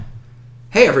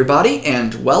Hey everybody,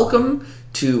 and welcome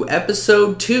to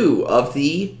episode 2 of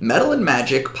the Metal and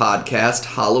Magic podcast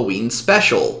Halloween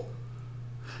special.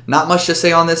 Not much to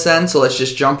say on this end, so let's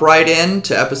just jump right in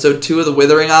to episode 2 of the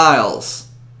Withering Isles.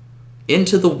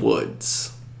 Into the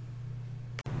Woods.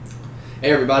 Hey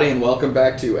everybody, and welcome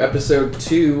back to episode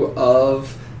 2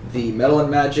 of the Metal and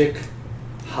Magic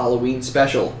Halloween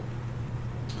special.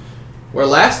 Where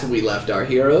last we left our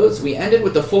heroes, we ended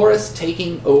with the forest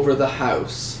taking over the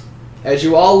house. As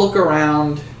you all look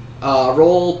around,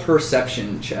 roll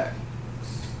perception check.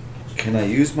 Can I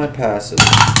use my passive?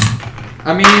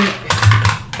 I mean,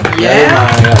 yeah.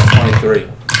 I got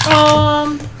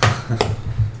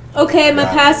 23. Okay, my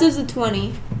passive's a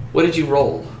 20. What did you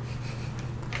roll?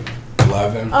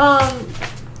 11.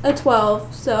 A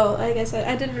 12. So I guess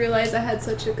I didn't realize I had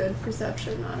such a good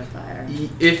perception modifier.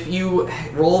 If you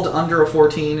rolled under a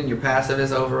 14 and your passive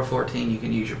is over a 14, you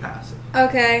can use your passive.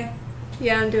 Okay.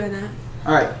 Yeah, I'm doing that.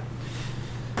 Alright.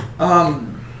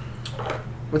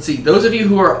 Let's see. Those of you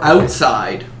who are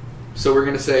outside, so we're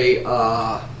going to say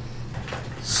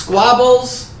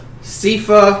Squabbles,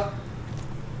 Sifa,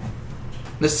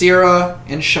 Nasira,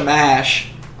 and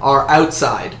Shamash are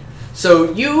outside.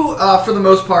 So you, for the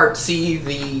most part, see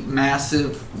the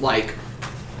massive,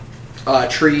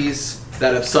 trees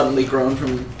that have suddenly grown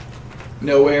from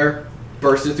nowhere,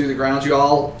 bursted through the ground. You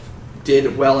all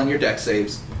did well in your deck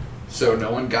saves, so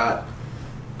no one got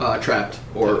trapped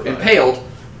or impaled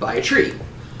by a tree.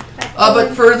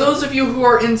 But for those of you who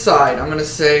are inside, I'm going to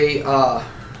say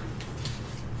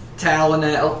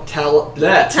Taleniel.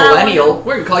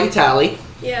 We're going to call you Tally.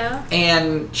 Yeah.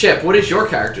 And Chip, what is your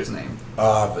character's name?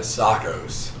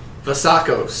 Vasakos.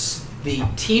 Vasakos, the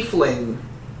tiefling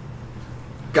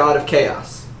god of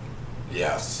chaos.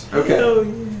 Yes. Okay. Oh,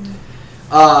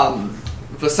 yeah.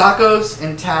 Vasakos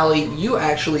and Tally, you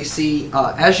actually see,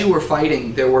 as you were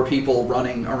fighting, there were people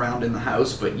running around in the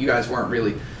house, but you guys weren't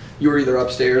really, you were either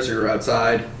upstairs or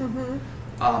outside,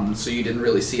 so you didn't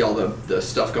really see all the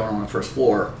stuff going on the first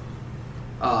floor.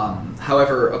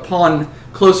 However, upon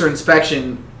closer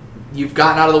inspection, you've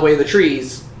gotten out of the way of the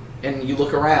trees, and you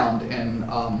look around, and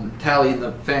Tally, in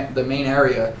the main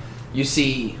area, you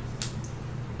see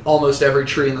almost every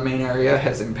tree in the main area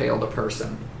has impaled a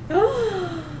person.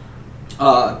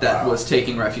 That was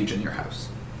taking refuge in your house.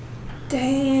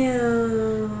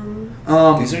 Damn.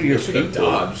 These are your people.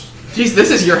 Dodged. Jeez,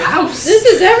 this is your house. This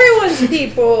is everyone's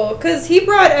people, because he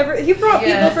brought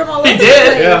people from all over He the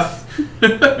did. place.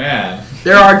 Yeah. Man.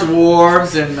 There are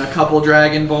dwarves and a couple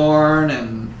dragonborn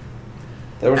and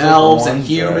There was elves one and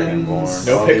humans. dragonborn.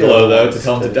 No All the Piccolo, other though, ones to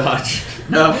tell him to did. dodge.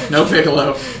 no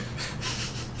Piccolo.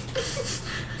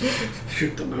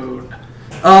 Shoot the moon.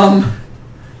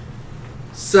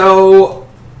 So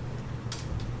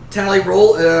Tally,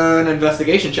 roll an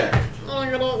investigation check.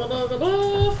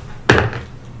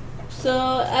 So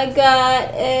I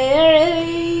got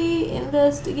a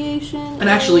investigation. And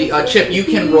actually, Chip, you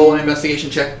can roll an investigation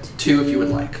check too if you would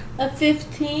like. A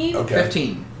 15. Okay.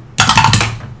 15.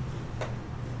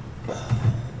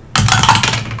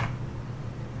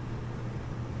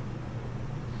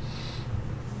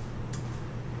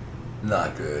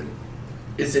 Not good.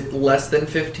 Is it less than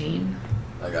 15?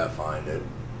 I gotta find it.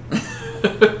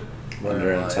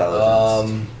 Under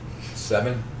intelligence.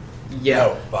 7? Yeah.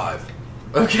 No, 5.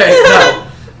 Okay, no.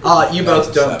 You both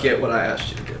That's a don't 7. get what I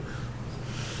asked you to do.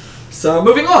 So,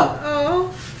 moving on.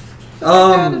 Oh.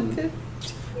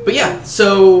 But yeah,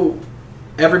 so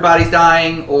everybody's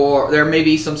dying, or there may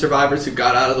be some survivors who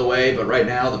got out of the way, but right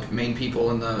now the main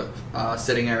people in the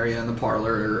sitting area, in the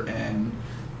parlor, and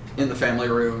in the family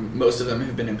room, most of them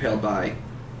have been impaled by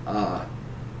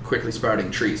quickly sprouting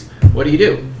trees. What do you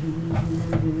do?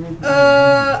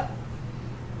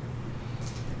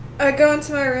 I go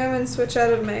into my room and switch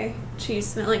out of my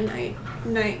cheese-smelling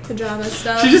night pajama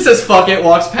stuff. She just says fuck it,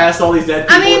 walks past all these dead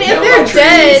people. I mean, if impaled they're on trees.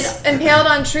 dead, impaled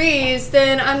on trees,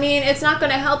 then, I mean, it's not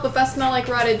going to help if I smell like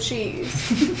rotted cheese.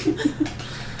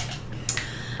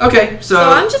 Okay, So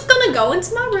I'm just going to go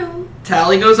into my room.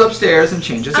 Tally goes upstairs and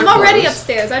changes her I'm already clothes.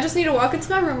 upstairs. I just need to walk into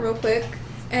my room real quick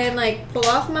and, pull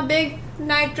off my big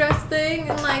night dress thing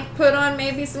and, put on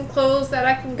maybe some clothes that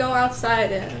I can go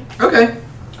outside in. Okay.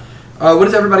 What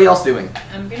is everybody else doing?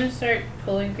 I'm gonna start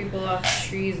pulling people off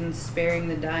trees and sparing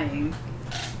the dying.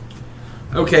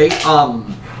 Okay,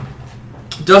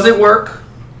 doesn't work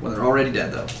when they're already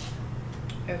dead, though.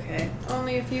 Okay.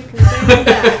 Only if you can bring them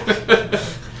back.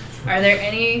 Are there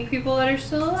any people that are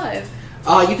still alive?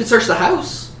 You can search the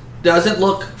house. Doesn't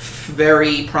look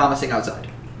very promising outside.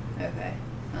 Okay.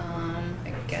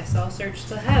 I guess I'll search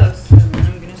the house and then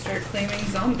I'm gonna start claiming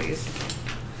zombies.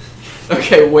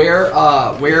 Okay, where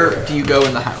do you go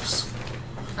in the house?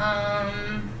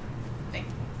 I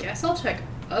guess I'll check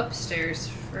upstairs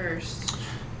first.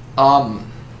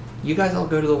 You guys all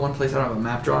go to the one place I don't have a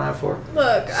map drawn out for.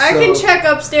 Look, I can check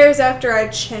upstairs after I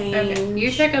change. Okay.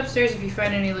 You check upstairs. If you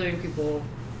find any living people,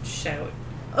 shout.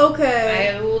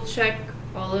 Okay. I will check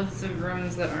all of the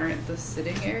rooms that aren't the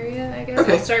sitting area, I guess.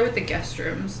 Okay. I'll start with the guest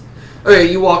rooms.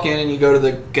 Okay, you walk in and you go to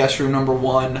the guest room number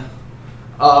 1.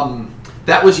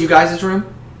 That was you guys'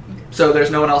 room, so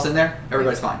there's no one else in there.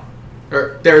 Everybody's fine.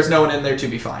 Or there's no one in there to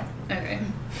be fine. Okay.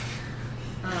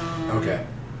 Okay.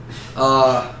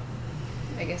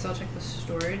 I guess I'll check the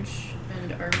storage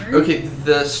and armor. Okay,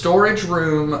 the storage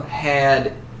room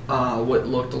had what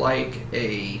looked like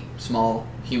a small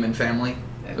human family.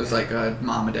 It was like a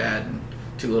mom and dad and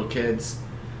 2 little kids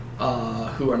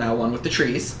who are now one with the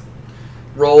trees.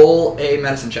 Roll a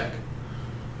medicine check.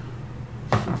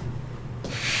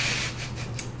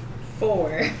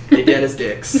 4. They dead as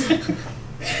dicks.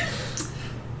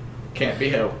 Can't be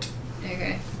helped.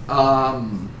 Okay.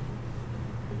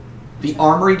 The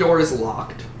armory door is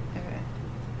locked. Okay.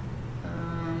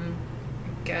 I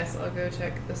guess I'll go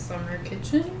check the summer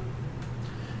kitchen.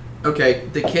 Okay,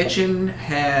 the kitchen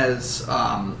has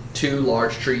 2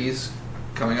 large trees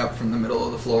coming up from the middle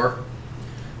of the floor.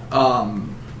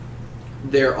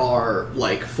 There are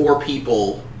like 4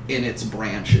 people in its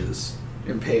branches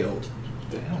impaled.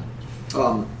 Damn.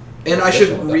 And I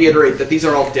should reiterate that these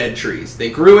are all dead trees. They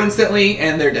grew instantly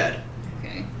and they're dead.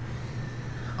 Okay.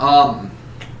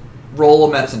 Roll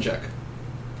a medicine check.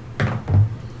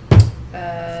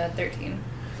 13.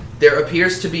 There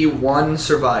appears to be 1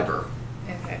 survivor.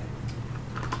 Okay.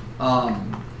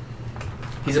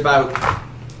 He's about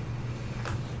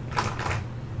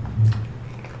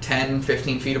 10,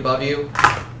 15 feet above you.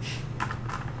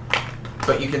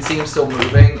 But you can see him still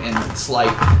moving and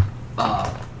slight,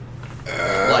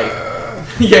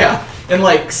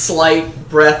 slight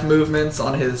breath movements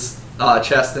on his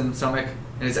chest and stomach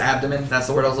and his abdomen. That's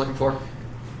the word I was looking for.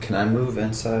 Can I move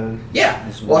inside? Yeah.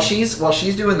 as While well?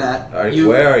 she's doing that,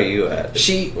 Where are you at? Where's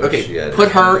she at?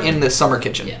 Put her in the summer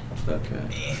kitchen. Yeah.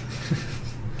 Okay.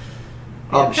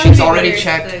 She's already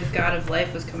checked. The god of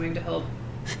life was coming to help.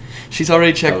 She's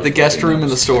already checked was the guest looking room and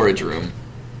the upstairs. storage room.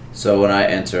 So when I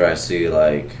enter, I see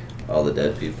like all the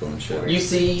dead people and shit. You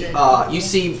see,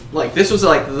 like this was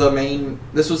like the main.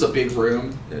 This was a big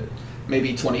room, Yeah.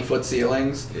 maybe 20-foot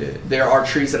ceilings. Yeah. There are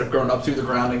trees that have grown up through the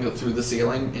ground and go through the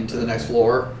ceiling into the next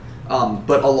floor.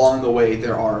 But along the way,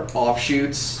 there are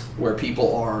offshoots where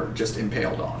people are just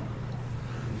impaled on.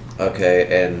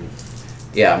 Okay, and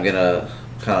yeah, I'm gonna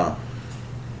kind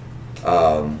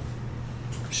of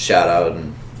shout out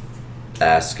and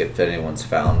ask if anyone's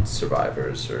found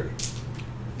survivors or.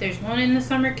 There's one in the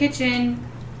summer kitchen.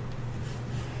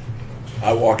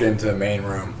 I walk into the main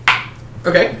room,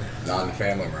 Okay. not in the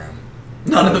family room.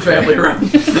 None in the family room.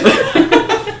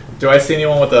 Do I see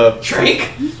anyone with a... Drake?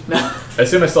 No. I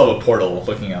assume I still have a portal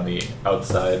looking on the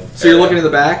outside. So you're looking at the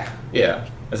back? Yeah.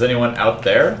 Is anyone out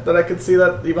there that I could see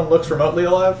that even looks remotely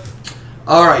alive?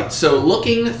 Alright, so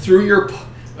looking through your...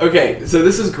 Okay, so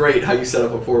this is great how you set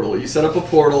up a portal. You set up a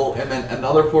portal and then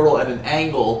another portal at an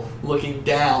angle looking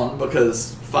down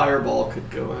because fireball could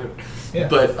go out. Yeah.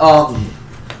 But,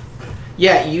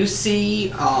 yeah, you see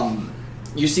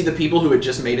the people who had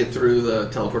just made it through the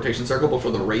teleportation circle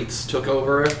before the wraiths took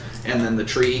over and then the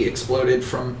tree exploded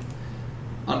from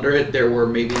under it. There were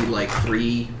maybe like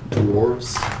 3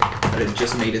 dwarves that had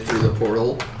just made it through the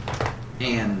portal.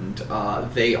 And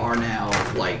they are now,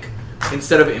 like,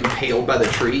 instead of impaled by the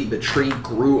tree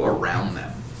grew around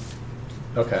them.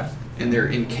 Okay. And they're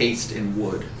encased in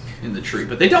wood in the tree.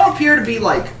 But they don't appear to be,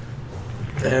 like,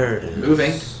 There it is.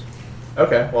 moving.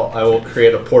 Okay, well, I will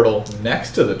create a portal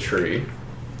next to the tree.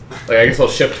 Like, I guess I'll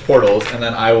shift portals, and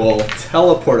then I will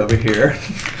teleport over here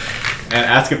and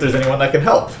ask if there's anyone that can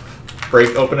help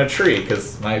break open a tree,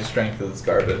 because my strength is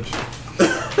garbage.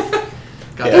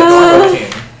 Got Yeah, that.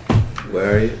 it's 14.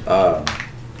 Where are you?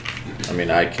 I mean,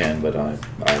 I can, but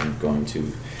I'm going to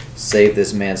save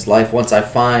this man's life once I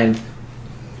find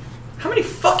How many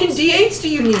fucking D8s do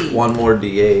you need? one more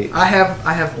D8. I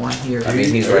have one here. I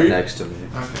mean, he's right next to me.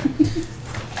 Okay.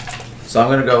 So I'm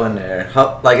gonna go in there.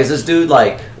 Is this dude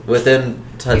like within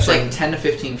touching? He's like 10 to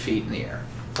 15 feet in the air.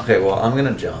 Okay, well, I'm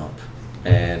gonna jump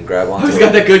and grab onto. He's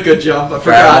got that good jump. I grab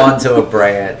forgot. onto a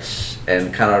branch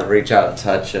and kind of reach out and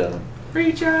touch him,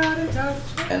 Reach out and touch.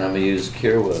 and I'm gonna use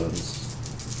Cure Wounds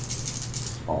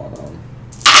on him.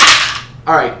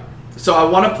 Alright, so I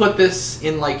want to put this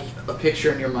in like a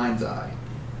picture in your mind's eye.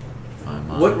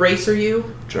 What race are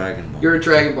you? Dragonborn. You're a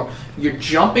Dragonborn. You're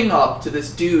jumping up to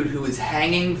this dude who is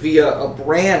hanging via a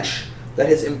branch that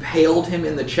has impaled him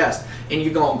in the chest, and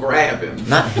you're gonna grab him.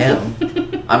 Not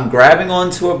him. I'm grabbing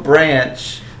onto a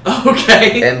branch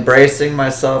Okay. and bracing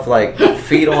myself, like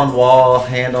feet on wall,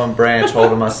 hand on branch,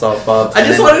 holding myself up. I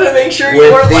just and wanted to make sure you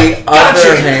with weren't the like,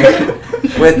 other gotcha.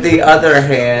 hand, with the other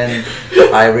hand,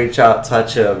 I reach out,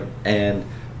 touch him, and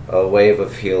a wave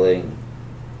of healing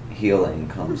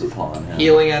comes upon him.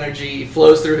 Healing energy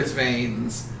flows through his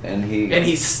veins, And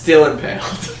he's still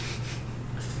impaled.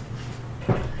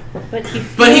 But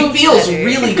he feels better.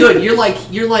 really good. You're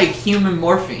like human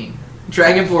morphine,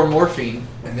 Dragonborn morphine.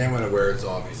 And then when it wears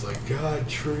off, he's like, God,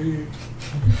 tree.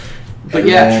 But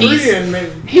yeah, Tree and me.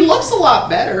 he looks a lot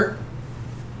better,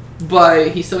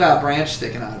 but he's still got a branch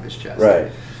sticking out of his chest.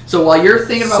 Right. So while you're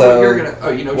thinking about So, what you're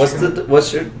gonna, you know,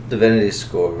 What's your divinity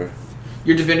score?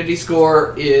 your divinity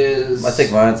score is. I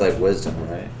think mine's like wisdom,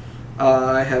 right?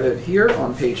 I have it here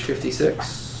on page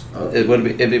 56.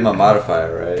 It'd be my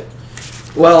modifier, right?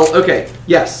 Well, okay,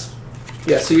 yes.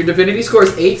 Yes, so your divinity score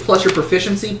is 8 plus your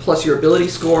proficiency plus your ability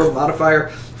score modifier.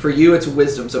 For you, it's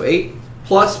wisdom. So 8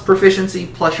 plus proficiency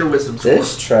plus your wisdom score.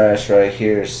 This trash right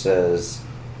here says,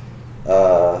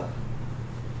 God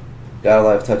of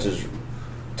Life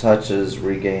touches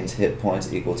regains hit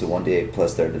points equal to 1d8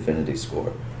 plus their divinity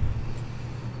score.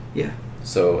 Yeah.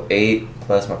 So 8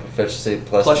 plus my proficiency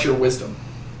Plus your wisdom.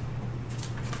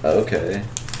 Okay.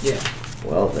 Yeah.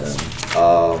 Well then.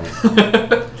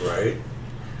 Right?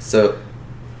 So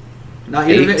Not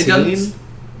your 18?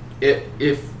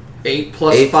 if 8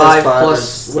 plus 8 5 plus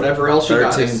plus is whatever else you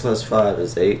got. 13 plus 5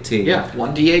 is 18. Yeah,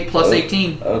 1d8 plus Oh.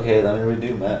 18. Okay, let me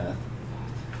redo math.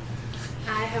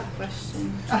 I have a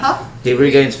question. Uh-huh. He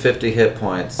regains 50 hit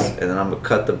points, and then I'm going to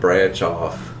cut the branch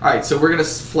off. Alright, so we're going to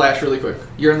flash really quick.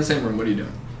 You're in the same room. What are you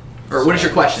doing? Or what is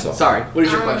your question? Sorry. What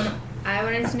is your question? I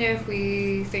wanted to know if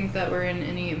we think that we're in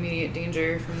any immediate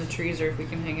danger from the trees or if we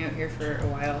can hang out here for a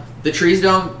while. The trees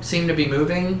don't seem to be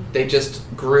moving. They just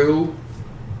grew,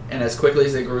 and as quickly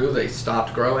as they grew, they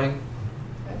stopped growing.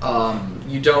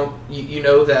 You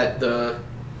know that the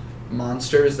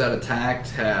monsters that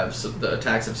attacked the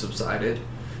attacks have subsided,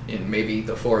 and maybe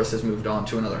the forest has moved on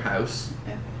to another house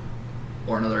Okay.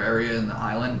 or another area in the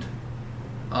island.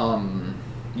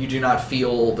 You do not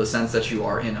feel the sense that you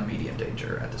are in immediate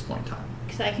danger at this point in time.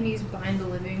 Because I can use Bind the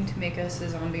Living to make us a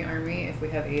zombie army if we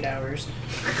have 8 hours.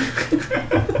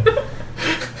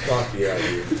 Fuck yeah,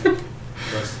 dude.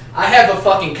 I have a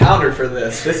fucking counter for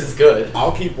this. This is good.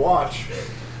 I'll keep watch.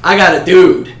 I got a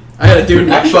dude. in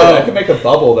my Actually, I phone. could make a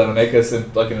bubble that would make us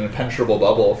like an impenetrable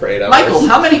bubble for 8 hours. Michael,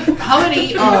 how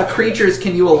many creatures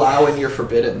can you allow in your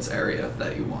forbiddance area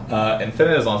that you want?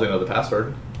 Infinite, as long as I know the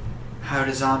password. How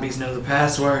do zombies know the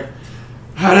password?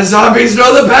 How do zombies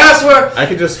know the password? I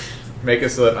could just make it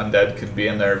so that undead can be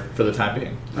in there for the time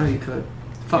being. Oh, you could.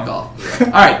 Fuck off. All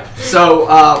right, so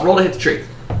roll to hit the tree.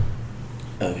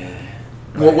 Okay.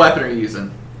 What weapon are you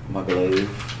using? My glaive.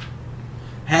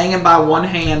 Hanging by one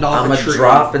hand off I'm a a tree.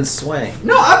 drop and swing.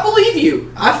 No, I believe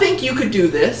you. I think you could do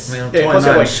this. I mean, I'm Yeah, plus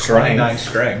you have 29 like strength. 29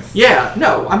 strength. Yeah,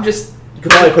 no, I'm just... You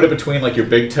could probably put it between like your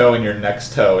big toe and your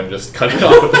next toe and just cut it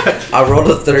off with that. I rolled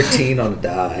a 13 on the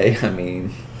die. I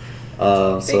mean,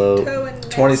 toe so and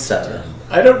next 27.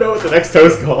 I don't know what the next toe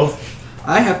is called.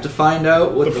 I have to find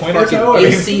out what The the pointer fucking toe? I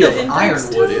mean- AC of The index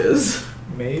Ironwood toe? is.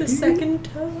 Maybe. The second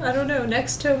toe? I don't know.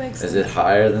 Next toe makes Is sense. it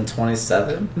higher than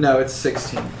 27? No, it's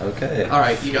 16. Okay. All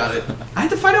right, you got it. I had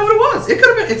to find out what it was. It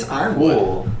could have been. It's Ironwood.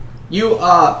 Cool. You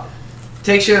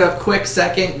takes you a quick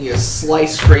second. You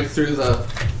slice straight through the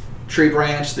tree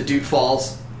branch. The dude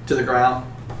falls to the ground.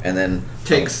 And then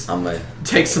Takes I'm a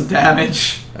some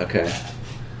damage. okay.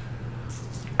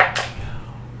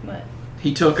 What?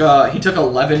 He took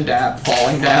 11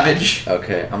 falling damage.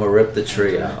 Okay, I'm gonna rip the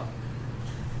tree out,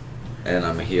 and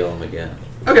I'm gonna heal him again.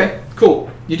 Okay, cool.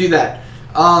 You do that.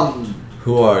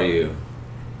 Who are you?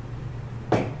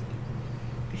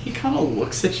 He kind of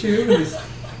looks at you. And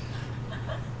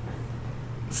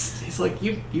he's like,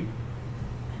 you,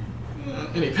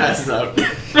 and he passes out.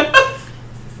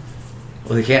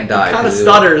 Well, he can't die. Kind of 'cause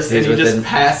stutters he's and he just within-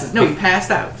 passes. No, he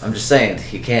passed out. I'm just saying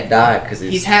he can't die because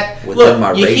He's had. within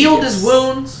my Look, you healed radius. his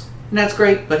wounds, and that's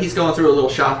great. But he's going through a little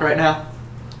shock right now.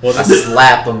 Well, I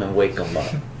slap him and wake him up.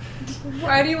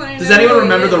 Why do you want to Does know anyone who he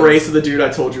remember the is? race of the dude I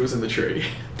told you was in the tree?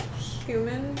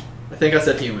 Human? I think I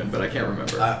said human, but I can't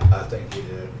remember. I think he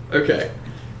did. Okay,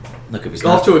 Look, if he's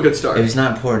off not, to a good start. if he's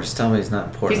not important, just tell me he's not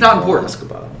important. He's not I won't important. Ask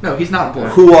about him. No, he's not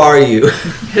important. Who are you?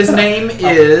 His name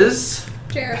is.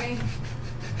 Jeremy.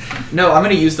 No, I'm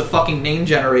gonna use the fucking name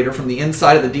generator from the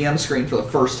inside of the DM screen for the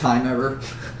first time ever.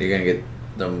 You're gonna get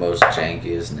the most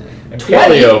jankiest name.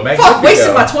 Impalio, 20. Fuck, Magnifico.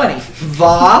 wasted my 20.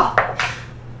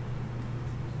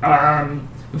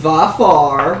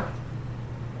 Vafar.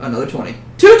 Another 20.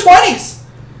 2 20s!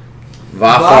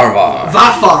 Vafarvar.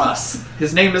 Vafaras.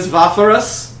 His name is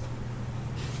Vafaras.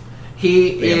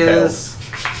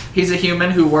 He's a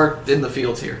human who worked in the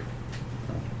fields here.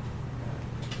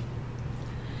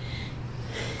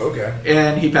 Okay.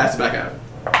 And he passed it back out.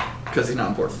 Because he's not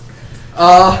important.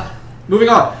 Moving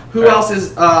on. Who else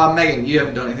is... Megan, you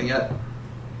haven't done anything yet.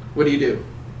 What do you do?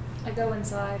 I go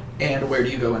inside. And where do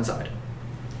you go inside?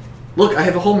 Look, I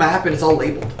have a whole map and it's all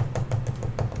labeled.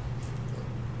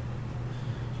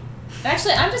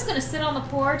 Actually, I'm just gonna sit on the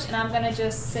porch and I'm gonna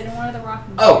just sit in one of the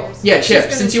rocking Oh, chairs. yeah, She's Chip,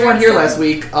 gonna since you drink weren't here some last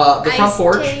week, the front iced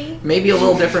porch, tea. maybe a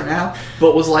little different now,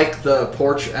 but was like the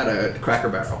porch at a Cracker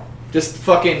Barrel. Just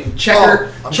fucking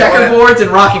checkerboards and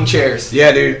rocking chairs.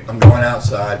 Yeah, dude. I'm going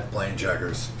outside playing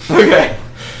checkers. Okay.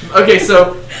 Okay,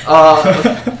 so,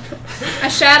 I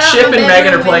shout out Chip my and Megan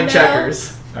are bedroom playing window.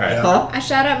 checkers. Alright. Huh? I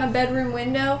shout out my bedroom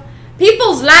window.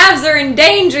 People's lives are in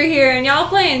danger here, and y'all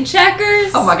playing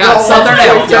checkers. Oh my god, Oh, Southern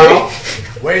Elf,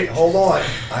 y'all. Wait, hold on.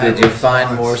 I Did have you a find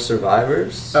response. more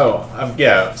survivors? Oh,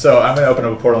 yeah. So I'm gonna open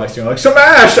up a portal next to you. I'm like,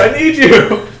 Smash! I need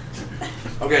you.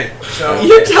 Okay, so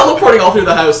You're teleporting all through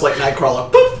the house like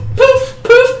Nightcrawler. Poof, poof,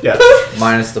 poof, Yeah. poof.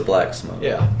 Minus the black smoke.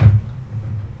 Yeah.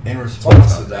 in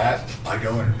response to that, I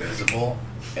go invisible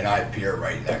and I appear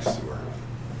right next to her.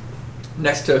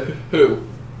 Next to who?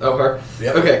 Oh, her.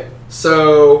 Yep. Okay,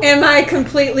 so... Am I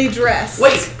completely dressed?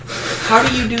 Wait, how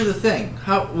do you do the thing?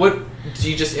 What, do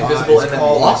you just invisible It's and then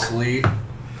called walk? sleep.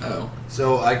 Oh.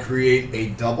 So I create a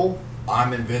double.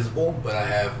 I'm invisible, but I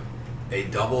have a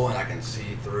double and I can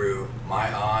see through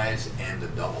my eyes and the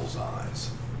double's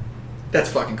eyes. That's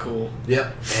fucking cool.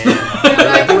 Yep. And when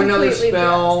I do another completely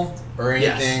spell or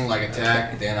Yes. anything like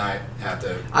attack, then I have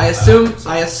to. I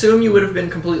assume you would have been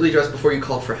completely dressed before you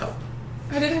called for help.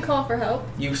 I didn't call for help.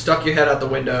 You stuck your head out the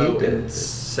window He did. and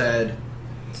said,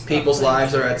 "People's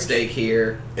lives are at stake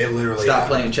here. It literally. Stop happened.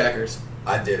 playing checkers."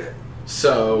 I did it.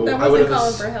 So That I would wasn't have.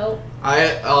 calling for help.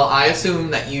 I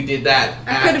assume that you did that I could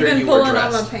after have been you were pulling on my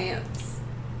dressed. pants.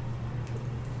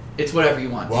 It's whatever you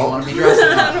want. Do Well- you want to be dressed?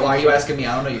 Or I not? don't Why are you asking me?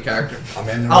 I don't know your character. I'm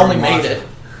in the I only room made watching.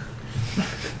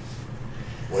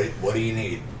 it. What do you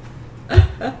need?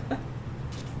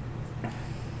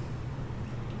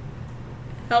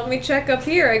 Help me check up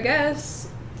here, I guess.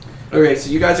 Okay, so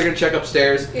you guys are gonna check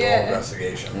upstairs. Roll Yeah.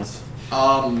 investigations.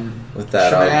 With that,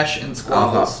 Shamash and I'll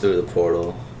hop Squabbles. through the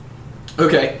portal.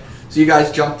 Okay, so you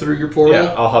guys jump through your portal.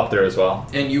 Yeah, I'll hop there as well.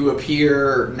 And you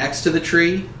appear next to the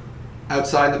tree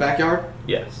outside in the backyard?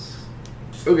 Yes.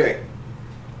 Okay.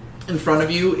 In front of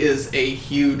you is a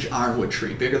huge ironwood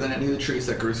tree, bigger than any of the trees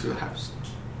that grew through the house.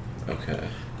 Okay.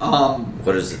 Um,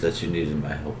 What is it that you needed my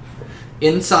help for?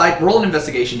 inside, roll an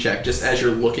investigation check just as you're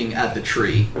looking at the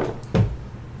tree.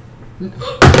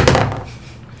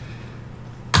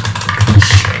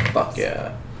 Fuck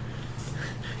yeah.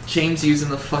 James using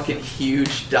the fucking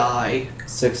huge die.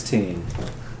 16.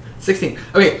 16.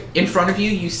 Okay, in front of you,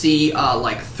 you see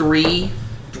like 3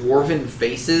 dwarven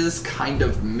faces kind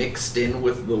of mixed in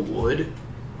with the wood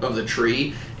of the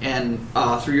tree. And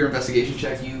through your investigation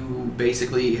check, you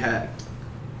basically had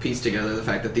pieced together the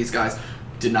fact that these guys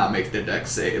did not make their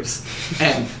dex saves.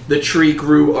 And the tree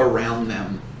grew around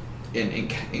them and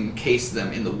encased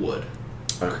them in the wood.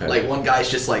 Okay. Like one guy's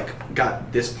just like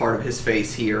got this part of his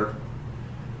face here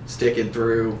sticking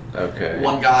through. Okay.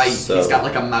 One guy, So- he's got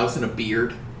like a mouth and a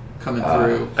beard coming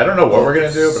through. I don't know what we're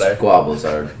gonna do, but Squabbles,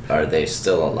 are they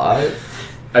still alive?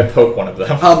 I poke one of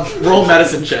them. Roll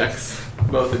medicine checks,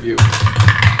 both of you.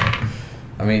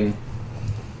 I mean,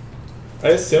 I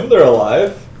assume they're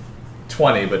alive.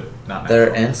 20, but not they're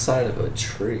natural. inside of a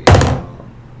tree.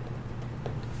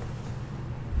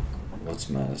 What's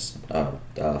medicine?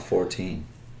 14.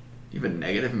 You have a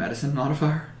negative medicine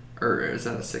modifier? Or is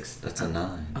that a 6? That's a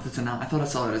 9. Oh, that's a 9. I thought I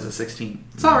saw it as a 16.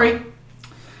 Sorry.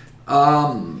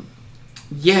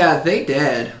 Yeah, they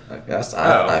dead. I guess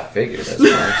Oh. I figured as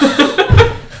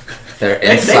much. They're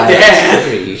inside dead. a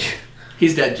tree.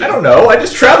 He's dead, I Jim. don't know. I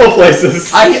just travel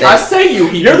places. I say you.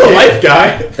 You're the life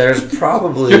guy. There's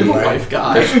probably You're the life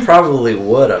guy. there's probably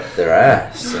wood up their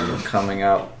ass and coming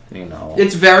out, you know,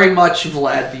 It's very much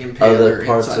Vlad the Impaler other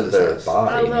parts inside of this their house.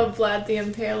 I body. love Vlad the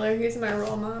Impaler. He's my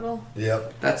role model.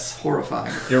 Yep. That's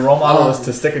horrifying. Your role model is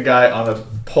to stick a guy on a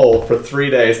pole for 3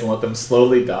 days and let them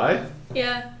slowly die?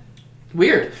 Yeah.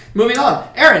 Weird. Moving on.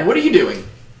 Aaron, what are you doing?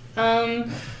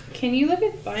 Can you look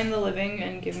at Find the Living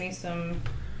and give me some...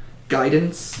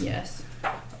 Guidance? Yes.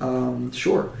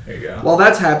 Sure. There you go. While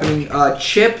that's happening,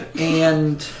 Chip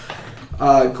and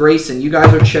Grayson, you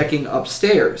guys are checking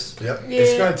upstairs. Yep.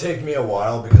 It's Yeah. gonna take me a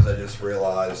while because I just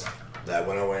realized that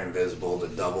when I went invisible, the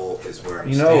double is where I'm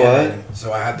You know standing.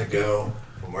 So I had to go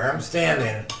from where I'm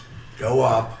standing, go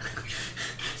up.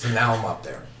 So now I'm up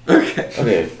there.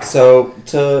 Okay, so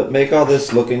to make all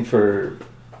this looking for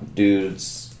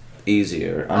dudes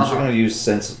easier, I'm just gonna use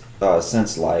sense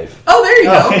life. Oh, there you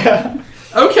go. Yeah.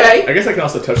 Okay. I guess I can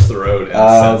also touch the road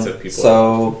and sense if people.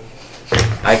 So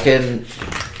I can.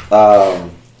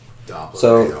 Doppler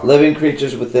So radar. living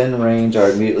creatures within range are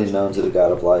immediately known to the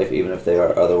god of life, even if they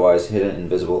are otherwise hidden,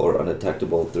 invisible, or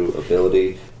undetectable through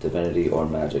ability, divinity, or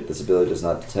magic. This ability does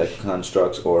not detect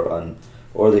constructs or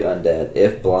the undead.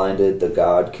 If blinded, the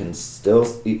god can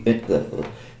still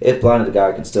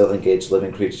engage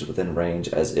living creatures within range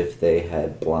as if they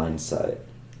had blind sight.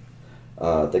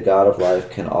 The god of life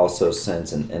can also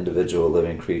sense an individual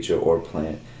living creature or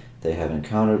plant they have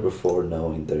encountered before,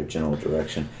 knowing their general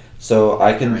direction. So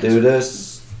I can do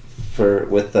this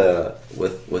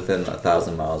within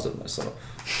 1,000 miles of myself.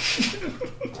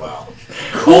 Wow.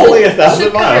 Only 1,000 Cover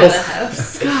the miles.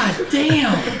 house. God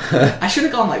damn. I should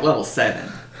have gone like level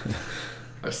 7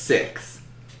 or 6.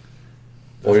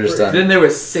 Or you're just done. Then there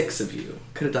was 6 of you.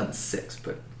 Could have done 6,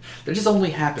 but there just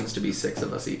only happens to be 6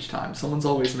 of us each time. Someone's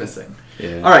always missing.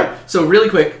 Yeah. All right. So really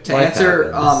quick to Life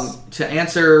answer happens.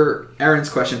 Aaron's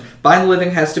question, Bind the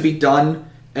Living has to be done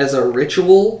as a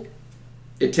ritual.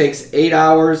 It takes 8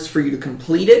 hours for you to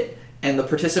complete it, and the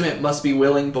participant must be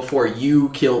willing before you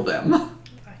kill them.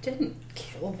 I didn't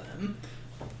kill them.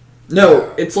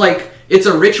 No, it's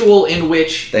a ritual in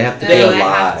which They have to They be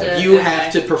have alive. to- you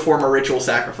have to perform a ritual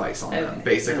sacrifice on them, Okay.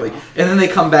 basically. No. And then they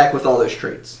come back with all those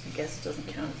traits. I guess it doesn't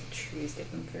count if the trees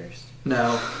get them first.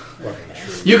 No. Fucking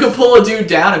true. You can pull a dude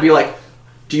down and be like,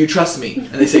 "Do you trust me?"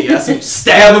 And they say yes, and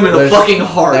stab him in the There's- fucking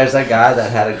heart. There's a guy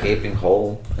that had a gaping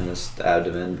hole in his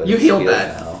abdomen, but You it's healed healed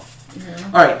that. now.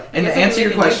 Alright, and I to guess answer I'm your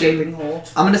making a question, gaping hole.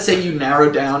 I'm going to say you narrow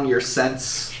down your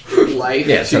sense life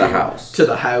Yeah, to the house. To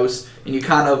the house, and you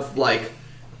kind of like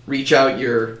reach out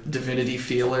your divinity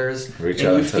feelers, Reach and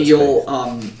out you and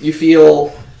touch you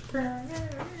feel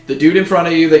the dude in front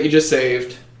of you that you just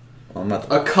saved, Well, I'm not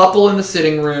a couple in the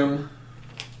sitting room,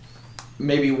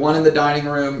 maybe one in the dining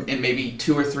room, and maybe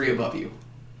 2 or 3 above you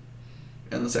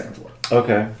in the second floor.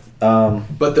 okay.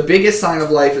 But the biggest sign of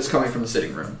life is coming from the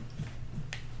sitting room.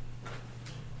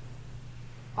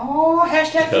 Oh,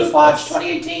 hashtag Because Food Watch that's-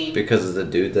 2018. Because of the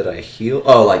dude that I heal.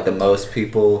 Oh, like the most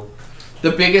people.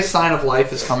 The biggest sign of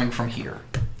life is coming from here,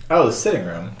 Oh, the sitting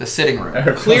room. the sitting room. I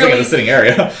heard Clearly, the sitting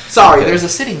area. sorry, Okay. there's a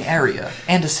sitting area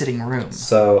and a sitting room.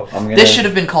 So I'm gonna. This should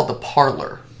have been called the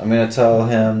parlor. I'm gonna tell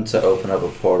him to open up a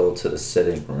portal to the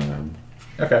sitting room.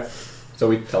 Okay. So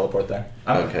we teleport there.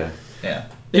 Okay. Yeah.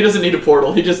 He doesn't need a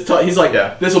portal. He just he's like,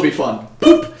 Yeah. this will be fun.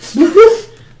 Boop, boop, boop,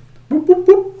 boop, boop,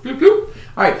 boop, boop, boop.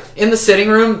 All right, in the sitting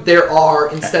room there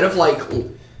are instead of like,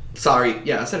 sorry,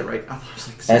 yeah, I said it right. I was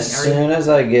like, sitting As area. soon as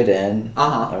I get in,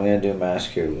 Uh-huh. I'm gonna do mass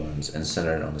cure wounds and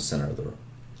center it on the center of the room.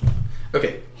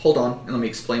 Okay, hold on, and let me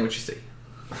explain what you see.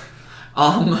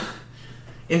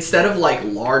 Instead of like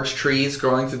large trees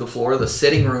growing through the floor, the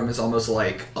sitting room is almost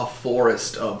like a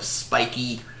forest of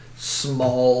spiky,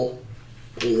 small,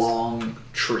 long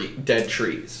dead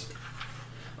trees.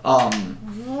 Oh.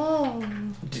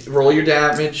 Roll your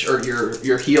damage or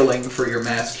your healing for your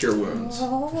mass cure wounds.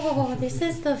 Oh, this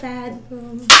is the bad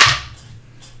room.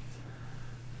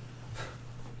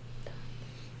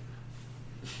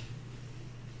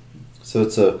 So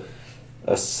it's a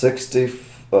 60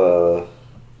 foot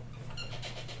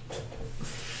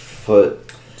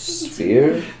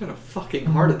sphere. He had a fucking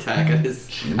heart attack at his.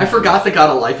 I forgot the God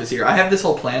of Life is here. I have this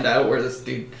whole planned out where this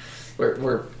dude,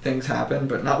 where things happen,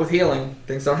 but not with healing.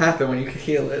 Things don't happen when you can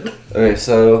heal it. Okay,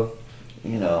 so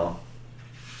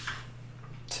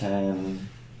 10,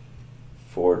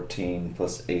 14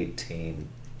 plus 18,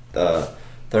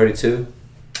 32.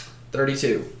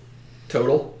 32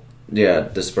 total. Yeah,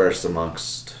 dispersed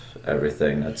amongst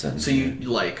everything that's in. So you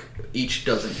like each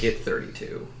doesn't get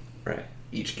 32. right?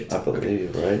 Each gets. I okay.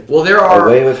 believe, right? Well, there A are.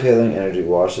 wave of healing energy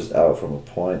washes out from a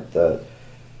point that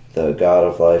the God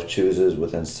of Life chooses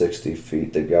within 60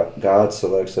 feet. The God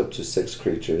selects up to 6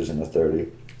 creatures in a 30.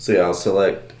 So yeah, I'll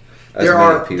select. As There many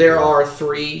are people. there are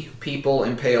 3 people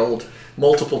impaled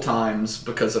multiple times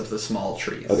because of the small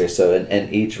trees. Okay, so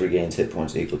and each regains hit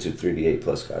points equal to 3d8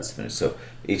 plus God's finish. So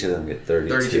each of them get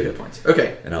 32. 32 hit points.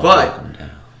 Okay, And I'll but knock them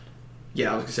down.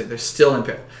 yeah, I was gonna say they're still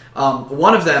impaled.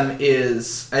 One of them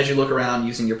is as you look around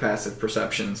using your passive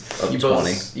perceptions. Of you 20.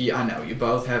 both. Yeah, I know you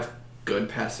both have good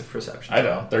passive perception. I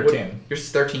know. 13. You're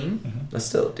 13. That's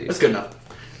still decent. That's good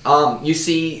enough. You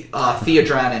see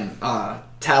Theodranin,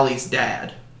 Tally's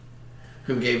dad,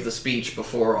 who gave the speech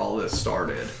before all this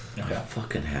started. Okay.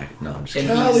 Fucking hack. No, I'm just And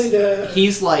kidding.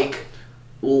 he's like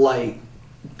like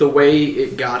the way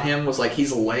it got him was like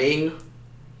he's laying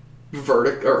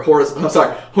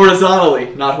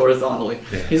horizontally, not horizontally.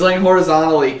 Yeah. He's laying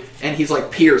horizontally, and he's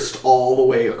like pierced all the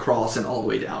way across and all the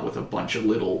way down with a bunch of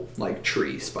little like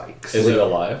tree spikes. Is it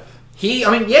alive?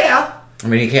 I mean, yeah. I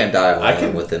mean, he can't die I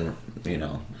can- within,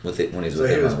 with it when he's So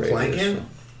within he was my radius, planking?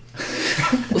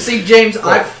 Well, see, James,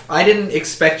 I didn't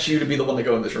expect you to be the one to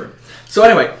go in this room. So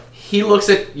anyway, he looks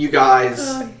at you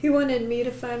guys. He wanted me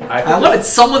to find I- my I wanted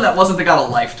someone that wasn't the god of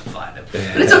life to find him, but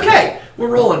it's okay. We're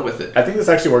rolling with it. I think this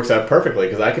actually works out perfectly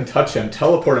because I can touch him,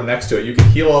 teleport him next to it. You can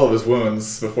heal all of his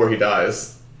wounds before he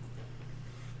dies.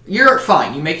 You're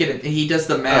fine. You make it. He does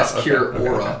the mass Oh, okay, cure okay,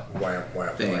 aura Wham,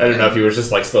 wham, thing. I don't know if he was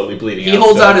just like slowly bleeding He out.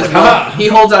 holds still. out his Like, "Ah!" he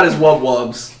holds out his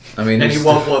wub-wubs, I mean, and he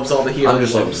wub-wubs all the healing I'm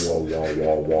just like, wubs.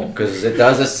 whoa, because it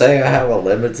doesn't say I have a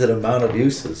limited amount of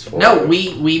uses for No, it.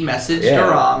 we messaged Yeah.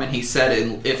 Aram, and he said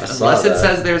I saw unless it that.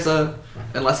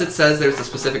 says there's a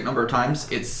specific number of times,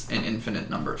 it's an infinite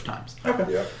number of times.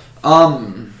 Okay. Yep.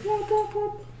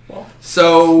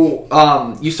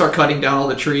 So you start cutting down all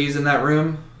the trees in that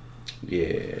room.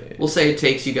 Yeah. We'll say it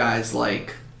takes you guys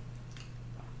like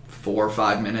 4 or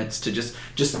 5 minutes to just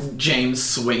James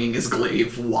swinging his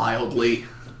glaive wildly.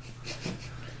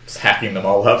 Just hacking them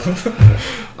all up.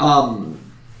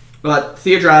 But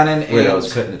Theodranin Wait, I and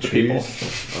was cutting the people.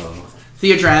 trees. Oh.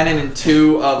 Theodranin and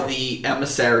 2 of the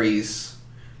emissaries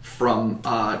from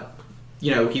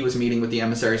he was meeting with the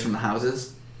emissaries from the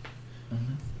houses.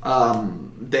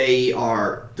 They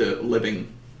are the living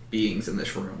beings in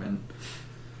this room, and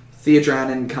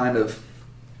Theodranin kind of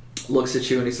looks at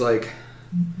you and he's like,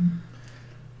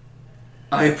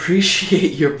 I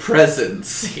appreciate your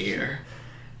presence here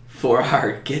for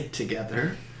our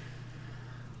get-together.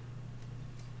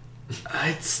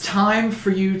 It's time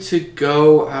for you to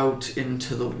go out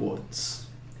into the woods.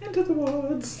 Into the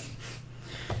woods.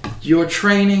 Your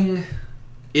training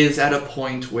is at a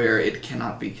point where it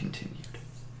cannot be continued.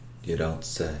 You don't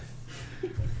say.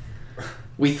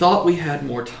 We thought we had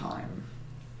more time.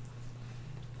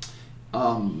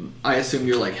 I assume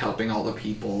you're like helping all the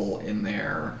people in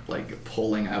there, like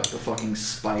pulling out the fucking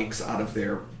spikes out of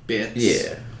their bits.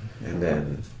 Yeah. And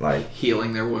then, like,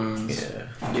 Healing their wounds.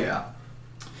 yeah. Yeah.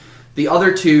 The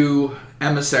other 2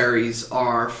 emissaries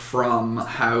are from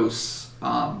House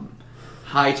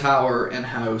Hightower and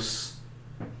House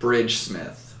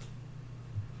Bridgesmith.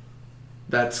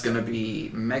 That's going to be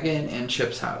Megan and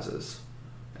Chip's houses.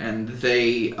 And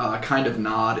they kind of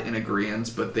nod in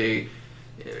agreement, but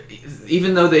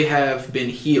even though they have been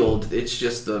healed, it's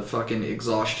just the fucking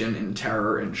exhaustion and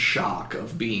terror and shock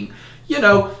of being,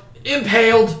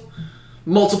 impaled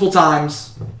multiple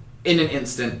times in an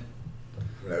instant.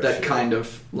 That kind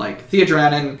of, like,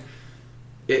 Theodranin,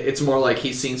 it's more like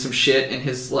he's seen some shit in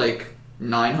his, like,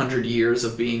 900 years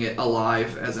of being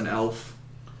alive as an elf.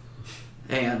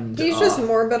 And He's just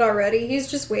morbid already. He's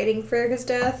just waiting for his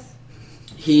death.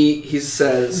 he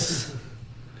says,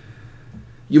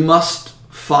 you must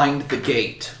find the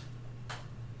gate.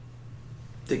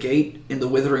 The gate in the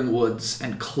Withering Woods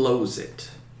and close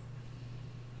it.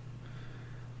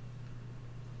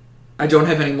 I don't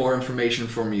have any more information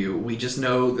from you. We just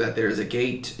know that there is a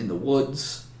gate in the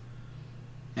woods,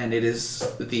 and it is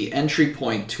the entry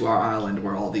point to our island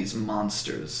where all these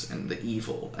monsters and the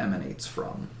evil emanates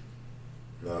from.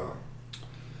 No.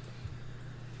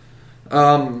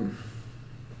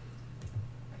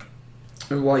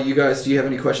 And while you guys, do you have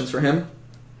any questions for him?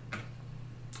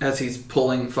 As he's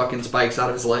pulling fucking spikes out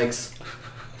of his legs.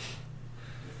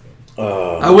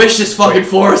 I wish this fucking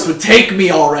forest would take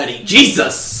me already.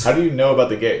 Jesus! How do you know about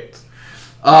the gate?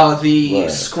 The What?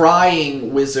 scrying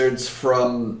wizards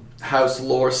from House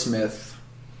Loresmith.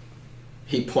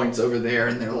 He points over there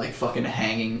and they're like fucking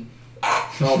hanging.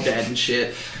 They're all dead and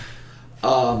shit.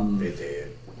 They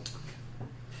did.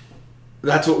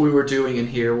 That's what we were doing in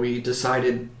here. We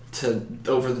decided to,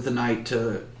 over the night,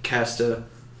 to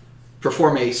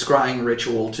perform a scrying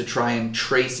ritual to try and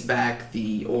trace back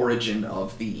the origin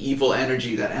of the evil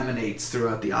energy that emanates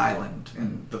throughout the island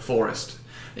and the forest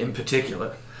in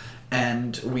particular.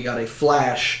 And we got a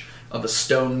flash of a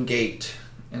stone gate,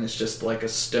 and it's just like a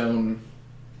stone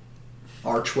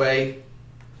archway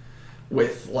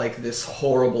with like this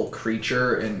horrible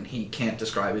creature, and he can't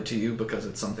describe it to you because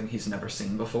it's something he's never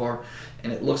seen before,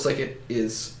 and it looks like it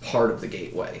is part of the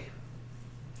gateway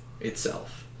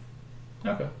itself.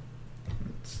 Okay.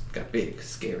 It's got big,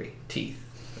 scary teeth.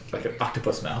 Like an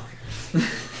octopus mouth.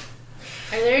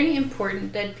 Are there any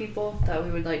important dead people that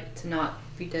we would like to not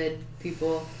be dead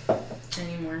people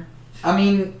anymore? I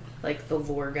mean, like the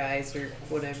lore guys or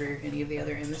whatever, any of the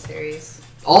other emissaries.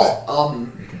 All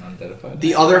You can undeadify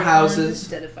the other houses,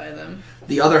 Identify them.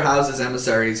 the other houses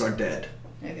emissaries are dead.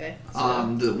 Okay.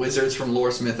 So, The wizards from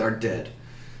Loresmith are dead.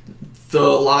 A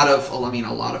lot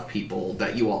of people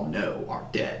that you all know are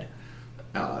dead.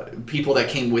 People that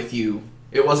came with you.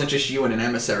 It wasn't just you and an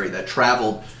emissary that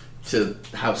traveled to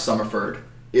House Summerford.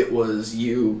 It was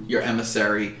you, your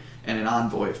emissary, and an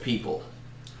envoy of people.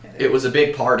 okay. It was a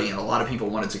big party, and a lot of people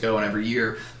wanted to go. And every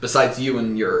year, besides you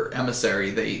and your emissary,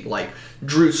 they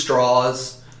drew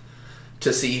straws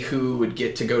to see who would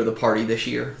get to go to the party this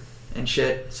year and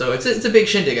shit. So it's a big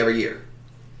shindig every year,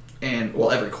 and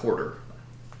every quarter.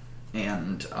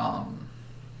 And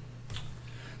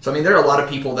so I mean, there are a lot of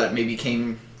people that maybe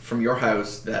came from your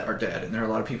house that are dead, and there are a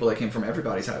lot of people that came from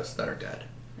everybody's house that are dead.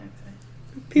 Okay.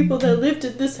 People that lived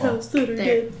at this house that are There.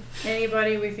 dead.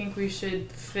 Anybody we think we should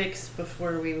fix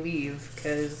before we leave?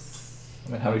 Because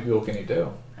I mean, how many people can you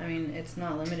do? I mean, it's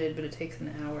not limited, but it takes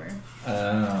an hour.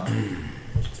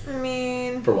 I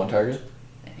mean, For one target?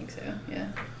 I think so. Yeah.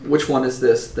 Which one is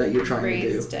this that you're trying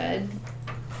Ray's to dead. do?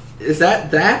 Is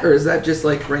that, or is that just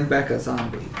bring back a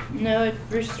zombie? No, it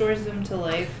restores them to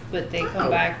life, but they come Oh.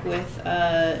 back with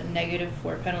a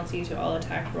 -4 penalty to all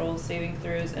attack rolls, saving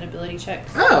throws, and ability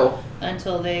checks Oh,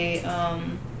 until they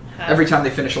have. every time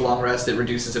they finish a long rest, it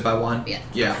reduces it by 1? Yeah.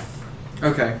 Yeah.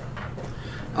 Okay.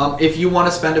 If you want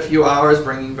to spend a few hours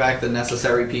bringing back the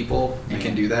necessary people, you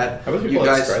can do that. How about the You people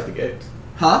that guys, scribe the gates?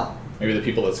 huh? Maybe the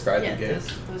people that scribe Yeah, the gates.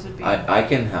 those would be I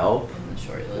can help in the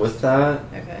short list. with that.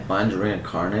 Okay. Mine's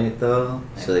reincarnate though,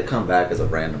 so they come back as a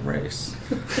random race.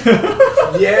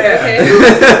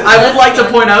 Yeah. I would like to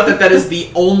point out that is the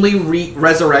only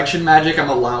resurrection magic I'm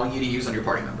allowing you to use on your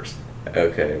party members.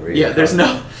 Okay. Yeah, there's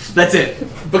no. That's it.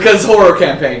 Because horror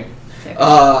campaign. Okay.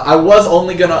 I was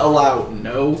only gonna allow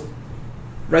no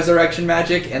resurrection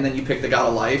magic, and then you pick the God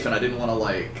of Life, and I didn't want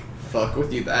to fuck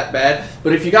with you that bad.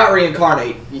 But if you got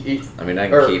reincarnate, I mean, I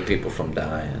can keep people from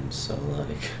dying, so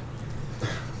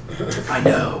I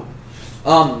know.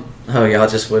 Oh, y'all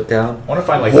just went down. I want to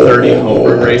find 30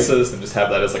 homebrew races and just have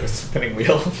that as a spinning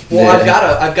wheel. Well,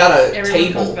 Yeah. I've got a Everyone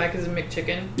table. comes back as a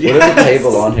McChicken. What is the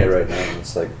table on here right now?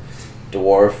 It's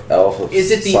dwarf, elf,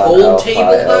 Is it the sun old elf, table,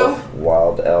 high though? elf,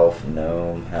 wild elf,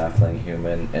 gnome, halfling,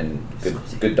 human, and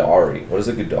Gudari. What is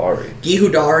a Gudari?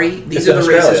 Gihudari, these It's are the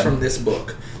races Australian. from this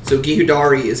book. So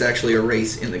Gihudari is actually a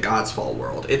race in the God's Fall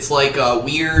world. It's like a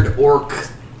weird orc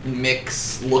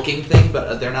mix looking thing,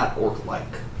 but they're not orc-like.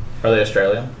 Are they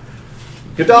Australian?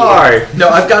 Gadar! No,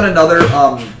 I've got another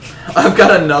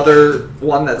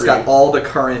one that's got all the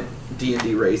current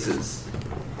D&D races.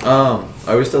 Are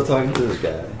we still talking to this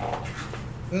guy?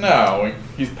 No,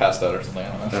 he's passed out or something.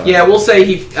 I don't know. Yeah, we'll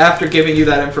say after giving you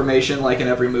that information, like in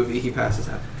every movie, he passes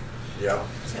out. Yeah.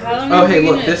 So how long Oh, are we hey,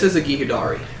 look, gonna- this is a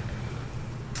Gihudari.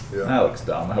 Yeah. That looks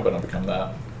dumb. I hope I don't become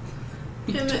that.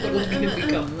 Totally gonna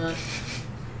become that.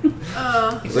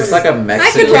 It looks like a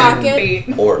Mexican rock it.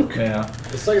 Bait. orc. Yeah.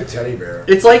 It's like a teddy bear.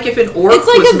 It's like if an orc It's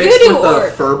like was a mixed voodoo with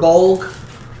orc. a furbolg.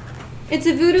 It's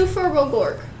a voodoo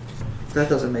Furbolg. That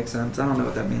doesn't make sense. I don't know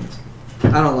what that means.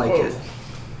 I don't like it.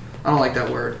 I don't like that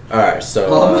word. Alright,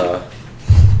 so,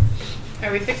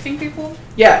 Are we fixing people?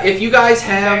 Yeah, if you guys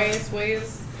have Various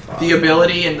ways. the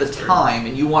ability and the time,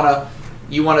 and you wanna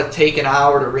take an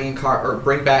hour to reincarnate or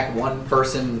bring back one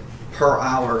person per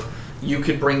hour, you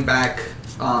could bring back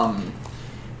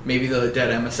maybe the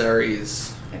dead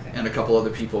emissaries Okay. and a couple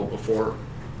other people before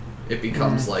it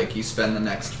becomes like you spend the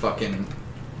next fucking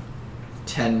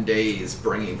 10 days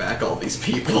bringing back all these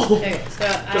people. Okay, so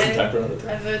Just in time for another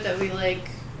I vote that we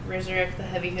resurrect the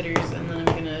heavy hitters, and then I'm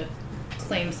gonna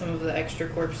claim some of the extra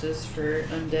corpses for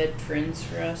undead friends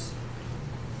for us.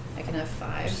 I can have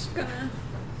 5.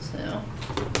 So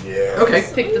Yeah. Okay.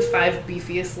 pick the 5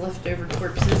 beefiest leftover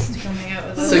corpses to come hang out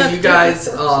with us. So Leftover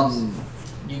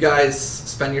you guys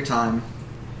spend your time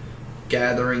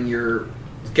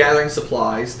gathering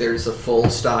supplies. There's a full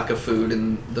stock of food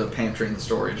in the pantry and the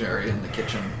storage area in the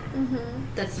kitchen.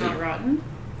 That's not rotten.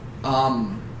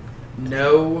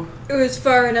 No. It was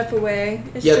far enough away.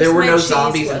 It's Yeah, just there were my no cheese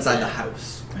zombies wasn't. inside the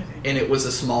house. Okay. And it was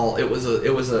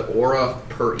a aura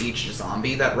per each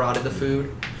zombie that rotted the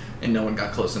food, and no one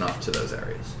got close enough to those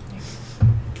areas.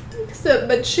 Except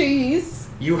my cheese.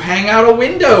 You hang out a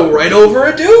window right over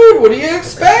a dude. What do you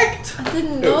expect? I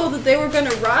didn't know that they were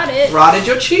gonna rot it. Rotted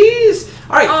your cheese.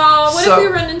 All right. Oh, what so, if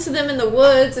we run into them in the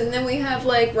woods and then we have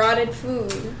rotted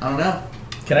food? I don't know.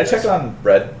 Can I check on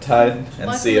Red Tide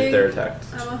and see if Luckily- they're attacked?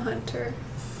 I'm a hunter.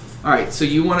 All right. So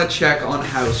you want to check on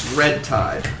House Red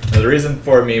Tide. Now, the reason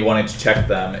for me wanting to check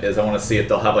them is I want to see if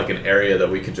they'll have an area that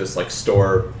we could just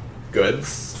store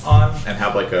goods on and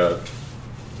have like a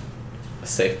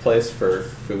safe place for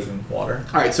food and water?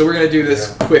 All right, so we're gonna do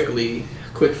this quickly,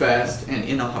 quick, fast, and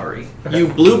in a hurry. You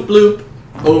bloop bloop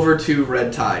over to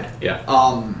Red Tide.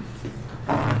 Yeah.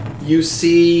 You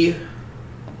see,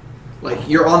 like,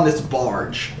 you're on this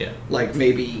barge. Yeah. Like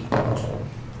maybe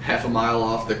half a mile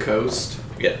off the coast.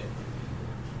 Yeah.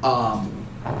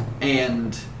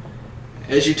 And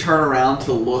as you turn around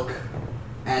to look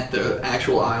at the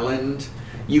actual island,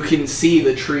 you can see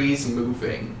the trees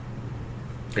moving.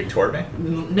 Like toward me?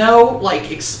 No, like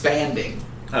expanding.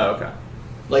 Oh, okay.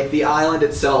 Like the island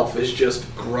itself is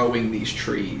just growing these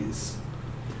trees.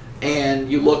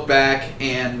 And you look back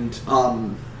and,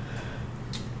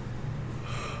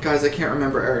 guys, I can't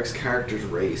remember Eric's character's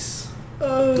race.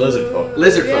 Lizard folk.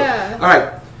 Lizard folk. Yeah.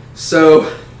 Alright, so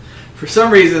for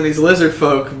some reason these lizard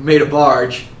folk made a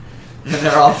barge and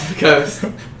they're off the coast.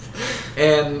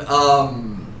 And,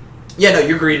 yeah, no,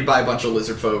 you're greeted by a bunch of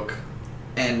lizard folk.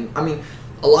 And, I mean,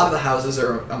 a lot of the houses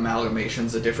are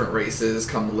amalgamations of different races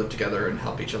come to live together and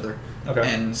help each other. Okay.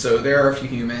 And so there are a few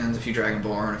humans, a few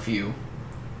dragonborn, a few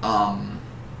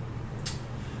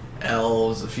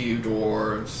elves, a few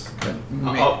dwarves,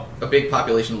 a big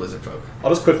population of lizard folk. I'll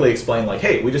just quickly explain, like,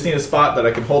 hey, we just need a spot that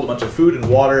I can hold a bunch of food and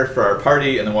water for our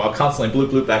party, and then we'll constantly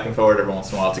bloop bloop back and forward every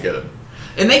once in a while to get it.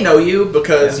 And they know you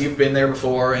because you've been there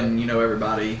before and you know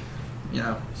everybody. You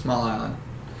know, small island.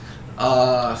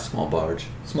 Small barge.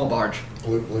 Small barge.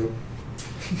 Bloop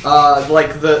bloop.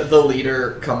 Like the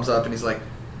leader comes up and he's like,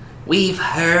 "We've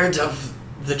heard of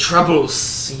the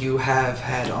troubles you have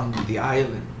had on the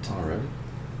island. Already?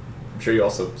 I'm sure you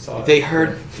also saw it. They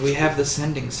heard we have the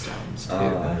sending stones too.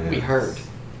 Oh, We yes. heard.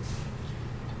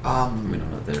 I mean,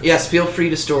 I'm not there. Yes, feel free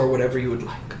to store whatever you would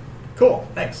like. Cool,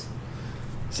 thanks.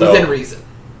 So, Within reason.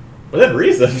 Within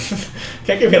reason?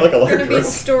 Can't give me like a large Gonna be room.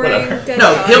 storing Whatever. dead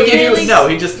No, he'll bodies. give you Like,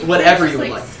 he just whatever you Just, would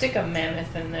like, like. stick a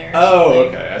mammoth in there. or Oh,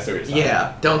 something. okay, I see what you're saying.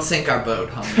 Yeah, don't sink our boat,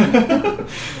 homie.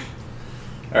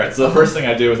 Alright, so the first thing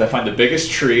I do is I find the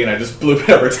biggest tree and I just bloop it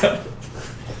over to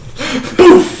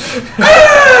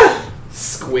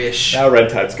Squish. Now Red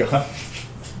Tide's gone.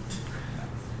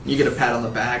 You get a pat on the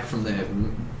back from the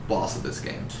boss of this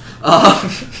game.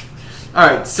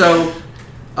 Alright, so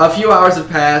a few hours have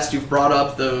passed. You've brought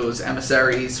up those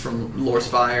emissaries from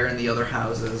Lorespire and the other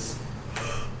houses.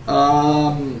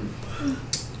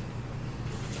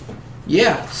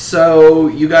 Yeah, so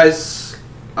you guys,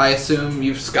 I assume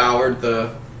you've scoured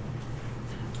the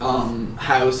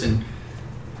house and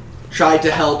tried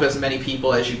to help as many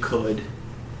people as you could,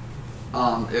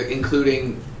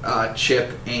 including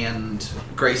Chip and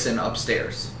Grayson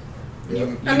upstairs.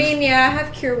 I mean, yeah, I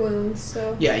have cure wounds,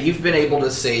 so. Yeah, you've been able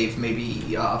to save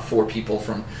maybe 4 people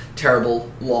from terrible,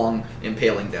 long,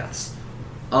 impaling deaths.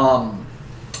 All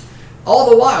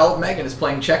the while, Megan is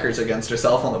playing checkers against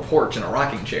herself on the porch in a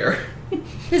rocking chair.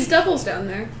 His double's down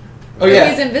there. Oh, yeah.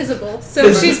 He's invisible.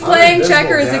 So she's I'm playing invisible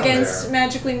checkers down against there.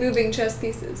 magically moving chess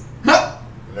pieces. No,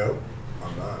 Nope,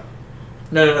 I'm not.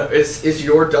 no. Is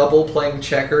your double playing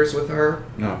checkers with her?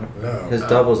 No. No. His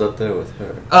double's up there with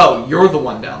her. Oh, you're the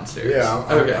one downstairs. Yeah,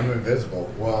 Okay. I'm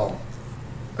invisible. Well,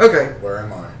 Okay. where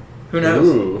am I? Who knows?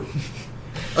 Ooh.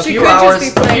 A She few could just hours. be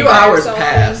A playing few by hours herself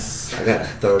pass. I got a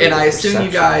 30. And I assume you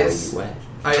perception. guys- Where you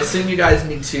at? I assume you guys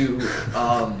need to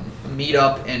meet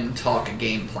up and talk a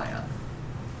game plan.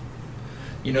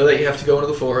 You know that you have to go into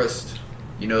the forest.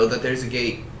 You know that there's a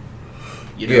gate.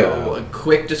 You know a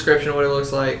quick description of what it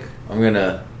looks like. I'm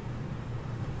gonna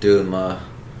do my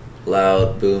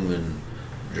loud, booming,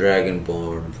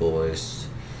 dragonborn voice.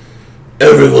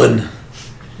 Everyone,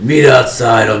 meet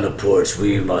outside on the porch.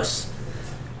 We must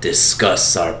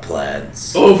discuss our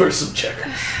plans. Over some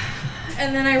checkers.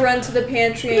 And then I run to the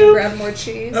pantry and grab more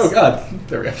cheese. Oh god.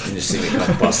 There we go. You just see me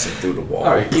come busting through the wall.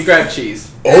 Alright, you grab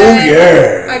cheese. Oh And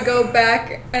yeah! I go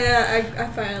back and I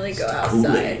finally go outside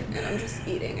Kool-Aid. and I'm just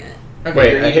eating it. Okay,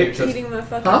 Wait, you're I eating hate cheese. Eating my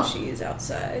fucking Huh? cheese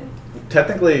outside.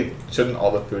 Technically, shouldn't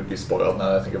all the food be spoiled now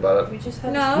that I think about it? We just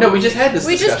had No. No, we just had this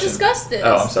We discussion. just discussed this.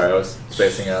 Oh, I'm sorry, I was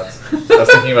spacing out. I was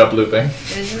thinking about blooping.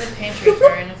 Isn't the pantry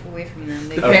far enough away from them?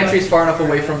 They The could pantry's have far enough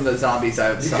away more from the zombies You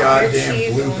outside. goddamn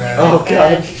cheese blue only pad. Oh, got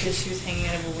bad God. Because she was hanging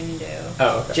out of a window.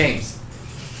 Oh, okay. James.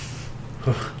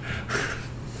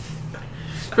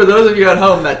 For those of you at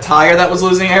home, that tire that was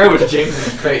losing air was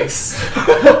James's face.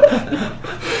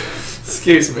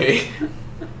 Excuse me.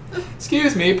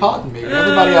 Excuse me, pardon me.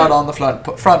 Everybody out on the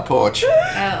front porch.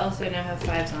 I also now have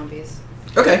 5 zombies.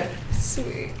 Okay,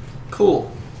 Sweet.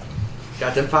 cool.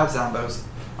 Got them 5 zombos.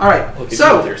 All right, Look at you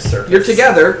so with your surface. you're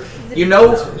together. You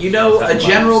know a That's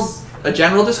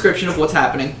general description of what's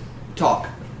happening. Talk,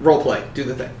 role play, do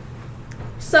the thing.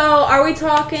 So are we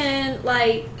talking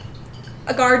like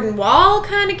a garden wall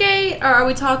kind of gate, or are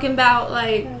we talking about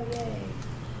like Oh, yay.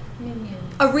 Minion.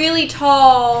 a really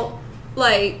tall,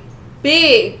 like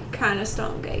big kind of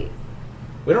stone gate?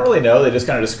 We don't really know. They just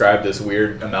kind of described this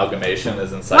weird amalgamation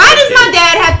as inside. Why the does my gate.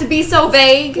 dad have to be so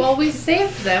vague? Well, we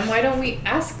saved them. Why don't we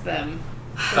ask them?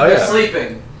 Oh They're yeah.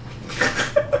 sleeping.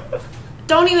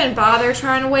 Don't even bother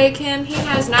trying to wake him. He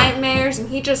has nightmares and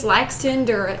he just likes to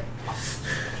endure it.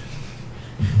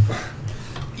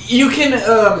 You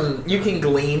can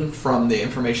glean from the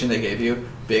information they gave you.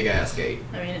 Big ass gate.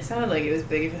 I mean, it sounded like it was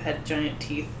big if it had giant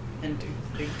teeth and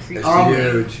big creatures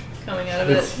It's huge. coming out of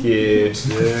It's it. huge.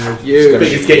 Huge. Huge.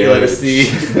 Biggest gate you'll ever see.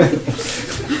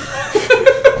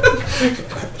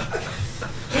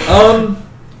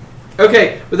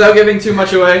 Okay, without giving too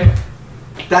much away,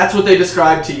 that's what they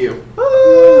described to you.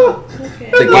 Okay.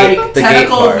 The Like gate, the gate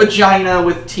tentacle part. vagina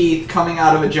with teeth coming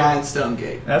out of a giant stone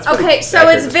gate. That's pretty Okay, so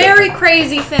accurate it's description. very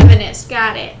crazy feminist.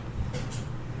 Got it.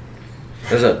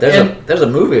 There's a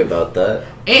movie about that.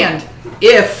 And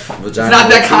if it's Vagina not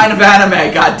that with kind of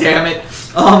anime, god damn it.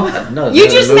 No, You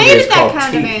the just movie made is it that called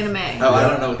kind Teeth. of anime. Oh, I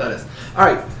don't know what that is.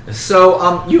 Alright,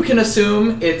 so you can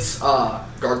assume it's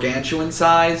gargantuan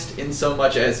sized in so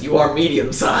much as you are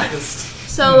medium sized.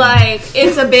 So like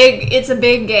it's a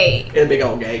big gate. In a big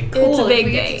old gate. It's Cool, a big if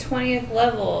we gate. get to 20th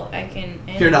level, I can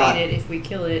You're not. animate it if we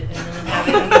kill it and then have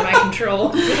it under my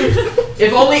control.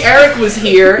 If only Eric was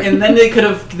here, and then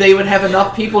they would have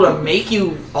enough people to make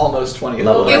you almost 20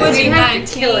 level. It would We'd be have 19.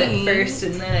 to kill it first,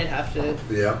 and then I'd have to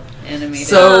Yeah. animate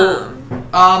So,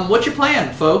 what's your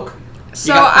plan, folk?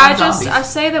 So got I fun zombies. I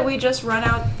say that we just run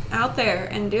out there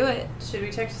and do it. it. Should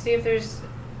we check to see if there's,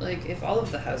 like, if all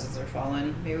of the houses are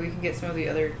fallen? Maybe we can get some of the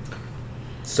other...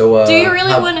 So, Do you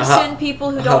really how- want to how- send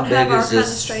people who how don't have big our is kind of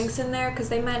this- strengths in there? Because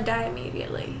they might die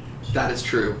immediately. That is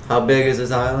true. How big is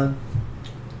this island?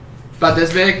 About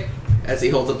this big, as he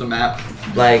holds up the map.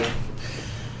 Like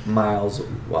miles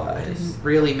wide.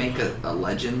 Really make a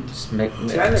legend. Just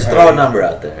Technically- throw a number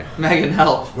out there. Megan,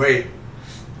 help. Wait.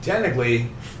 Technically,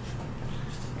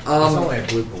 it's only a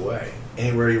bloop away.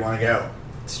 Anywhere you want to go.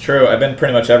 It's true. I've been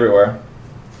pretty much everywhere.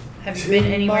 Have you been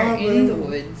anywhere in the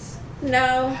woods?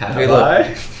 No. Have Okay, look.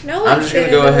 I? No I'm one's just gonna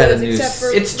been go in the ahead woods and use- except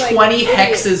for, It's like, 20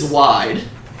 idiots. hexes wide.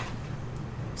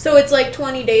 So it's like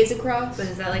 20 days across. But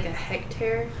is that like a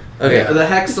hectare? Okay, The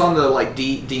hex on the like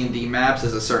D&D maps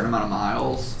is a certain amount of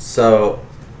miles, so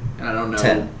and I don't know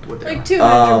 10. what they Like are.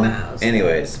 200 miles.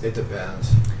 anyways, It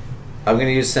depends. I'm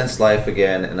gonna use Sense Life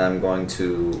again, and I'm going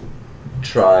to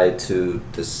try to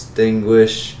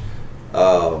distinguish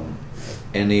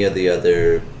any of the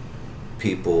other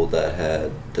people that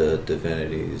had the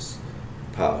divinities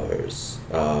powers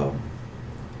that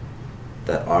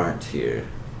aren't here.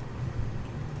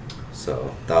 So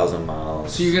 1,000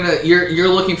 miles. So you're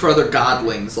looking for other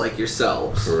godlings like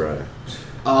yourselves. correct.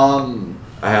 I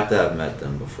I have to have met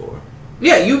them before.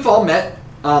 Yeah, you've all met.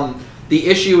 The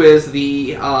issue is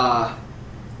the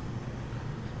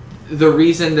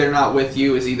reason they're not with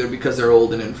you is either because they're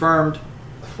old and infirmed,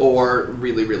 or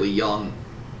really, really young,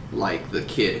 like the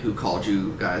kid who called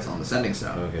you guys on the sending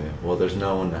stone. Okay. Well, there's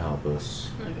no one to help us.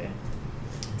 Okay.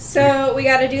 So we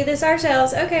got to do this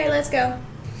ourselves. Okay, let's go.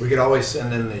 We could always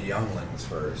send in the younglings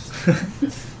first.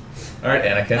 All right,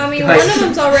 Anakin. I mean, Guys. one of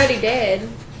them's already dead.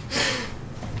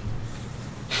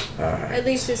 All right. At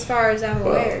least as far as I'm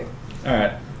aware. All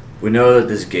right. We know that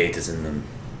this gate is in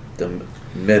the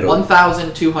middle.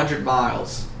 1,200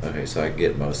 miles. Okay, so I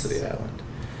get most of the island.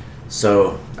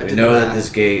 So I we did know the that math. this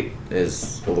gate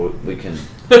is. Well, we can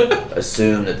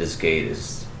assume that this gate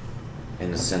is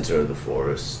in the center of the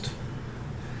forest.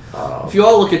 If you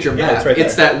all look at your Yeah, map, it's right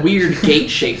it's there. that weird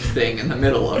gate-shaped thing in the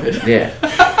middle of it. Yeah,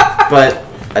 but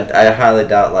I highly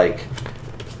doubt like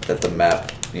that the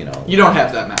map. You know. You don't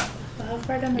have that map. Well, how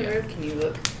far down the road can you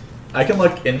look? I can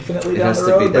look infinitely It down has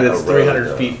the to be road, but down it's a road, 300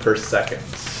 though. feet per second.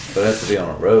 But it has to be on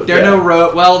a road. There are Yeah. no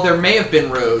road. Well, there may have been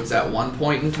roads at one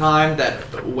point in time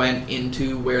that went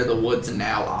into where the woods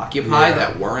now occupy Yeah.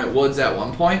 that weren't woods at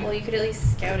one point. Well, you could at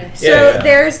least scout ahead. So Yeah.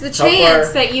 there's the How chance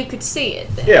far- that you could see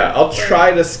it then. Yeah, I'll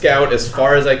try to scout as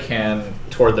far as I can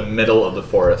toward the middle of the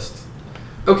forest.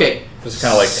 Okay. Just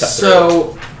kind of like cut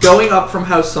So going up from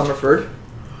House Summerford,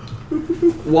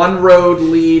 one road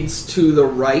leads to the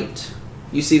right.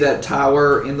 You see that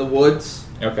tower in the woods.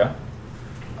 through. Okay.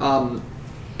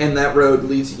 And that road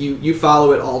leads you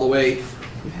follow it all the way.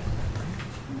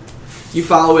 You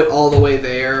follow it all the way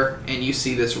there, and you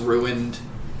see this ruined,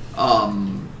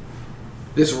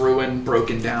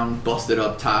 broken down, busted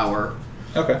up tower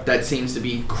Okay. that seems to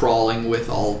be crawling with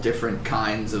all different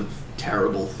kinds of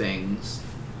terrible things.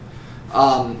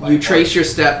 You trace your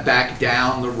step back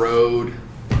down the road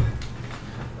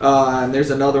And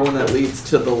there's another one that leads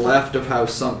to the left of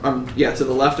House to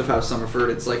the left of House Summerford.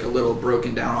 It's like a little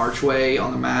broken down archway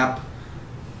on the map.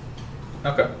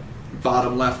 Okay.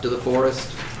 Bottom left of the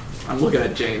forest. I'm looking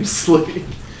at James.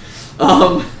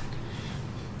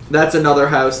 That's another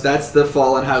house. That's the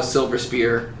fallen house Silver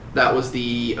Spear. That was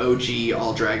the OG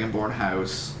all Dragonborn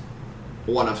house.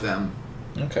 One of them.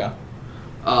 Okay.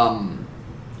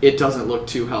 It doesn't look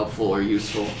too helpful or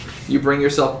useful. You bring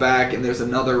yourself back, and there's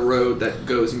another road that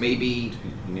goes maybe...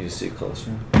 You need to see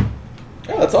closer. Oh,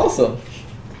 that's awesome.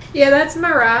 Yeah, that's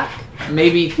my rock.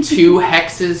 Maybe 2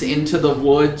 hexes into the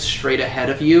woods straight ahead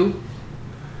of you.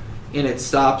 And it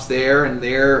stops there, and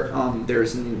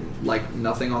there's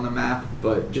nothing on the map,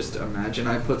 but just imagine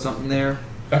I put something there.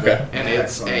 Okay. And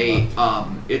it's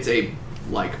a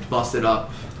like busted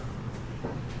up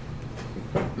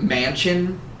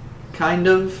mansion, kind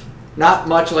of. Not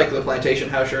much like the plantation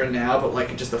house you're in now, but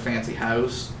like just a fancy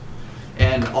house.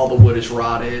 And all the wood is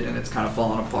rotted, and it's kind of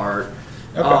falling apart.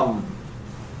 Okay.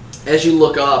 As you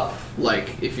look up,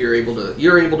 like if you're able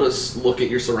to look at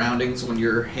your surroundings when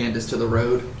your hand is to the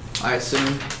road, I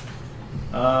assume.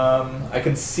 I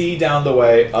can see down the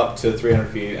way up to 300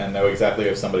 feet and know exactly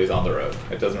if somebody's on the road.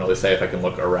 It doesn't really say if I can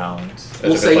look around.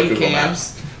 We'll say you Google can.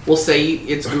 Maps. We'll say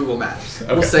it's Google Maps.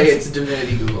 Okay. We'll say it's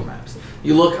Divinity Google Maps.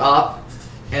 You look up,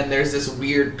 and there's this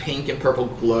weird pink and purple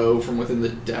glow from within the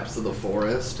depths of the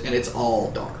forest, and it's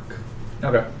all dark.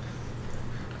 Okay.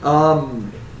 Now,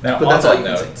 Now, but on that's all that you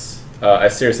can note, see. I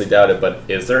seriously doubt it, but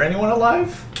is there anyone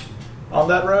alive on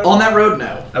that road? On that road,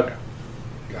 no. Okay.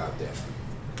 God damn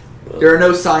it. There are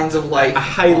no signs of life. I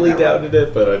highly on that road. doubted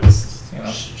it, but I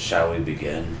just, Shall we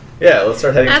begin? Yeah, let's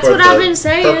start heading That's toward what I've the been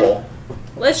saying. purple.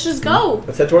 Let's just go.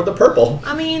 Let's head toward the purple.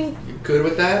 I mean, You good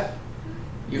with that?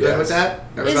 You good with Yes.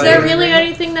 that? is Everybody there in really agreement?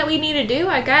 anything that we need to do?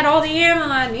 I got all the ammo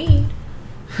I need.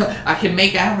 I can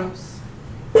make arrows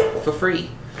for free.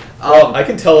 Well, I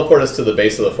can teleport us to the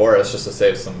base of the forest just to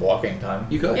save some walking time.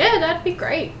 You could. Yeah, that'd be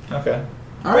great. Okay.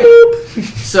 All right.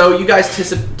 So you guys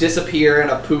disappear in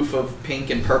a poof of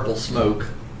pink and purple smoke,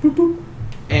 boop, boop,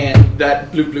 and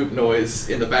that bloop bloop noise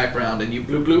in the background, and you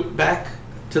bloop bloop back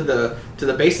to the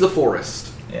base of the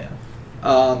forest. Yeah.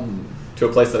 To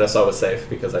a place that I saw was safe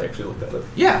because I actually looked at it.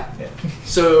 Yeah. Yeah.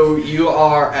 So you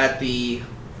are at the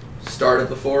start of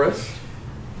the forest,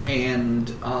 and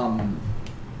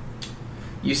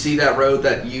you see that road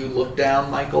that you look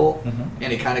down, Michael,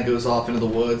 and it kind of goes off into the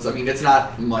woods. I mean, it's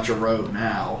not much a road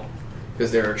now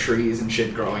because there are trees and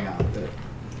shit growing out of it.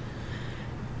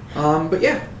 But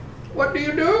yeah, what do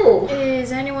you do?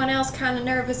 Is anyone else kind of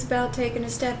nervous about taking a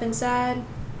step inside?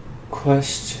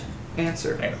 Question.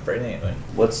 Answer. I ain't afraid of anything.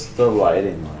 What's the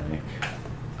lighting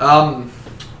like?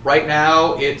 Right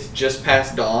now it's just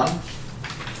past dawn.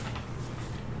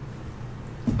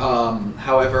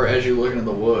 However, as you look into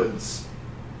the woods,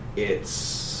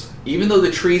 it's even though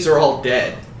the trees are all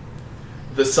dead,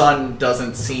 the sun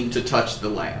doesn't seem to touch the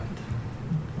land.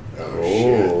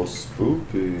 Oh,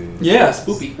 spooky. Yeah,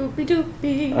 spoopy. Spoopy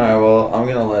doopy. Alright, well, I'm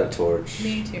gonna light a torch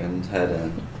Me too. and head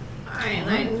in. I ain't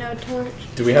lighting no torch.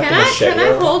 Do we have Can to I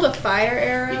machete? hold a fire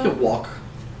You arrow? can walk.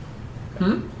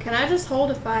 Can I just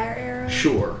hold a fire arrow?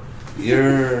 Sure.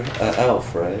 You're an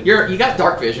elf, right? You got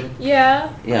dark vision.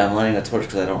 Yeah. Yeah, I'm lighting a torch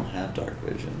because I don't have dark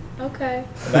vision. Okay.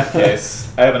 In that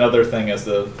case, I have another thing as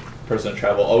the person to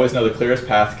travel. Always know the clearest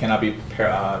path cannot be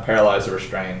paralyzed or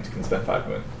restrained. Can spend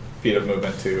 5 feet of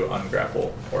movement to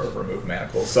ungrapple or remove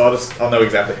manacles. So I'll know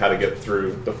exactly how to get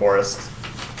through the forest.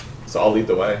 So I'll lead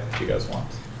the way if you guys want.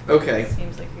 Okay.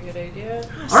 Seems like a good idea.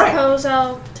 All right. Suppose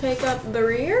I'll take up the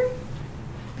rear?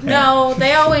 No,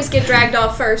 they always get dragged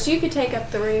off first. You could take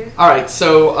up the rear. All right.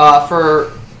 So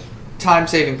for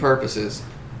time-saving purposes,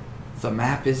 the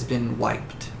map has been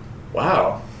wiped.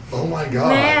 Wow. Oh my god.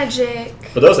 Magic.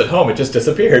 For those at home, it just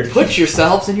disappeared. Put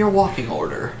yourselves in your walking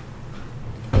order.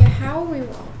 Yeah, how are we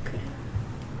walking?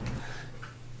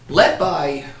 Led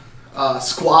by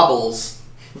Squabbles,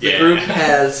 the Yeah. group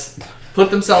has put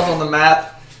themselves on the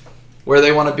map where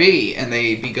they want to be, and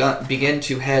they begin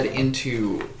to head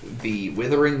into the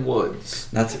Withering Woods.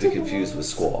 Not to be confused with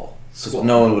Squall. 'Cause Squall.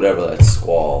 no one would ever let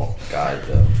Squall guide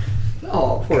them.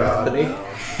 Oh, poor Anthony.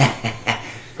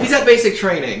 He's at basic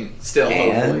training still,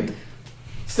 hopefully. And?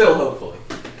 Still, hopefully.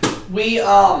 We,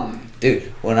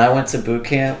 Dude, when I went to boot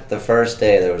camp, the first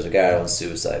day there was a guy on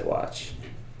suicide watch.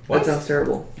 That sounds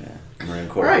terrible. Yeah, Marine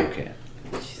Corps Right. boot camp.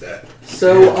 That,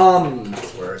 So,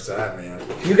 that's where it's at, man.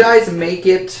 you guys make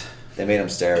it. They made him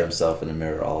stare at himself in the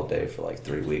mirror all day for like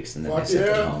 3 weeks, and then Fuck they sent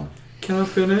yeah. him home. Can I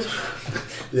finish?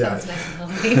 Yeah. Sounds nice and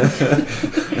healthy.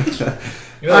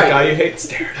 You know that guy you hate?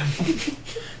 Stare at him.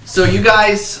 So you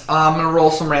guys, I'm gonna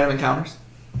roll some random encounters.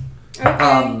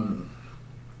 Okay.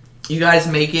 You guys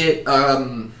make it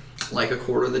like a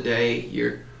quarter of the day.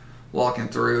 You're walking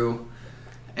through,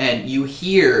 and you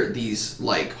hear these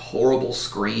like horrible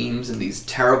screams and these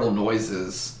terrible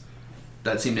noises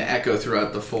that seem to echo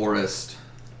throughout the forest.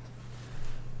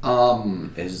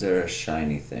 Is there a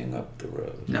shiny thing up the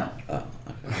road? No. Oh,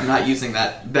 okay. I'm not using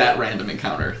that random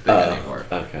encounter thing anymore.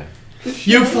 Okay.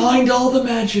 You find all the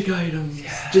magic items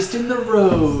just in the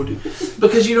road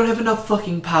because you don't have enough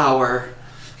fucking power.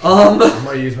 I'm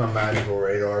gonna use my magical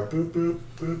radar. Boop boop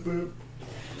boop boop.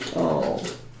 Oh.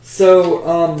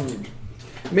 So,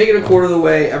 make it a quarter of the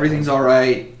way, everything's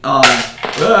alright.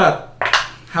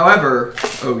 However,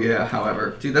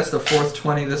 dude, that's the fourth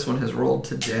 20 this one has rolled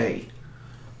today.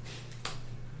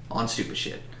 On stupid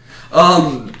shit.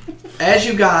 As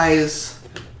you guys,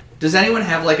 does anyone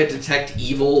have like a detect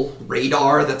evil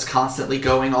radar that's constantly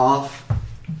going off?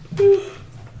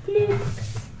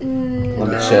 Let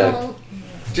me check.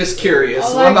 Just curious.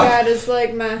 All I got is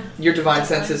like my... Your divine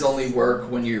senses only work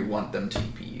when you want them to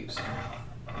be used.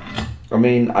 I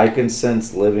mean, I can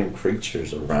sense living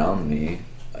creatures around me,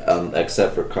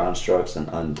 except for constructs and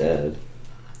undead.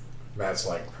 That's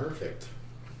like perfect.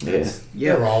 Yeah.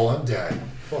 They're all undead.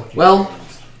 Fuck you. Well,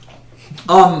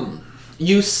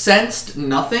 you sensed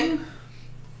nothing,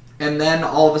 and then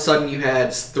all of a sudden you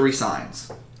had 3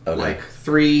 signs. Okay. Like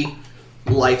 3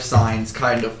 life signs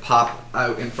kind of pop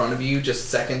out in front of you just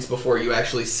seconds before you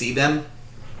actually see them.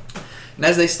 And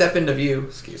as they step into view,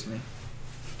 excuse me.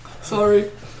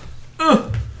 Sorry.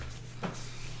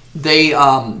 They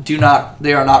are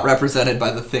not represented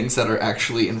by the things that are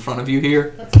actually in front of you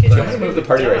here. Let's get So I'm gonna move the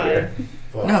party right here.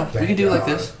 Fuck, No, we thank can do it like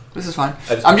God. this. This is fine.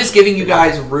 I just- I'm just giving you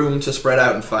guys room to spread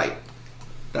out and fight.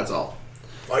 That's all.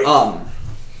 Fight. Um,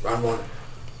 Round 1.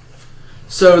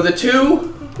 So the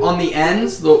 2 on the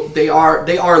ends, they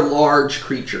are large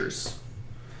creatures.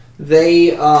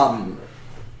 They I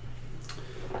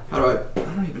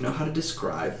don't even know how to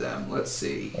describe them. Let's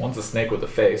see. One's a snake with a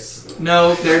face.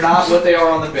 No, they're not what they are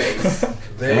on the base.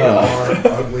 They are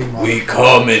ugly We motherfuckers.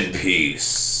 come in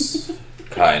peace.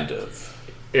 Kind of.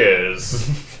 Is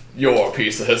your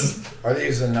pieces. Are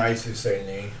these the knights who say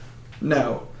knee?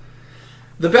 No.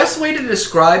 The best way to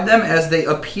describe them as they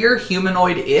appear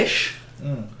humanoid-ish.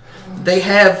 They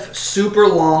have super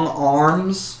long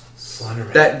arms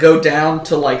Slenderman. that go down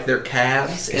to like their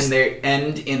calves, and they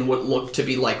end in what look to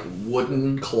be like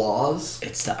wooden claws.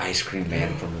 It's the ice cream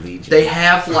man from Legion. They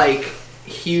have like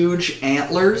huge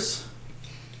antlers.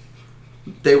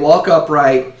 They walk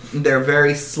upright. They're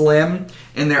very slim,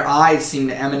 and their eyes seem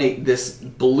to emanate this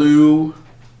blue,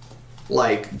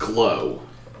 like glow.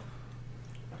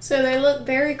 So they look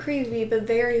very creepy, but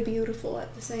very beautiful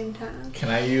at the same time. Can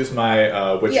I use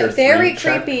my Witcher Yeah, 3 very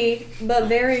check? creepy, but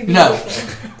very No.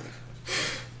 beautiful.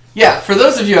 Yeah, for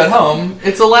those of you at home,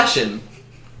 it's a Leshen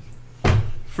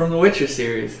from the Witcher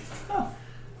series.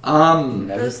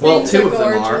 Those Well, things 2 are of them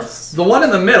are. gorgeous. The one in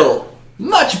the middle,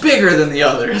 much bigger than the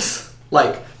others,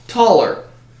 like taller.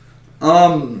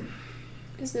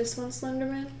 Is this one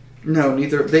Slenderman? No,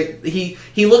 neither.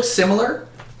 He looks similar,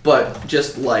 but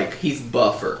just like he's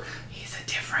buffer. He's a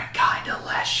different kind of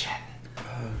Leshen.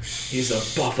 He's a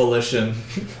buffalishin.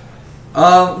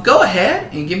 Go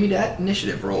ahead and give me that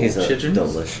initiative roll. He's a Chidgens.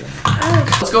 delicious.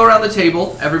 Let's go around the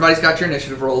table. Everybody's got your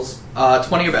initiative rolls.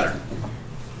 20 or better.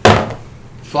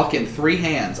 Fucking 3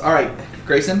 hands. All right,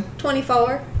 Grayson,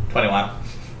 24. 21.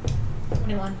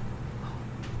 21.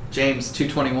 James, 2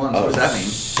 21s. Oh, What does that mean?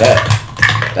 Shit.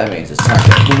 That means it's time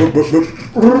to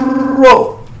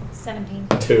roll. 17.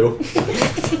 2.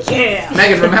 Yeah.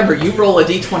 Megan, remember, you roll a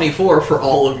d24 for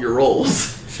all of your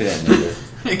rolls. She didn't need it.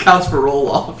 It counts for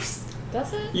roll-offs.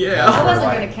 Does it? I Yeah.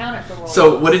 wasn't going to count it for roll.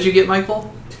 So, what did you get,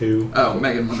 Michael? 2. Oh,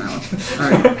 Megan won that one.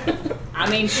 All right. I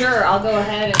mean, sure, I'll go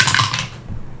ahead and...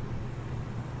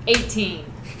 18.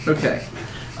 Okay.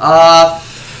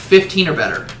 15 or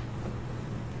better.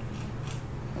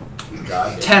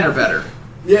 God damn. 10 or better.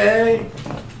 Yay!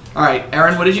 All right,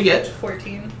 Aaron, what did you get?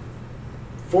 14.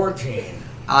 14.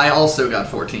 I also got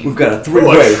 14. We've got a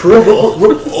 3-way triple.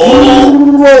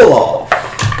 roll off.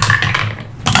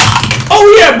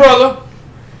 Oh yeah, brother!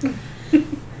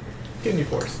 Give me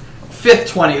force. 5th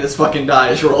 20 this fucking die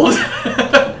is rolled.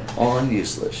 On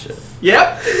useless shit.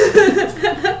 Yep.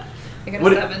 I got a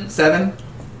What- 7. 7?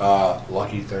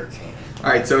 Lucky 13.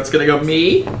 Alright, so it's gonna go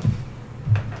me,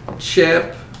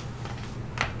 Chip,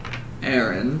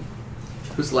 Aaron.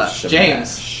 Who's left? Shamash.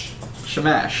 James.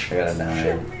 Shamash. I got a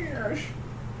 9.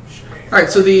 Alright,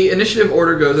 so the initiative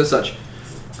order goes as such.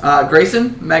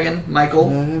 Grayson, Megan, Michael,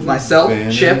 myself,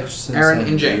 Chip, Aaron,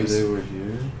 and James. They were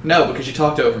here. No, because you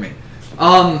talked over me.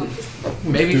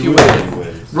 Maybe if you waited.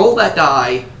 Anyways. roll that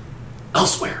die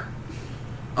elsewhere.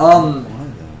 Why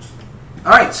though?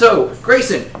 Alright, so,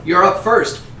 Grayson, you're up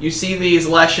first. You see these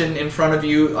Leshen in front of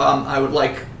you. I would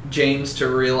like James to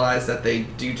realize that they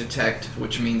do detect,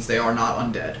 which means they are not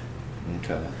undead.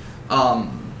 Okay.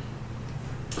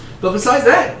 But besides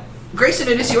that, Grayson,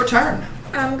 it is your turn.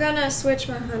 I'm gonna switch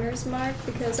my hunter's mark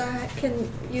because I can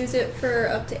use it for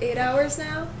up to 8 hours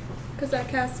now. Because I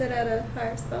cast it at a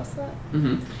higher spell slot.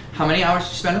 Mm-hmm. How many hours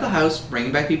did you spend at the house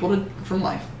bringing back people from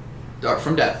life? Or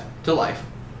from death to life?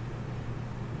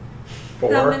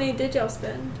 4. How many did y'all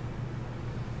spend?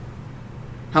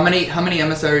 How many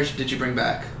emissaries did you bring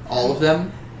back? All of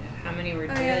them? How many were Oh,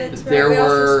 yeah, dead? that's right. There We also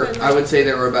were, spent, I like- would say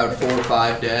there were about 4 or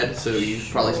 5 dead, so you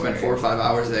probably spent 4 or 5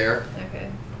 hours there. Okay.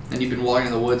 And you've been walking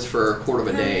in the woods for a quarter of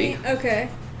a day. Okay.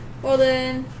 Well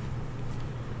then,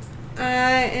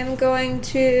 I am going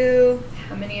to.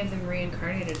 How many of them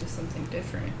reincarnated to something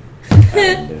different?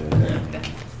 I do it.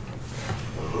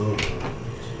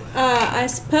 I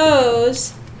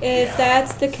suppose if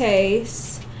that's the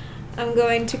case, I'm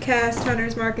going to cast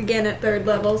Hunter's Mark again at 3rd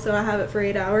level, so I have it for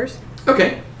 8 hours.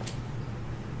 Okay.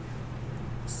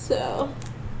 So,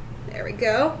 there we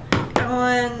go.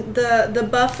 On the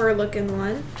buffer looking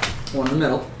one. One in the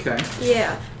middle. Okay.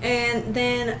 Yeah, and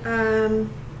then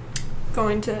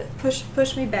going to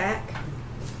push me back.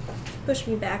 Push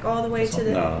me back all the way to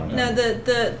the No.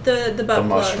 the butt plug.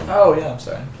 mushroom. Oh, yeah, I'm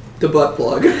sorry. The butt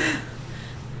plug.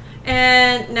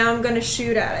 And now I'm gonna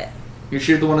shoot at it. You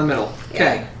shoot the one in the middle.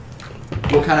 Okay.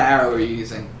 What kind of arrow are you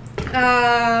using?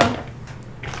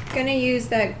 Gonna use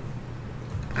that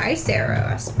ice arrow,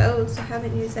 I suppose. I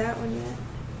haven't used that one yet.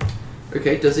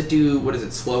 Okay, does it do, what is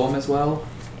it, slow them as well?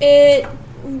 It.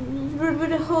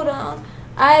 Hold on.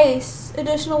 Ice.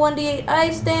 Additional 1d8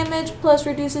 ice damage plus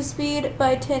reduces speed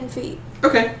by 10 feet.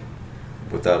 Okay.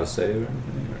 Without a save or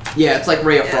anything? Yeah, it's like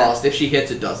Ray of Yeah. Frost. If she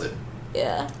hits, it does it.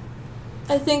 Yeah.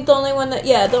 I think the only one that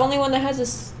has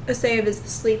a save is the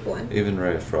sleep one. Even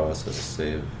Ray of Frost has a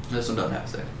save. This one doesn't have a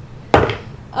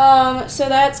save. So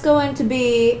that's going to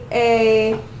be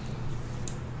a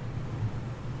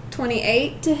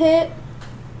 28 to hit.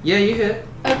 Yeah, you hit.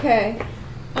 Okay.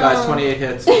 Guys, 28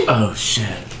 hits. Oh shit.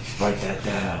 Write that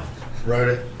down. Wrote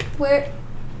it. Where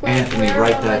Anthony, where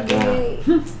write are that my down.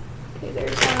 D8? Okay,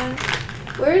 there's one.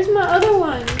 Where's my other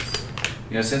ones?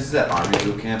 You know, since it's at Army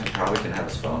Boot Camp, he probably can have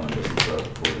his phone and listen to the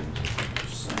recording.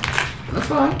 Just saying. That's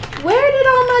fine. Where did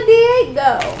all my D8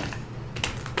 go?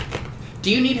 Do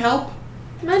you need help?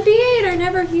 My D8 are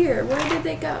never here. Where did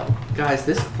they go? Guys,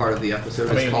 this part of the episode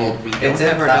I is mean, called We Don't It's in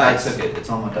Have Our I Dice. took it. It's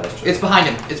on my dice tray. It's behind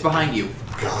him. It's behind you.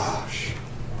 Gosh.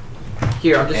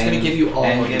 Here, I'm just going to give you all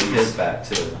and of give these. his back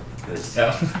too. 'cause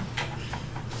Yeah.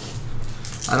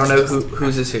 I don't know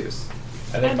whose is whose.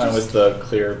 I think mine was the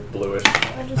clear bluish.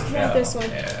 I just have Yeah, this one.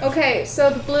 yeah. Okay, so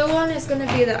the blue one is going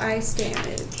to be the ice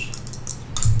damage.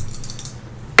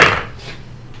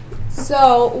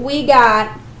 So we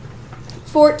got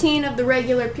 14 of the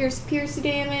regular pierce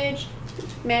damage,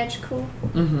 magical,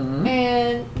 Mm-hmm.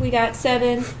 and we got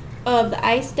 7 of the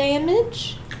ice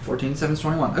damage. 14, 7,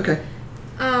 21. Okay.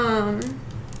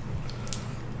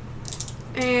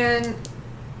 And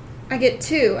I get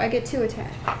 2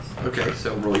 attacks. Okay,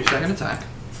 so roll your second attack.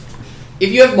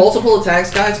 If you have multiple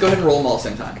attacks, guys, go ahead and roll them all at the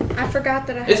same time. I forgot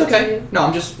that I had It's okay. 2. No,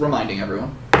 I'm just reminding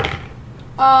everyone.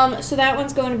 So that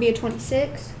one's going to be a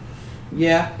 26.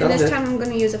 Yeah, And that'll this hit. time I'm going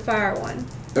to use a fire one.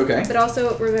 Okay. But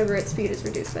also remember its speed is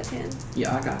reduced by 10.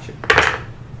 Yeah, I got you.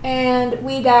 And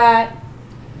we got.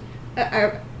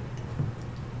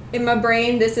 In my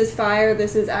brain, this is fire,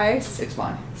 this is ice. It's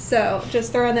fine. So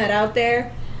just throwing that out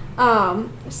there.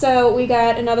 So we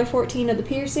got another 14 of the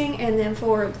piercing and then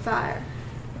 4 of the fire.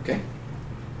 Okay.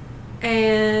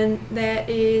 And that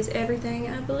is everything,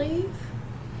 I believe.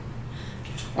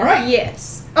 All right.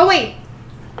 Yes. Oh, wait.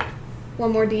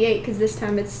 One more D8 because this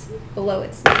time it's below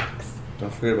its max.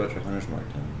 Don't forget about your hunter's mark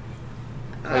then.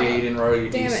 Oh, yeah, you didn't roll your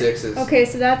Damn it. D6s. Okay,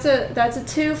 so that's a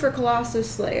 2 for Colossus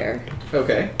Slayer.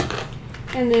 Okay.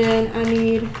 And then I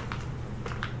need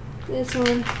this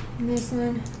one and this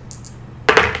one.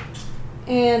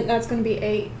 And that's going to be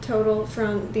 8 total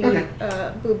from the Okay.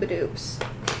 Boobadoops.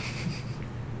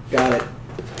 Got it.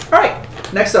 All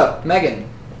right. Next up, Megan.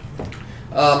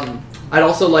 I'd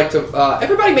also like to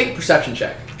everybody make a perception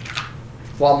check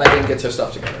while Megan gets her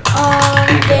stuff together.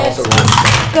 You can It's also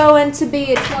roll. going to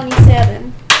be a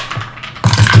 27.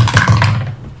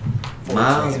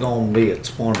 Mine's gonna be a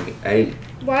 28.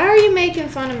 Why are you making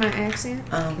fun of my accent?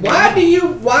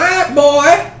 Why,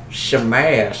 boy?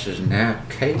 Shamash is now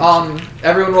Kate.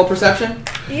 Everyone roll perception.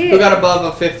 Yeah. Who got above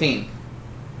a 15?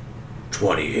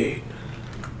 28.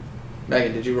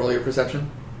 Megan, did you roll your perception?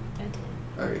 I did.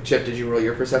 Alright, Chip, did you roll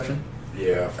your perception?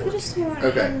 Yeah. I could have sworn I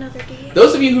Okay. had another D8.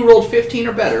 Those of you who rolled 15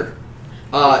 or better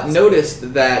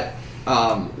noticed that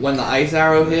when the ice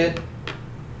arrow hit,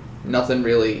 nothing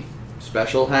really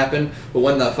special happened. But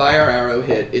when the fire arrow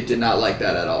hit, it did not like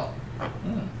that at all.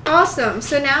 Awesome.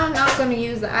 So now I'm not going to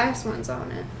use the ice ones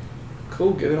on it.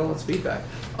 Cool, give it all its feedback.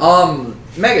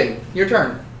 Megan, your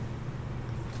turn.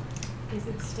 Is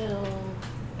it still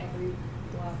every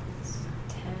block is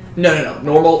 10? No.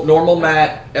 Normal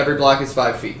mat, every block is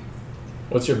 5 feet.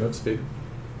 What's your move speed?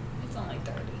 It's only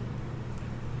 30.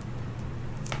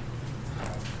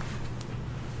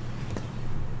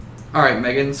 Alright,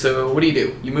 Megan, so what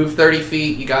do? You move 30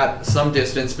 feet, you got some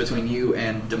distance between you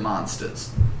and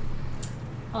Demonstas.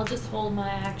 I'll just hold my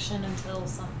action until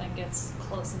something gets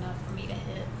close enough for me to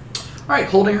hit. Alright,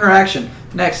 holding her action.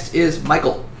 Next is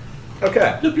Michael.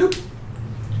 Okay. Bloop, bloop.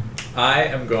 I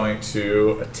am going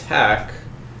to attack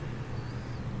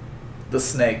the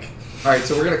snake. Alright,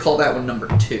 so we're going to call that one number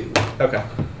 2. Okay.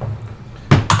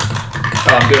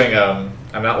 Oh, I'm doing.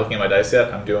 I'm not looking at my dice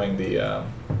yet. I'm doing the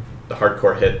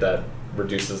hardcore hit that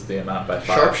reduces the amount by 5.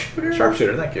 Sharpshooter?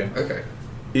 Sharpshooter. Thank you. Okay.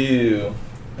 Ew.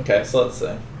 Okay, so let's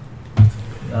see.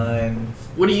 9.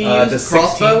 What do you Does use? 16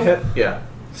 Crossbow? hit? Yeah.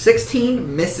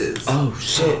 16 misses. Oh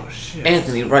shit. Oh shit.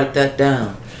 Anthony, write that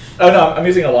down. Oh no, I'm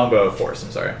using a longbow of force.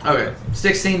 I'm sorry. Okay,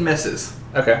 16 misses.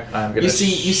 Okay, I'm gonna. You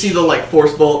see the like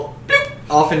force bolt bloop,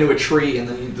 off into a tree, and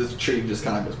then the tree just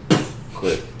kind of goes. Poof.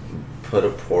 Quick, put a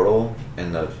portal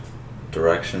in the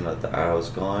direction that the arrow's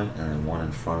going, and then one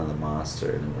in front of the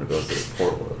monster, and then when it goes to the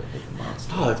portal, it'll hit the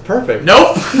monster. Oh, that's perfect.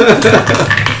 Nope.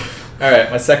 All right,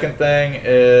 my second thing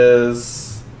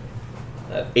is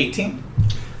 18.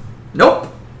 Nope.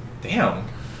 Damn.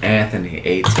 Anthony,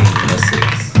 18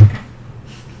 misses.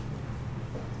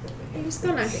 You're just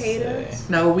going to hate us.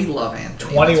 No, we love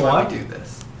Anthony. 21? That's why we do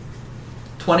this.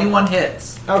 21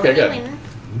 hits. Okay, good. Winner.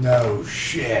 No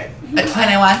shit. A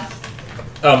 21.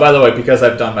 Oh, by the way, because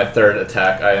I've done my third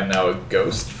attack, I am now a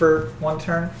ghost for 1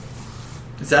 turn.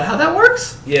 Is that how that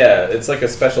works? Yeah, it's like a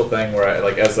special thing where I,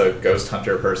 like, as a ghost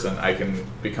hunter person, I can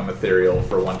become ethereal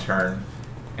for 1 turn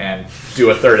and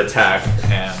do a third attack,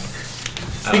 and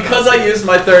Because I used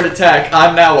my third attack,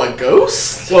 I'm now a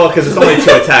ghost? Well, because it's only 2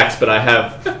 attacks, but I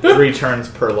have 3 turns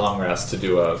per long rest to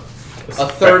do a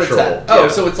third spectral- attack. Oh,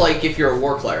 yeah. so it's like if you're a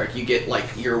war cleric, you get like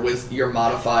your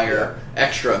modifier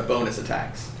extra bonus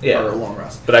attacks Yeah. for a long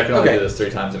rest. But I can only Okay. do this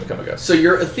 3 times and become a ghost. So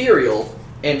you're ethereal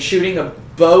and shooting a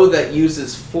bow that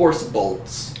uses force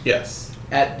bolts Yes.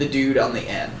 at the dude on the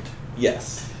end.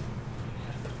 Yes.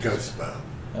 Ghost bow.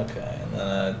 Okay, and then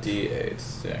a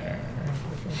D8 there.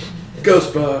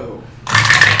 Ghost bow.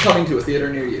 Coming to a theater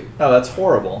near you. Oh, that's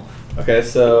horrible. Okay,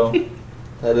 so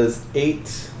that is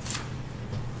 8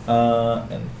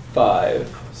 and 5.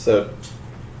 So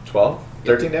 12?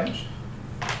 13 damage?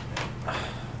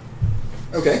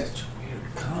 Okay. Such a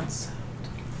weird concept.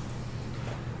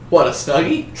 What, a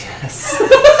Snuggie? Yes.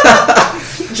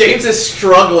 James is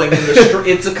struggling in the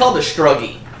it's called a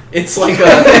Struggie. It's like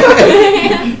a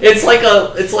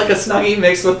it's like a Snuggie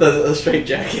mixed with a straight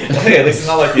jacket. Hey, at least it's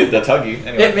not like the Tuggy.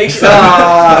 Anyway. It makes you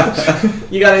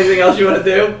got anything else you want to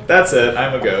do? That's it.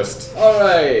 I'm a ghost.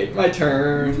 Alright, my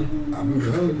turn. I'm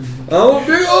good. I'm a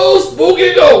big old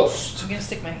spooky ghost. I'm gonna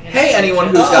stick my hand. Hey, anyone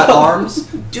who's got arms,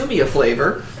 do me a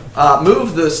favor.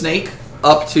 Move the snake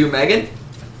up to Megan.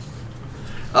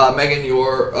 Megan,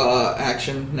 your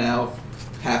action now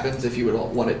happens if you would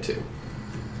want it to.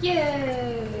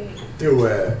 Yay! Do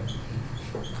it.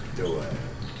 Do it.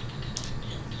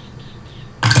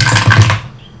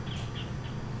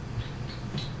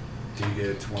 Do you get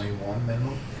a 21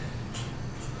 minimum?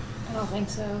 I don't think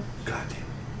so. God damn.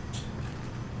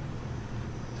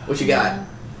 What you got?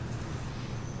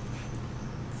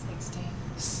 16.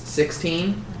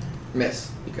 16?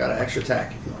 Miss. You got an extra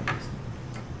attack if you want to use it.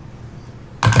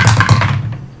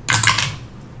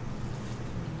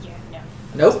 Yeah, no.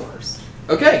 Nope. It's worse.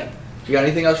 Okay. You got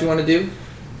anything else you want to do?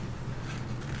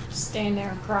 Just stand there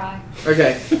and cry.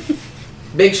 Okay.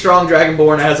 Big, strong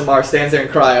Dragonborn Azamar stands there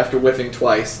and cry after whiffing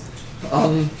twice.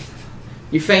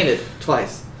 You fainted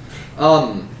twice.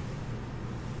 Alright,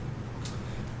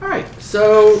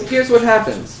 so here's what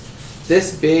happens.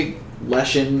 This big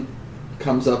Leshen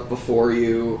comes up before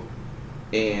you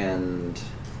and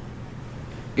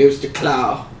goes to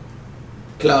claw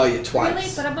you twice. Really?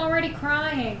 But I'm already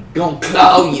crying. Gonna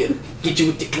claw you. Get you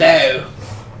with the claw.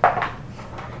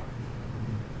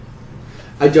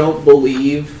 I don't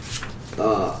believe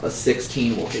a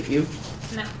 16 will hit you.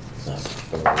 No.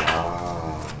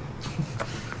 Wow.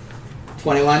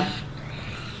 21?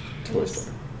 Toy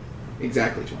Story.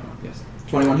 Exactly 21, yes.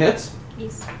 21 hits?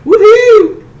 Yes.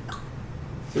 Woohoo!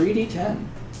 3d10.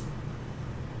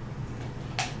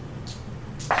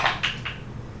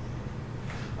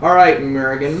 All right,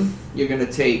 Merrigan, you're going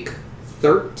to take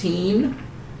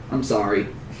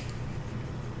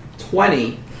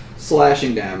 20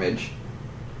 slashing damage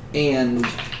and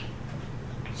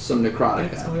some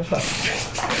necrotic damage.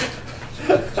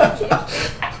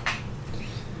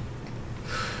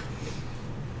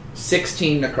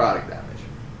 16 necrotic damage.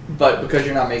 But because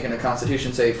you're not making a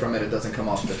constitution save from it, it doesn't come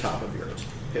off the top of your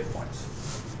hit points.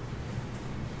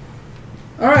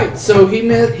 Alright, so he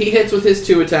hits with his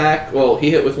 2 attack. Well, he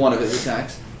hit with one of his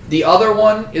attacks. The other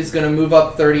one is going to move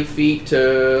up 30 feet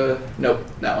to... Nope,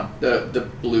 that one. The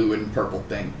blue and purple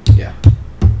thing. Yeah.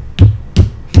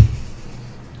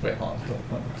 Wait, hold on.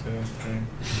 1, 2, 3,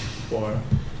 4,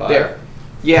 5. There.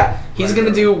 Yeah, he's going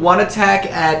to do 1 attack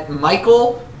at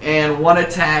Michael and 1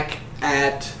 attack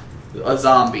at a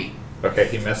zombie. Okay,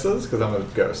 he misses because I'm a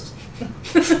ghost.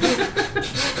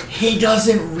 He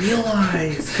doesn't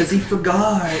realize because he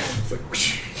forgot. It's like,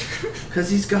 Because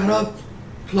he's got a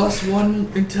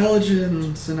 +1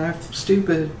 intelligence and I'm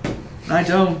stupid. And I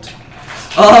don't.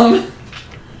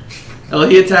 Well,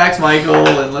 he attacks Michael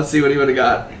and let's see what he would have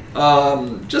got.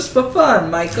 Just for fun,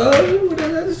 Michael.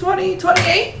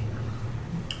 28?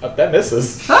 that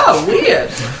misses. Oh, weird.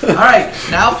 Alright,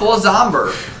 now for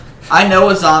Zomber. I know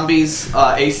a zombie's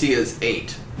AC is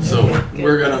 8, so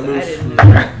we're gonna move from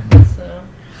there. So.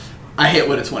 I hit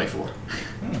with a 24.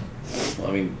 Well,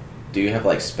 I mean, do you have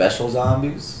like special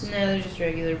zombies? No, they're just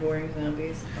regular boring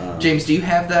zombies. James, do you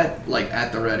have that like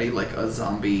at the ready, like a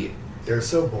zombie They're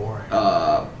so boring.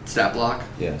 stat block?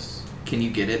 Yes. Can you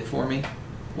get it for me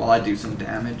while I do some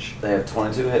damage? They have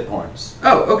 22 hit points.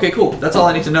 Oh, okay, cool. That's all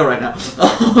I need to know right now.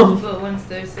 But once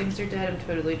those things are dead, I'm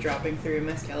totally dropping through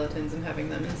my skeletons and having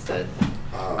them instead.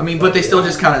 I mean, but they still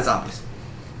just count as zombies.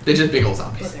 They're just big old But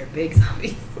zombies. they're big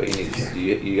zombies. Wait,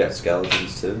 you got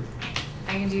skeletons too?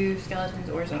 I can do skeletons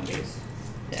or zombies.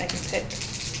 I can pick.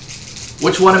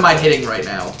 Which one am I hitting right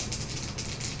now?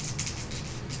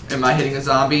 Am I hitting a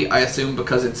zombie? I assume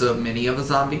because it's a mini of a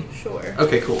zombie. Sure.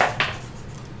 Okay, cool.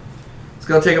 It's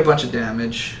gonna take a bunch of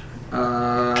damage.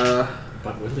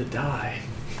 But will it die?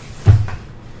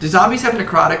 Do zombies have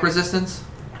necrotic resistance?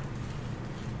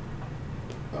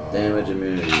 Damage,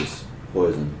 immunities,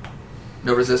 poison.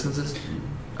 No resistances?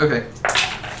 Okay.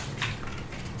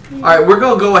 Alright, we're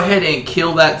gonna go ahead and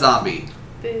kill that zombie.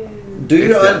 Boo. Do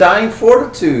your It's dead. undying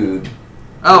fortitude.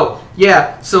 Oh,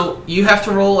 yeah, so you have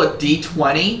to roll a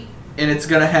d20, and it's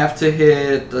gonna have to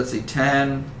hit, let's see,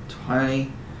 10,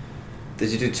 20,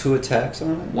 Did you do 2 attacks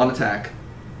on it? 1 attack.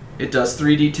 It does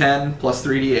 3d10 plus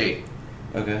 3d8.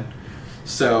 Okay.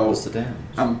 So, What's the damage?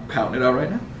 I'm counting it out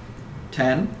right now.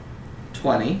 10,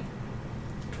 20,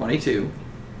 22,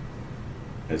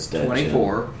 It's dead.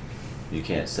 24. Jim. You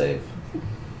can't save.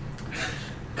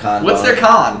 Con What's their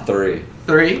con? 3.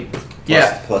 3?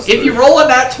 Yeah. plus if you 3. roll a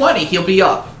nat 20, he'll be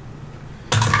up.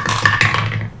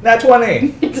 Nat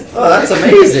 20! Oh, that's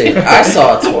amazing. I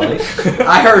saw a 20.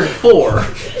 I heard 4.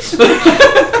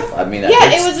 I mean,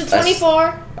 Yeah, it was a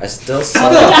 24. I still On saw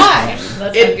the a die. That's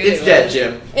how good It's it dead, was.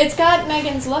 Jim. It's got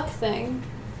Megan's luck thing.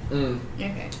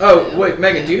 Okay. Oh, wait,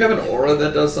 Megan, do you have an aura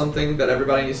that does something that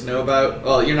everybody needs to know about?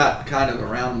 Well, you're not kind of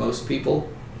around most people,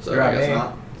 so You're I not guess me.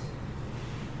 not.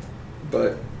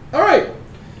 But, alright.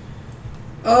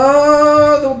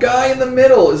 The guy in the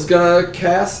middle is gonna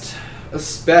cast a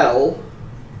spell.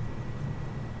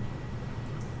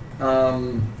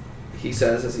 He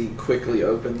says as he quickly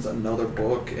opens another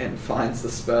book and finds the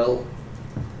spell.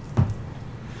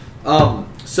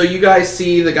 So you guys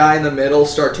see the guy in the middle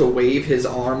start to wave his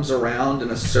arms around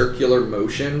in a circular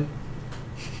motion.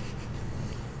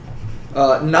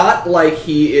 Not like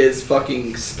he is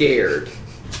fucking scared.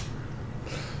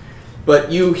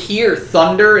 But you hear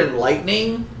thunder and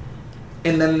lightning,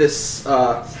 and then this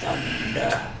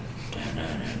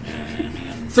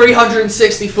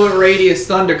 360-foot radius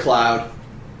thundercloud,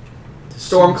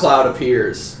 storm cloud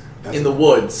appears in the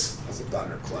woods. That's a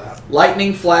thunderclap.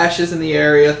 Lightning flashes in the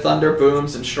area, thunder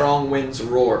booms, and strong winds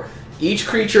roar. Each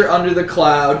creature under the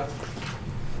cloud,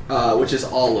 which is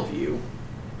all of you,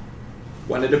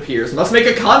 when it appears, must make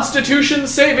a Constitution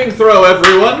saving throw,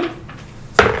 everyone!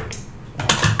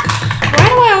 Why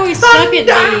do I always suck at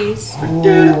these?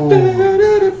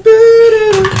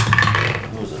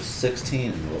 What was it?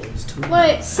 16 rolls. 2.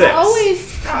 Like, 6. I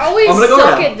always I'm gonna go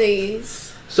suck down. at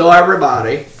these. So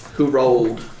everybody who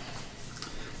rolled,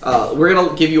 we're going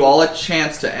to give you all a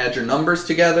chance to add your numbers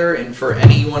together, and for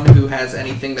anyone who has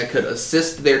anything that could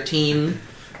assist their team,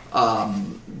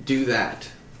 do that.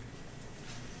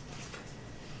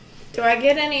 Do I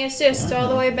get any assists all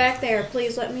the way back there?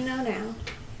 Please let me know now.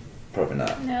 Probably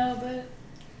not. No, but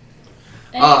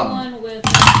Um, anyone with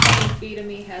 20 feet of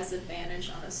me has advantage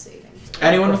on a saving throw.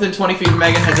 Anyone within 20 feet of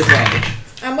Megan has advantage.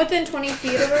 I'm within 20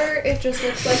 feet of her. It just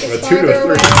looks like it's A 2 to a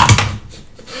farther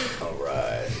 3. away.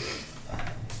 Alright.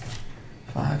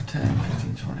 5, 10,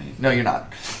 15, 20. No, you're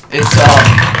not. It's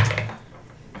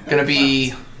gonna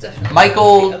be Definitely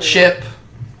Michael, the other Chip,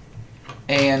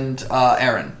 and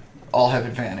Aaron all have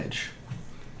advantage.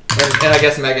 And I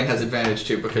guess Megan has advantage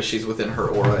too because she's within her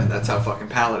aura, and that's how fucking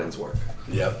paladins work.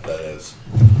 Yep, that is.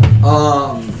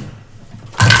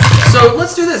 So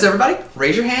let's do this, everybody.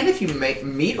 Raise your hand if you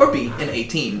meet or beat an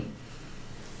 18.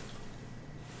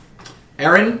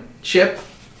 Aaron, Chip,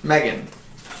 Megan.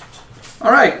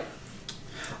 All right.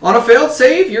 On a failed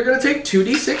save, you're going to take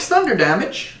 2d6 thunder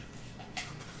damage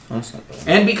Oh, that's not bad.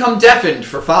 and become deafened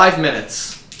for 5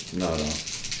 minutes. No.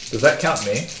 Does that count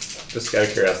me? Just out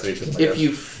of curiosity. 'cause my If guess-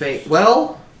 you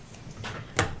well,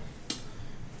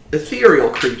 ethereal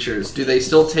creatures, do they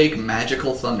still take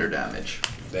magical thunder damage?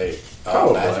 They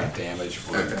Probably. magic damage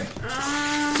for Okay.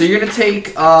 So you're gonna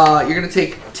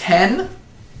take 10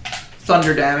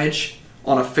 thunder damage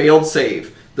on a failed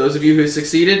save. Those of you who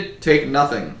succeeded take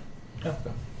nothing. Okay.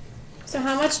 So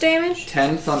how much damage?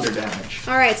 10 thunder damage.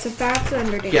 Alright, so 5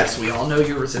 thunder damage. Yes, we all know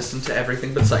you're resistant to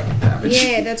everything but psychic damage.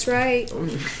 Yeah, that's right.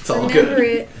 It's all Remember good.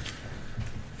 it.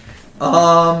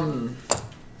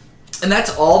 And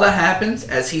that's all that happens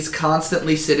as he's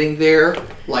constantly sitting there,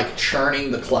 like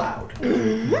churning the cloud.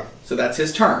 So that's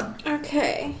his turn.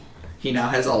 Okay. He now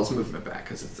has all his movement back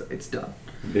because it's done.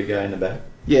 Big guy in the back.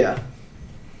 Yeah.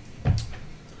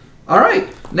 All right.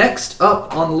 Next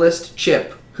up on the list,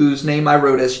 Chip, whose name I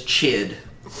wrote as Chid.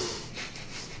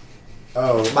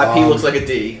 Oh, My P looks like a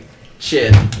D.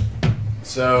 Chid.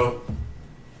 So,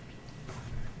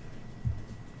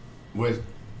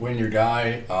 when your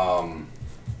guy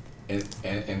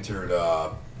entered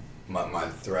my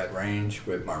threat range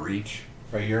with my reach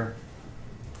right here,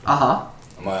 Uh huh.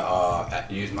 I'm gonna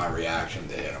use my reaction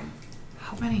to hit him.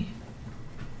 How many?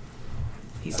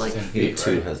 He's That's like, 10 He feet,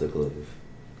 too right? has a glaive. yeah,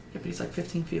 but he's like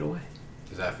 15 feet away.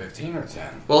 Is that 15 or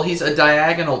 10? Well, he's a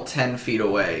diagonal 10 feet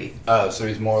away. Oh, so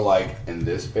he's more like in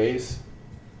this space.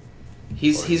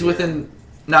 He's Or he's here. within.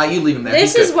 Nah, you leave him there.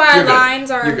 This He's is good. why You're good.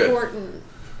 lines are You're good. important.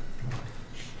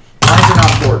 Lines are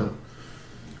not important.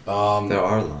 There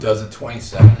are lines. Does a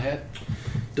 27 hit?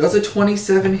 Does a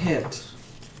 27 hit?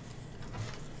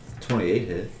 28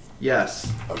 hit.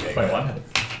 Yes. Okay. 21 hit.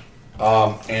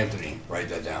 Anthony, write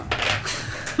that down.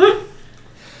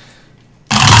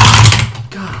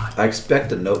 God. I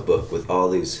expect a notebook with all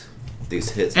these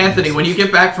hits. Anthony, when you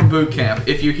get back from boot camp,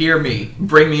 if you hear me,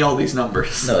 bring me all these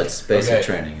numbers. No, it's basic Okay.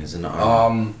 training. It's an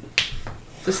arm.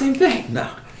 The same thing. no.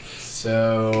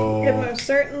 So It most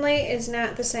certainly is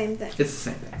not the same thing. It's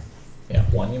the same thing. Yeah,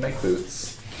 one you make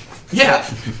boots. Yeah.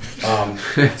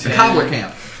 10, Cobbler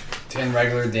camp. 10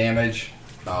 regular damage.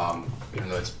 Even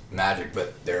though it's magic,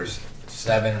 but there's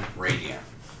 7 radiant.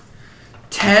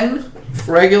 10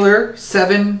 regular,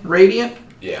 7 radiant.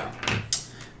 Yeah.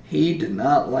 He did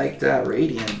not like that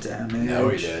radiant damage. No,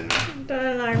 he didn't.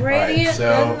 Doesn't like radiant, so-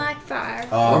 doesn't like fire.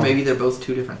 Or maybe they're both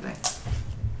two different things.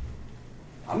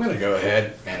 I'm gonna go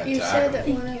ahead and You attack said that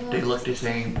him. one of They them. look the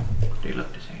same. They look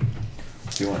the same.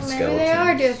 Do you want Maybe skeletons? they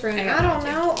are different. I don't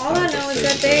know. All I know is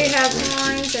that they have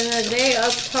horns and that they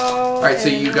up tall. Alright, so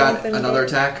and you got up and another big.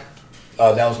 attack?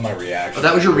 That was my reaction. Oh,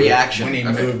 that was your reaction. When he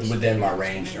Okay. moved within my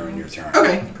range during your turn.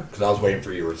 Okay. Because I was waiting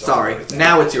for your result. Sorry.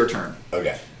 Now it's your turn.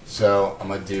 Okay. So I'm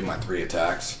gonna do my 3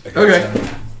 attacks. Okay. Him.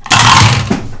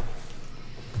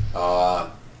 A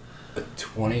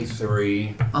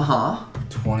 23, Uh huh.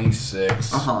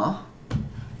 26, Uh huh.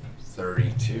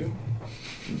 32.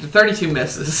 The 32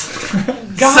 misses. so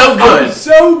God, good. I'm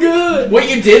so good. What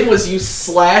you did was you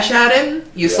slash at him,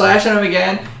 you Yeah. slash at him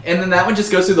again, and then that one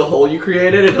just goes through the hole you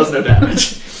created. It does no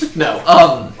damage.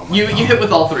 No. You hit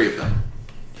with all 3 of them.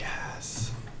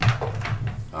 Yes.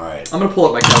 All right. I'm gonna pull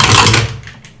up my calculator.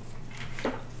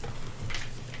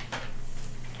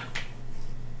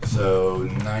 So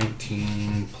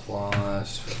 19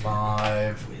 plus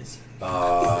 5,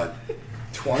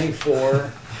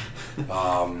 24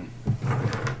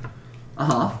 Uh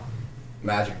huh.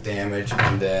 magic damage,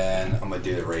 and then I'm gonna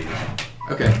do the radiant.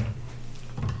 Okay.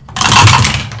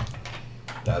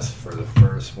 That's for the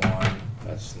first one.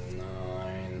 That's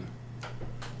 9.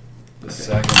 The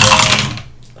second one.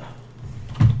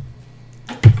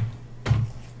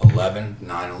 11.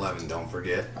 9, 11, don't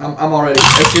forget. I'm already.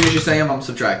 As soon as you say them, I'm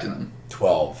subtracting them.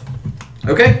 12.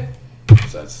 Okay.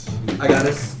 So that's I got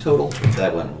his total.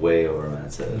 That went way over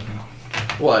Matt's head.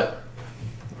 What?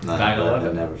 9/11.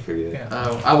 I never forget.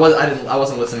 Yeah. I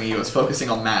wasn't listening to you. I was focusing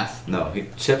on math. No,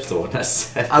 Chip's the one that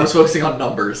said. I was focusing on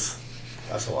numbers.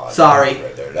 That's a lot. Of Sorry. damage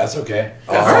right there. That's okay.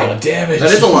 That's All a right. lot of damage.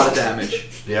 That is a lot of damage.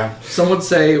 Yeah. Some would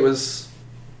say it was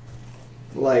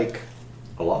like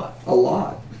A lot. a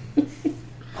lot. Oh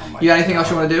my You got anything God.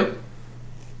 else you want to do?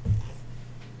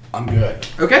 I'm good.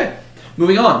 Okay.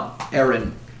 Moving on.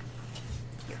 Aaron.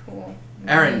 Cool.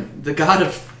 Aaron, the god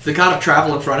of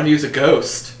travel in front of you is a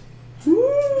ghost.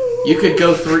 You could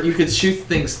go through. You could shoot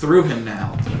things through him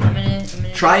now. I'm gonna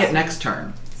Try do it next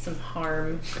turn. Some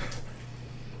harm.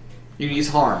 You use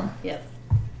harm. Yep.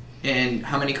 And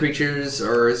how many creatures,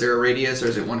 or is there a radius, or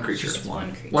is it one creature? Just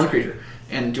one creature. One creature.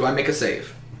 And do I make a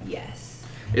save? Yes.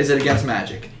 Is it against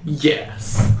magic?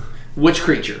 Yes. Which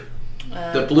creature?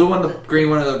 The blue one, the green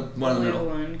one, or the one in the blue middle?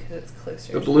 one because it's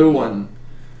closer. The to blue me. one.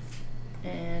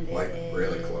 And it Like, is,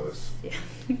 really close. Yeah.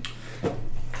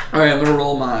 Alright, I'm gonna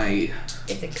roll my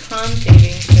It's a con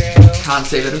saving throw. con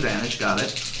save at advantage. Got it.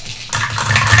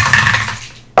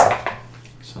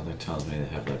 Something tells me they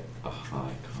have like a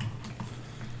high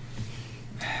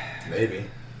con. Maybe.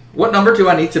 What number do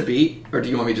I need to beat, or do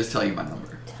you want me to just tell you my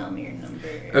number? Tell me your number.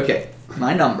 Okay,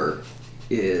 my number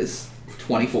is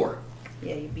 24.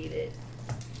 Yeah, you beat it.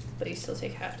 But you still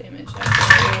take half damage after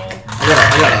I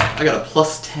roll I got a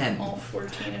plus 10. all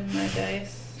 14 of my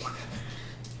dice.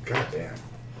 God damn.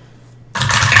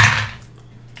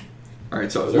 Alright,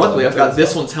 so Is there luckily a I've got limit to this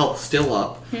this one's health still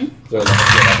up. Is there a limit to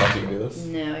how much you can do this?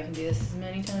 No, I can do this as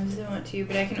many times as I want to,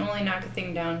 but I can only knock a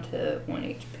thing down to 1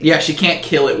 HP. Yeah, she can't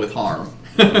kill it with harm.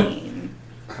 mean.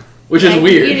 Which I is can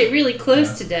weird. get it really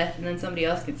close to death, and then somebody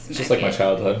else can smack It's just like my it.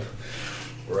 childhood.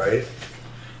 Right?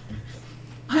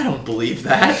 I don't believe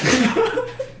that.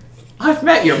 I've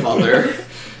met your mother.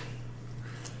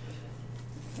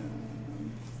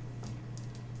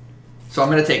 So I'm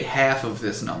going to take half of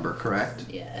this number, correct?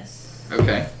 Yes.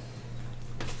 Okay.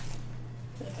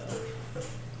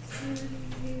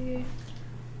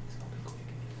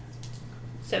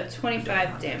 So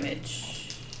 25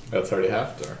 damage. That's already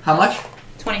halved, or? How much?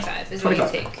 25 is 25.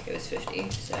 what you take. It was 50,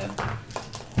 so.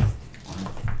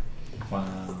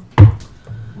 Wow.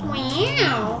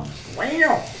 Wow.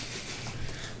 Wow.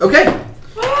 Okay.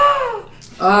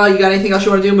 You got anything else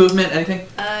you want to do? Movement? Anything?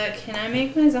 Can I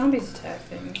make my zombies attack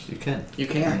things? You can. You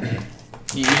can.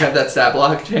 You have that stat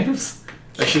block, James?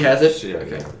 Or she has it? She-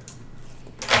 Okay.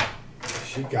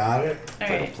 She got it. It's like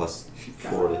a Alright. plus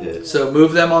 4 to hit. So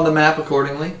move them on the map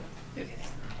accordingly. Okay.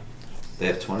 They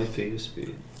have 20 feet of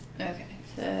speed. Okay,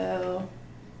 so.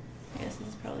 I guess this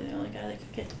is probably the only guy that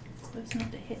could get close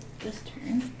enough to hit this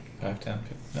turn. 5, 10,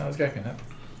 15. No, this guy can hit.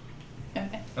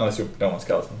 Okay. Unless you don't want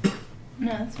skeleton.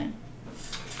 No, that's fine.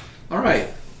 Alright.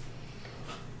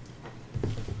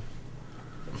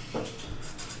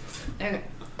 Okay.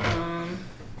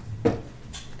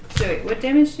 So wait, what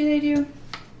damage do they do?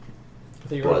 I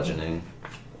think you were Bludgeoning.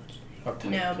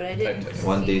 No, but I didn't. Type.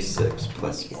 1d6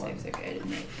 plus 1d6. 1. Okay, I didn't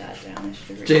make that down. I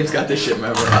should have James got this shit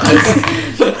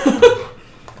memorized.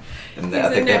 And He's I a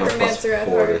think they have a plus necromancer at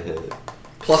 4 to heart. hit.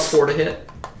 Plus 4 to hit.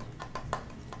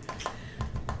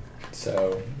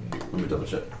 So, Let me double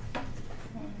check.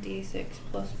 1d6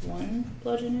 plus 1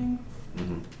 bludgeoning.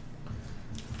 Mm-hmm.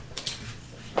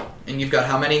 And you've got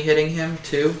how many hitting him?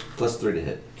 2? Plus 3 to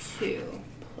hit. 2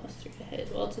 plus 3 to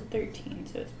hit. Well, it's a 13,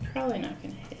 so it's probably not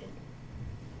going to hit.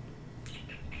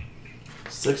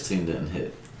 16 didn't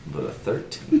hit, but a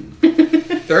 13.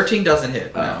 13 doesn't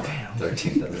hit. No. Oh,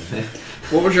 13 doesn't hit.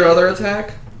 What was your other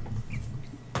attack?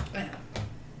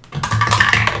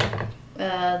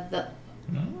 The.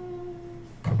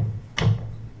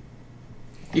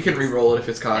 You can re-roll it if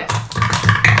it's cocked.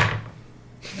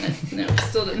 No, it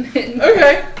still didn't hit.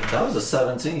 Okay. That was a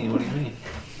 17. What do you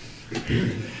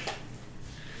mean?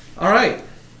 Alright.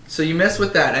 So you miss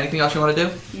with that. Anything else you want to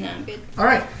do? No, I'm good.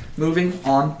 Alright. Moving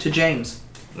on to James.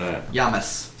 Alright.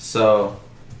 Yamas. So,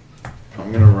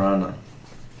 I'm gonna run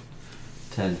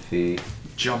 10 feet,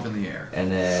 Jump in the air.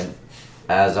 and then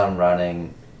as I'm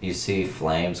running, you see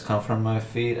flames come from my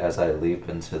feet as I leap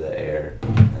into the air,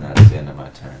 and that's the end of my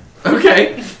turn.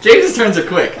 Okay. James's turns are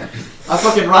quick. I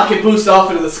fucking rocket boost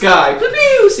off into the sky.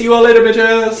 Pew-pew! See you all later,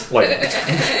 bitches. wait.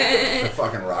 A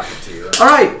fucking rocket to you.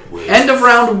 Alright. End of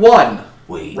round 1.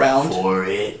 Wait Round. for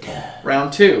it.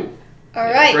 Round 2.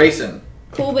 Alright. Grayson.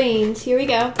 Cool beans. Here we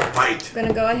go. Fight.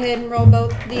 Gonna go ahead and roll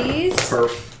both these.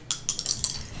 Perf.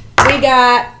 We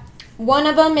got one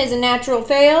of them is a natural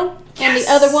fail, and the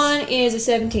other one is a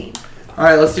 17.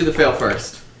 Alright, let's do the fail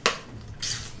first.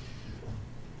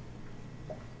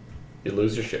 You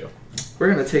lose your shoe. We're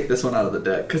gonna take this one out of the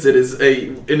deck because it is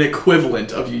an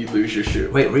equivalent of you lose your shoe.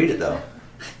 Wait, read it though.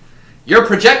 Your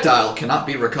projectile cannot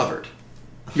be recovered.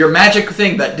 Your magic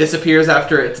thing that disappears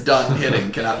after it's done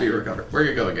hitting cannot be recovered. Where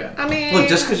you go again? I mean, Look,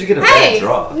 just because you get a hey, bad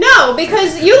draw. no,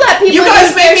 because you let people You guys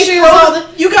use made their me shoes throw. all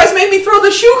the. You guys made me throw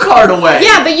the shoe card away.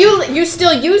 Yeah, but you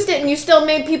still used it, and you still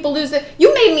made people lose it.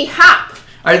 You made me hop.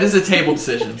 All right, this is a table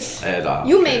decision. And,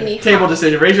 You made me Table hop.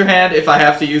 decision. Raise your hand if I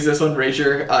have to use this one. Raise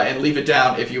your and leave it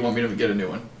down if you want me to get a new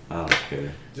one. I don't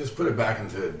care. Just put it back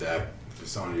into the deck for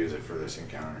someone to use it for this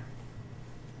encounter.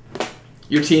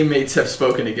 Your teammates have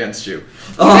spoken against you.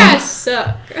 You guys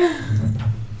suck.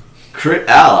 Crit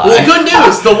ally. Well, good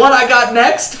news. The one I got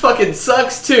next fucking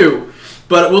sucks too,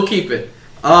 but we'll keep it.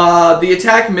 The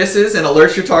attack misses and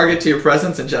alerts your target to your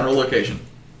presence and general location.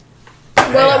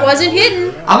 Well, it wasn't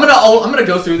hidden. I'm gonna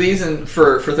go through these and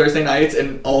for Thursday nights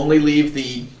and only leave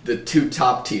the 2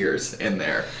 top tiers in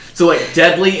there. So like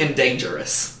deadly and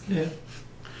dangerous. Yeah.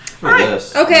 For Alright.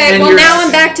 this. Okay, And well you're- now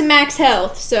I'm back to max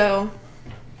health, so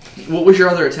What was your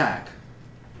other attack?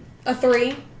 a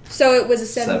 3. So it was a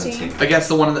 17. Against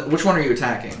the one. Which one are you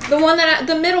attacking? The one that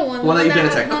the middle one. The one that you've been I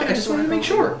attacking. Okay, I hunted just wanted to for. make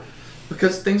sure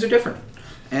because things are different,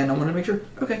 and I want to make sure.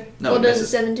 Okay, no, Well, it does a misses.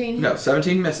 17 hit? No,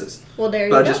 17 misses. Well, there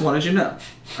you But I go. just wanted you to know.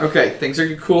 Okay, things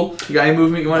are cool. You got any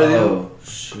movement you want to do? Oh,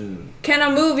 shoot. Can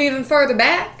I move even further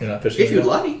back? You're not fishing. If you'd again?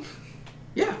 like.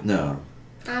 Yeah. No.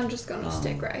 I'm just gonna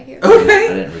stick right here. Okay.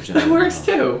 I didn't regenerate. That works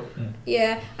too.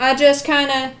 Yeah, I just kind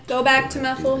of go back to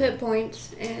my full hit points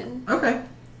and Okay.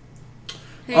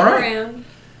 hang All right. around.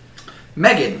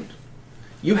 Megan,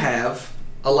 you have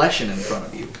a Leshen in front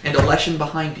of you and a Leshen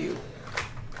behind you.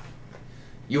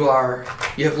 You have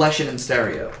Leshen in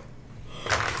stereo.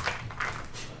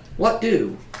 What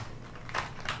do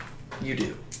you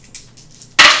do?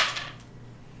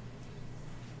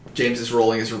 James is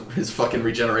rolling his fucking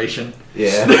regeneration.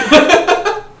 Yeah.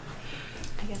 I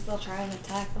guess they'll try and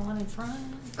attack the one in front.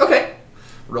 Okay.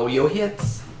 Roll your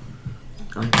hits.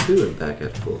 I too am back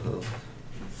at full health.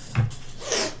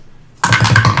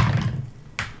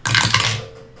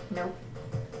 Nope.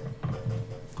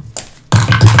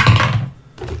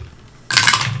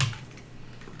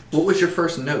 What was your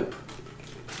first nope?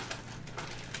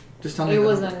 Just tell me. It the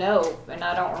was number. a nope, and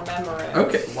I don't remember it.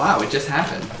 Okay. Wow, it just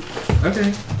happened.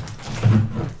 Okay.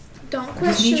 Don't I just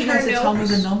question need you guys her to tell me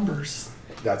the notes. numbers.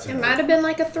 That's It might have been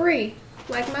like a 3,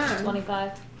 like mine.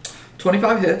 25.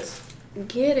 25 hits.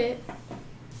 Get it.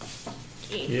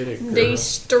 Get it, girl.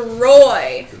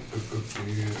 Destroy.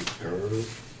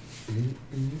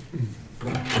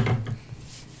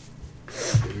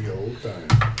 The old thing.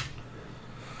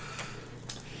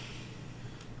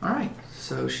 Alright,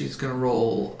 so she's gonna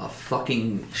roll a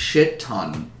fucking shit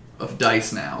ton of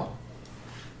dice now.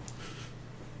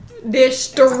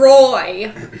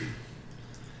 Destroy.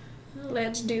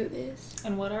 Let's do this.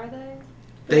 And what are they?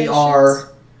 They Relations.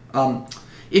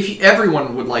 are,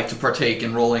 everyone would like to partake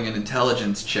in rolling an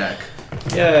intelligence check,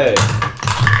 Yay.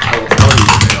 I will tell you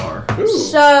what they are. Ooh.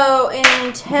 So, an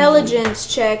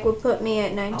intelligence check would put me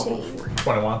at 19.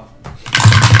 21.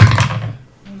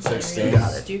 I'm 16.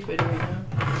 Got it. Stupid right now.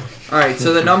 Alright,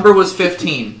 so the number was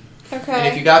 15. Okay. And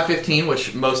if you got 15,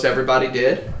 which most everybody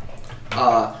did,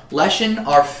 Leshen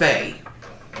are Fae.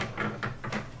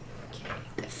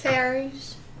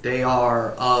 Fairies. They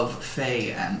are of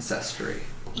Fae ancestry.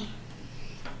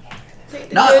 Take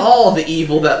the Not good- all the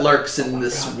evil that lurks in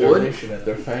this wood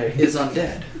They're fake. is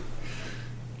undead.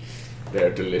 They're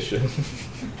delicious.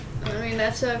 I mean,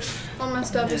 that sucks. All my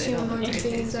stuff is humanoid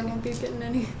beings. I won't be getting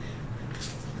any.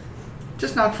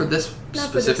 Just not for this Not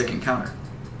for specific this. encounter.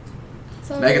 It's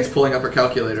all Megan's good. pulling up her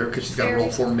calculator because she's got to roll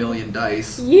Fairies. 4 million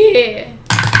dice. Yeah.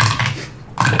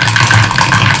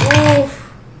 Oof.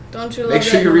 Don't you love Make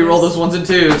sure that you re-roll noise? those 1s and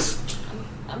 2s.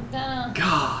 I'm gonna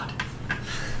God.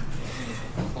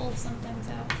 pull some things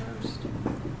out first.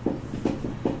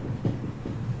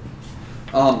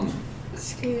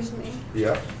 Excuse me.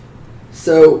 Yep.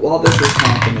 So while this is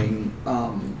happening,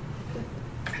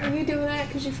 Are you doing that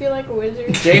because you feel like a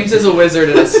wizard? James is a wizard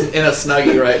in a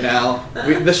snuggie right now.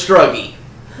 The Struggie.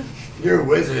 You're a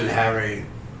wizard, Harry.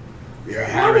 You're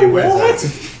Harry Wizard.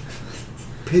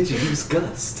 Pidgey, use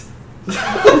Gust.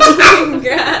 Oh,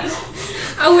 God.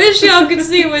 I wish y'all could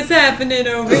see what's happening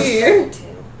over here.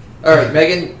 Alright,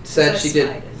 Megan said So she did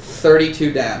smited.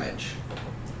 32 damage.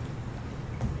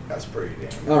 That's pretty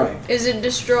damn. Alright. Is it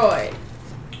destroyed?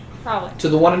 Probably. To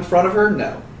the one in front of her?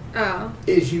 No. Oh.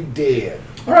 Is you dead?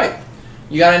 Alright.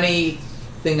 You got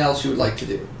anything else you would like to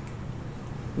do?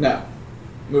 No.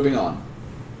 Moving on.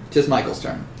 Tis Michael's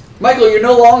turn. Michael, you're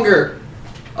no longer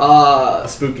A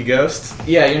spooky ghost.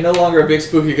 yeah, you're no longer a big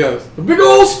spooky ghost. A big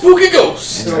old spooky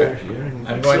ghost! Okay.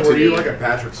 I'm going So were to. you like a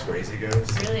Patrick Swayze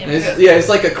ghost? Really? And it's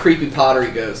like a creepy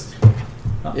pottery ghost.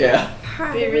 Yeah.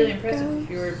 It'd be really impressive if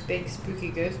you were a big spooky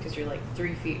ghost because you're like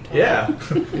 3 feet tall. Yeah.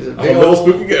 He's a I'm big a little old-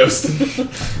 spooky ghost.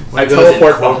 I goes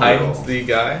teleport in behind corporal. the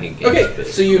guy. Okay,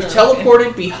 so you've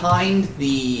teleported behind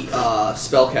the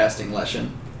spellcasting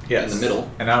lesson Yes. in the middle.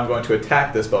 And now I'm going to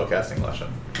attack this spellcasting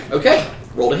lesson. Okay,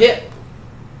 roll to hit.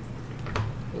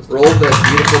 Roll the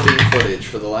beautiful beam footage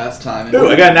for the last time. in Ooh, I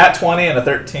order. got a nat 20 and a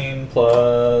 13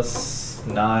 plus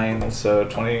 9, so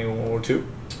 22.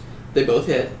 They both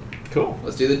hit. Cool.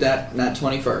 Let's do the nat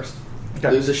 20 first.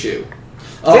 Okay. Lose a shoe.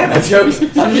 Damn I'm it. joking.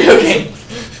 I'm joking.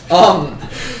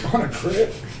 On a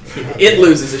crit. It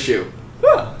loses a shoe.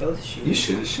 Ah. Both shoes. You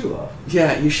shoot his shoe off.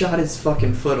 Yeah, you shot his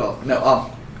fucking foot off. No,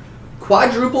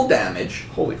 quadruple damage,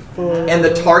 Holy fuck. and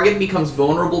the target becomes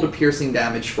vulnerable to piercing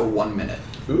damage for 1 minute.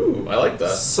 Ooh, I like that.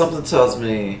 Something tells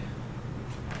me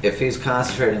if he's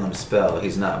concentrating on the spell,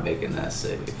 he's not making that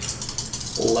save.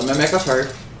 Let me make a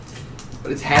hurt.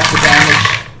 But it's half the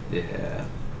damage. Yeah.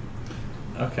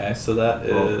 Okay, so that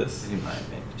Well, is. he might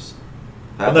make this.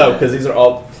 Oh, no, because these are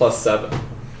all plus 7.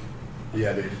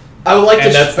 Yeah, dude. I would like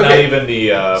And to. that's not okay, even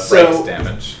the So- breaks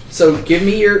damage. So give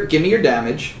me your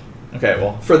damage Okay,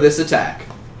 well, for this attack,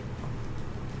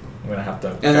 I'm going to have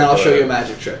to. and then I'll show you a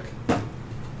magic trick.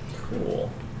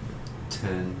 Cool.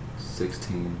 10,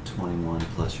 16, 21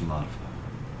 plus your modifier.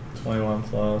 21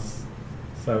 plus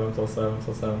 7 plus 7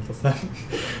 plus 7 plus 7.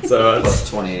 So it's. Plus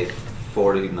 28,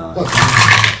 49.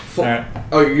 Alright.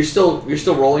 Oh, you're still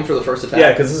rolling for the first attack.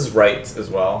 Yeah, because this is right as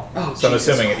well. Oh, so I'm Jesus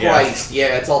assuming Christ.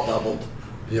 Yeah, it's all doubled.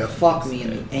 Yep. Fuck me in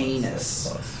the anus.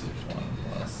 Plus 1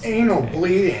 plus Anal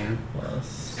bleeding.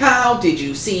 plus. How did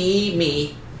you see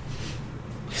me?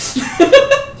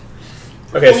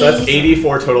 Okay, so that's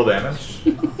 84 total damage.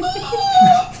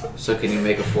 So can you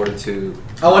make a fortitude?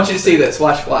 I want you to see this.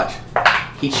 Watch.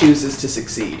 He chooses to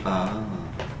succeed. Ah.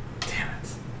 Damn it.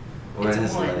 What It's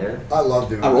is a one. layer? I love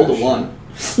doing I rolled that a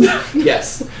shit. 1.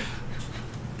 Yes.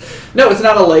 No, it's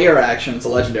not a layer action. It's a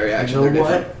legendary action. You know They're what?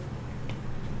 different.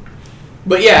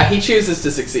 But yeah, he chooses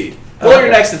to succeed. Roll your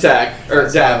Okay. next attack or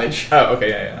damage. Oh, okay,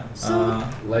 yeah.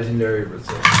 Legendary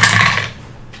result.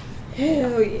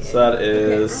 Hell yeah. So that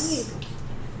is.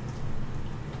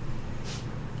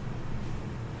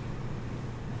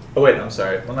 Oh wait, I'm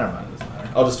sorry. Well, never mind. It doesn't matter.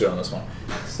 I'll just do it on this one.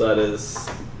 So that is.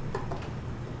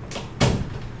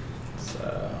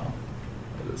 So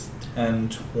it is 10,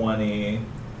 20,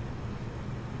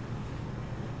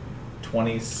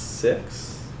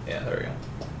 26. Yeah, there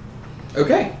we go.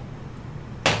 Okay.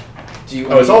 Do you?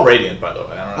 Oh, it's all radiant, by the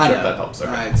way. I'm I not sure know. if that helps.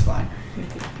 Okay. Alright, it's fine.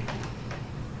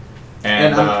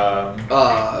 And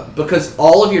And because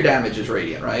all of your damage is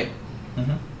radiant, right?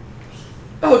 mhm.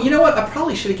 Oh, you know what? I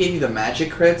probably should have gave you the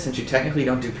magic crit since you technically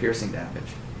don't do piercing damage.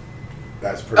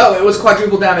 That's pretty. Oh, it was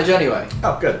quadruple damage anyway,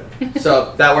 Oh, good.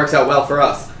 so that works out well for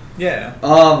us. Yeah.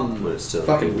 Would it still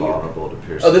Fucking be weird. vulnerable to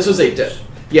pierce? Oh, this was a dip.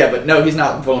 Yeah, but no, he's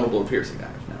not vulnerable to piercing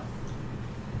damage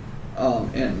now.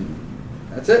 And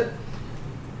that's it.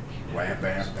 Wham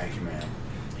bam. Thank you, man.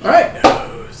 All right.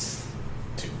 Knows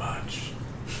too much.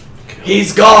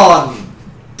 He's gone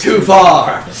too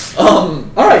far. All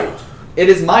right. It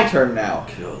is my turn now.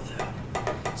 Kill them.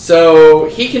 So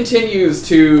he continues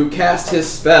to cast his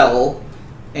spell,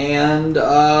 and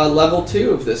level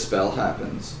 2 of this spell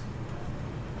happens.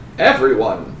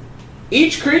 Everyone,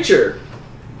 each creature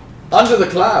under the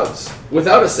clouds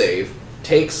without a save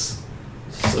takes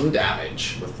some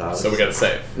damage. Without So we got to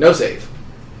save. No save.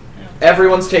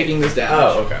 Everyone's taking this damage.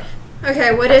 Oh, okay.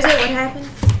 Okay, what is it? What happened?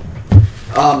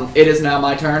 It is now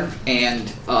my turn, and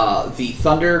the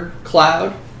thunder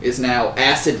cloud is now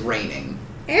acid raining,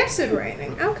 Acid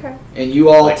raining. Okay. and you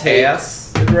all Like take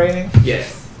acid raining?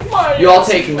 yes. You all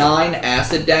take 9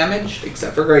 acid damage,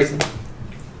 except for Grayson.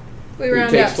 We Who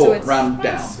round takes up, 4. so it's Round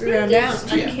down. we round down.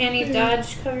 Does Uncanny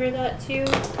Dodge cover that too?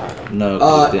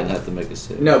 No, you didn't have to make a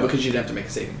save. No, because you'd have to make a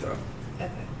saving throw.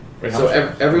 Okay. Wait, how So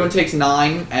much? everyone takes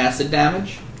 9 acid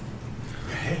damage.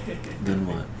 Then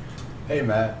what? Hey,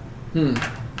 Matt.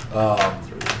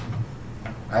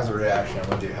 As a reaction, I'm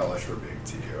gonna do Hellish Rebuke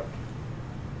to you.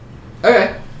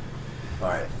 Okay.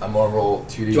 Alright, I'm gonna roll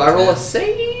 2d10. Do I roll a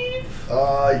save?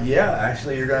 Yeah,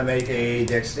 actually, you're gonna make a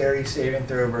dexterity saving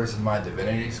throw versus my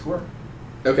divinity score.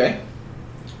 Okay.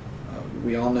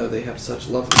 We all know they have such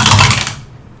lovely.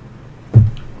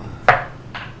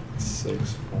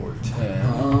 6, 4,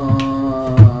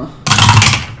 10.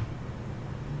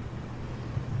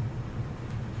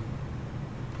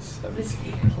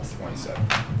 17 plus 27.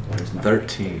 Where's my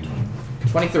 13.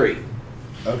 23.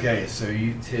 Okay, so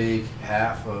you take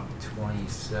half of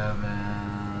 27.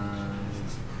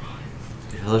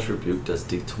 Hellish Rebuke does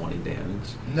D20 damage.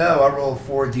 No, I rolled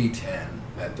 4d10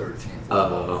 at 13th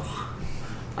level. Oh.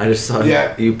 I just saw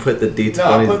Yeah. you put the D20s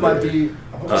No, I put my there. D.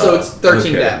 So it's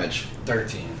 13 okay. damage.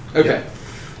 13. Okay.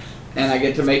 And I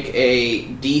get to make a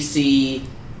DC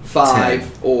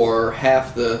 5 or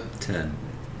half the... 10.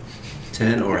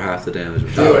 10 or half the damage,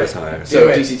 which Do is it. higher. So Do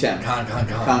it. DC 10.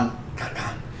 Con.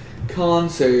 Con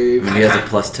save. I mean, he has a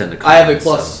plus 10 to con. I have a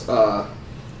plus, so-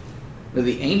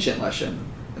 the Ancient Leshen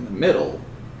in the middle.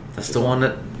 That's the one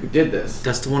that. Who did this?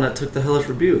 That's the one that took the Hellish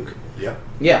Rebuke. Yep.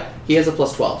 Yeah, he has a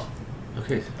plus 12.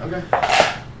 Okay. Okay.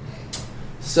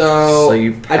 So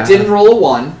you I pass. didn't roll a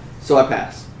 1, so I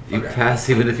pass. You Okay. pass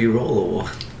even if you roll a 1.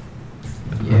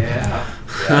 Yeah.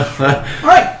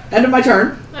 Alright, end of my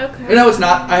turn. Okay. No, it's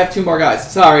not. I have 2 more guys.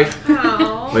 Sorry.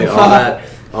 Ow. Wait,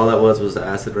 all that was the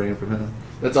acid rain from him?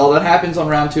 That's all that happens on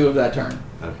round 2 of that turn.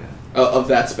 Okay. Of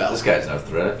that spell. This guy's no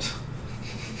threat.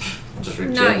 Just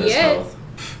regen Not his yet. health.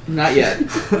 Not yet.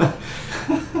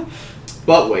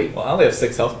 But wait. Well, I only have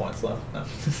 6 health points left. No.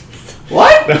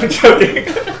 What? No, I'm joking.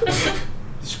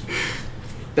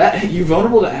 That you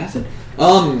vulnerable to acid? See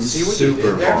what you Super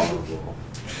did there? vulnerable.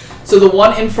 So the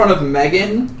one in front of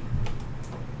Megan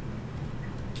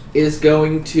is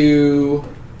going to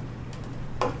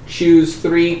choose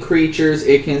 3 creatures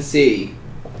it can see.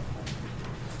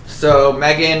 So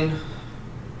Megan...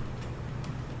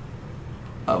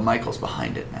 Oh, Michael's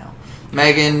behind it now.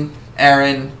 Megan,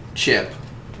 Aaron, Chip.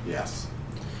 Yes.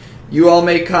 You all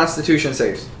make Constitution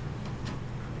saves.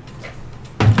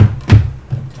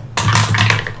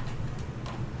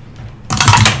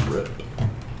 Rip.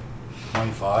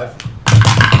 25.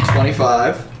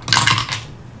 25.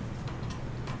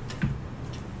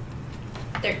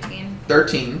 13.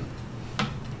 13.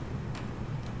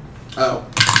 Oh.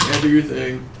 Yeah, do your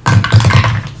thing.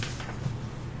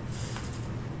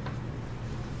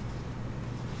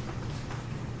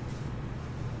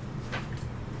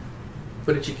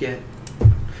 What did you get?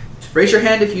 Raise your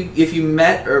hand if you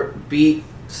met or beat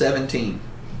 17.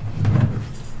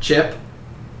 Chip.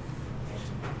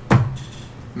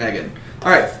 Megan.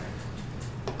 Alright.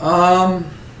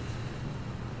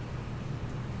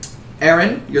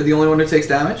 Aaron, you're the only one who takes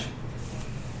damage.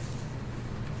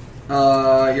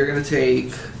 You're gonna take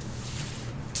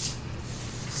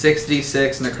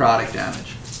 6d6 necrotic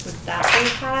damage. Would that be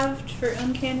halved for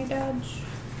Uncanny Dodge?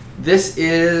 This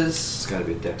is. It's gotta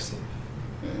be a dex save.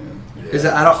 Is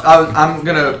it? I'm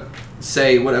gonna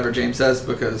say whatever James says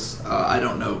because I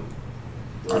don't know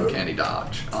Uncanny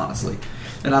Dodge, honestly,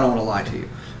 and I don't want to lie to you.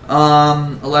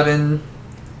 11,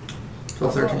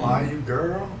 12, 13, Don't lie, you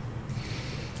girl.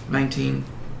 19,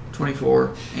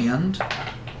 24, and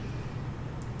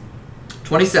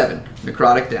 27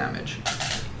 necrotic damage.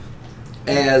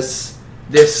 As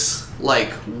this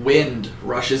like wind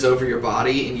rushes over your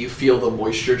body and you feel the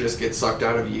moisture just get sucked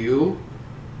out of you,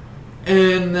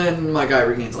 and then my guy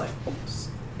regains life.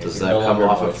 Does You're that no come longer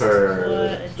off of moist. her?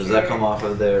 What a Does that jerk. come off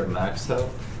of their max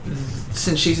health?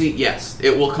 Since she's yes,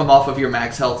 it will come off of your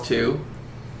max health too.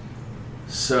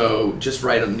 So just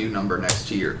write a new number next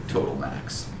to your total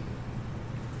max.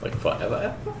 Like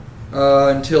forever.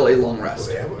 Until a long rest.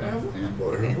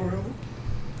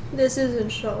 This isn't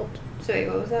Schultz. So wait,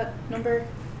 what was that number?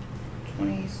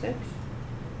 26?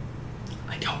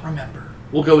 I don't remember.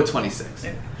 We'll go with 26.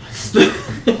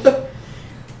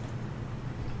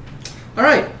 All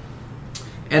right.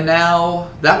 And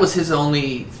now that was his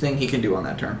only thing he can do on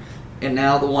that turn. And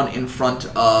now the one in front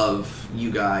of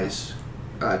you guys,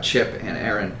 Chip and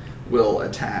Aaron, will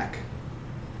attack.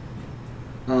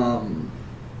 And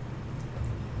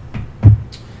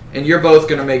you're both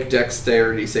going to make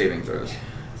dexterity saving throws.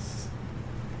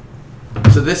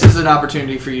 So this is an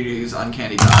opportunity for you to use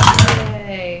Uncanny Dodge.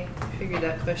 Yay. I figured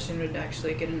that question would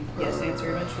actually get an yes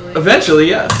answer eventually. Eventually,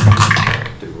 yes.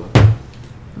 Do what?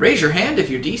 Raise your hand if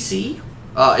your DC,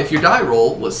 if your die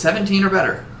roll was 17 or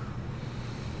better.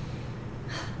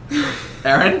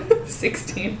 Aaron?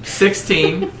 16.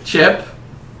 16. Chip?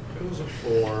 It was a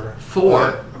 4.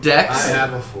 4. Dex? I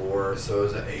have a 4, so it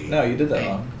was an 8. No, you did that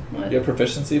wrong. What? You have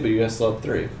proficiency, but you guys still have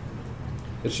 3.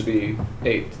 It should be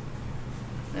 8.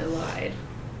 I lied.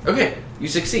 Okay, you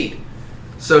succeed.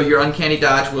 So your Uncanny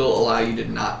Dodge will allow you to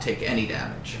not take any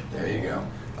damage. There you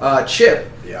go. Chip,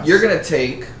 Yes. you're going to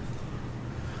take...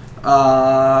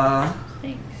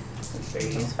 Thanks. That's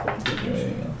very useful.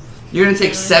 You're going to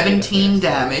take 17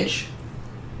 damage,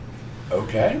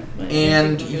 Okay.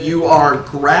 and you are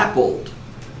grappled.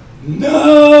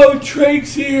 No,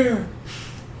 Trake's here.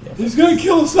 He's gonna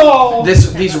kill us all.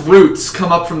 These roots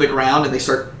come up from the ground, and they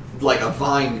start... Like a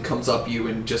vine comes up you,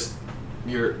 and just...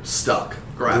 You're stuck.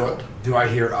 Grappled. Do I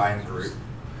hear I'm Groot?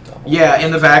 Yeah,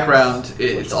 in the background,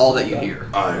 it's all that you hear.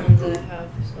 The I'm ones that Groot. I have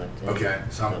selected. Okay,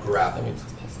 so I'm grappled.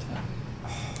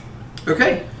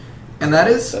 Okay. And that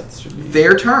is That should be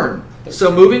their turn.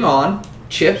 So moving on,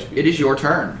 Chip, it is your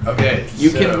turn. Okay. You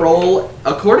so- can roll,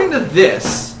 according to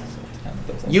this,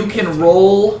 you can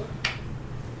roll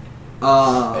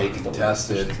a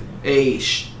contested. a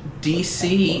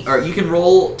DC, or you can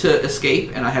roll to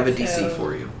escape, and I have a DC So-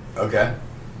 for you. Okay.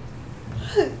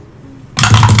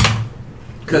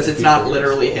 Because it's not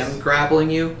literally him grappling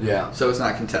you, Yeah. so it's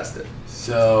not contested.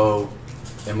 So,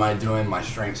 am I doing my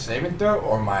strength saving throw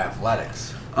or my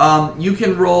athletics? You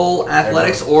can roll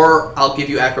athletics, or I'll give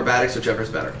you acrobatics, whichever's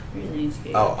better. Really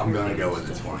escape. Oh, I'm gonna go with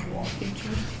the 21.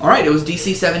 All right, it was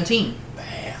DC 17,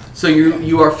 Bam. so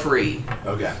you are free,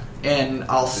 Okay. and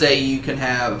I'll say you can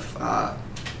have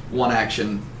one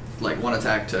action, like one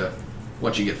attack to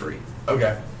once you get free.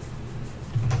 Okay.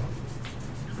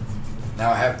 Now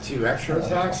I have 2 extra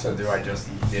attacks, or do I just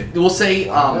get? We'll say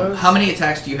one of those? how many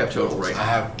attacks do you have total right I now?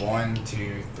 have 1,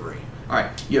 2, 3. All right,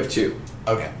 you have 2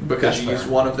 Okay. because That's you fair. used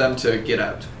one of them to get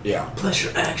out. Yeah. Plus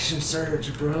your action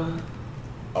surge, bro.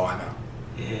 Oh, I know.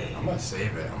 Yeah. I'm gonna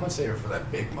save it. I'm gonna save it for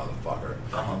that big motherfucker.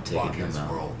 I'm taking Fuck this him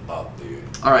out. world up, dude.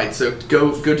 All right, so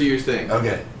go do your thing.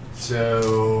 Okay,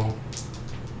 so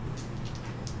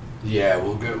yeah,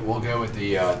 we'll go with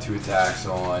the 2 attacks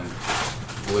on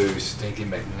Blue Stinky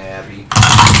McNabby.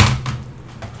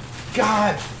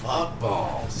 God, fuck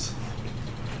balls.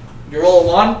 You roll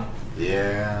a 1.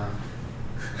 Yeah.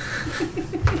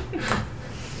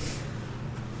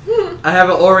 I have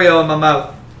an Oreo in my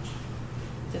mouth.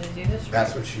 Did I do this?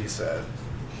 That's what she said.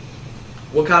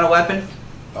 What kind of weapon?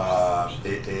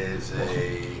 It is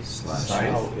a Slash.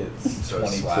 scythe, Now it's so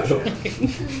it's 22.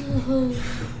 slashing.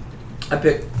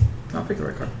 I'll pick the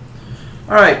right card.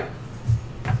 All right,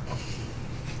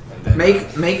 And then,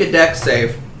 make a dex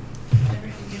save. I never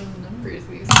have to deal with numbers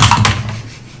these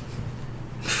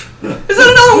Is that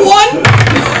another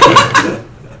 1?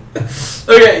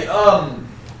 Okay. If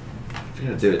you're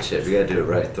gonna do it, Chip, you gotta do it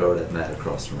right. Throw it at Matt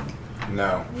across the room.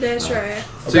 No. That's right.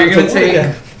 So you're gonna take.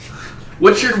 again.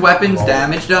 What's your weapon's Roll.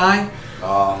 damage die?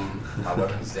 My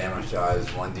weapon's damage die is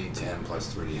 1d10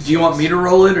 plus 3d6. Do you want me to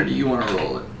roll it, or do you want to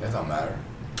roll it? That don't matter.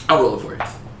 I'll roll it for you.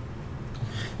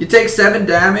 You take 7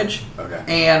 damage Okay.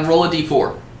 and roll a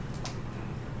d4.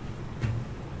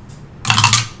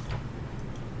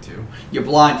 2. You're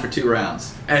blind for 2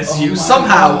 rounds. As Oh you my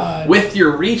somehow, God. with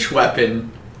your reach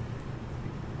weapon,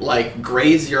 like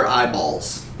graze your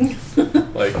eyeballs.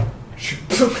 Like,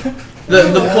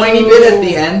 The pointy bit at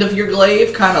the end of your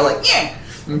glaive kind of like, yeah,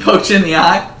 and pokes you in the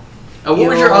eye. What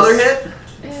was your other hit?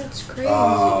 It's crazy.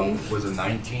 Was it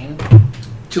 19?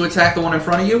 To attack the one in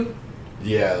front of you?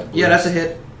 Yeah. Yeah, that's a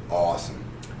hit. Awesome.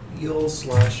 You'll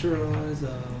slash your eyes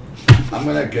out. I'm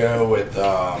gonna go with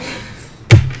a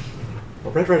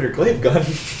Red Rider glaive gun.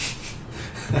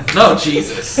 No,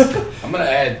 Jesus. I'm gonna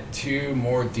add 2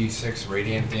 more d6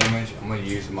 radiant damage. I'm gonna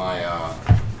use my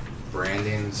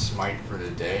Brandon Smite for the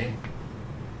day.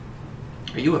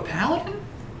 Are you a paladin?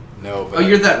 No, but Oh,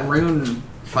 you're that rune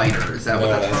fighter. Is that no,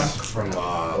 what that's from?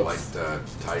 from like the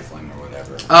Tiefling or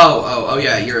whatever. Oh,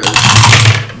 yeah, you're a Can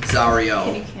you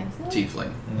Zariel cancel it?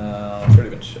 tiefling. No, it's already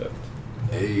been shipped.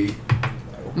 8.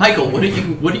 Michael, what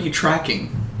are you tracking?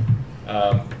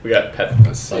 We got pet.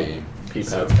 Let's see. Pea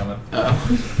So- pads coming.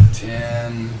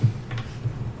 10.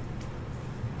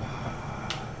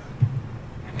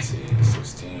 Let's see.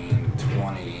 16,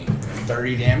 20,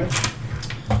 30 damage.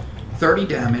 30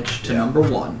 damage to Yeah. number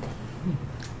 1.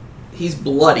 He's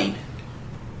bloodied.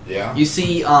 Yeah. You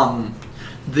see,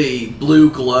 the blue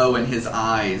glow in his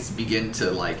eyes begin to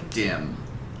like dim,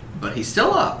 but he's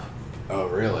still up. Oh,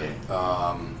 really?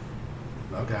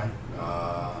 Okay.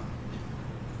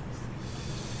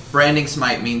 Branding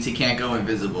smite means he can't go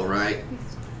invisible, right?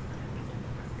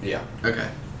 Yeah. Okay.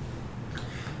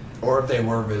 Or if they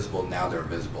were visible, now they're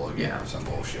visible again Yeah. or some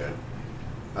bullshit.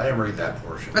 I didn't read that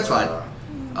portion. That's but,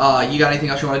 fine. You got anything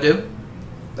else you want to do?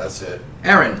 That's it.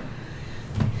 Aaron,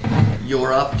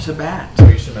 you're up to bat.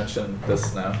 We should mention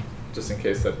this now, just in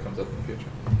case that comes up in the future.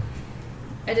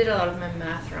 I did a lot of my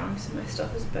math wrong, so my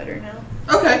stuff is better now.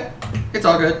 Okay. It's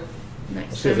all good.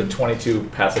 Next She has a time. 22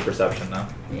 passive perception now.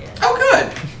 Yeah. Oh,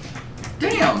 good.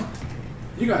 Damn.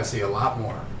 You gotta see a lot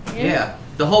more. Yeah.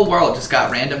 The whole world just got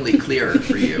randomly clearer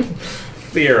for you.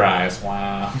 Theorize.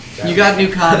 Wow. You got new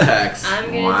contacts.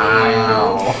 I'm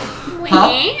gonna Huh?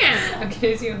 I'm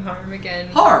gonna do harm again.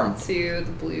 Harm. To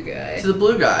the blue guy. To the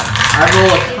blue guy. I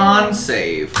roll a con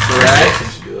save, correct? We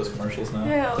should do those commercials now.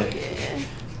 Hell yeah.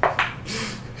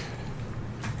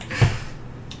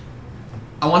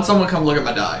 I want someone to come look at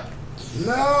my die.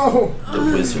 No! The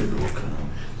wizard will come.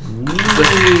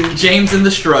 With James and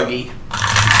the Struggy.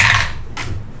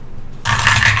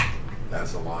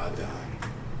 That's a lot of die.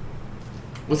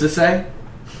 What's it say?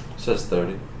 It says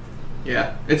 30.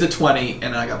 Yeah, it's a 20, and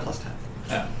then I got plus 10.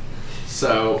 Yeah.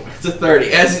 So it's a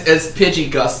 30. As Pidgey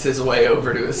gusts his way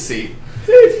over to his seat.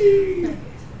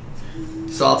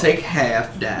 So I'll take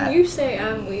half that. You say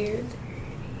I'm weird.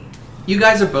 You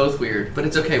guys are both weird, but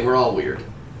it's okay. We're all weird.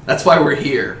 That's why we're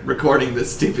here recording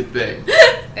this stupid thing.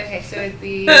 Okay, so it'd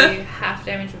be half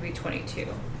damage would be 22.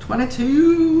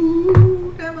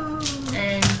 22. Come on.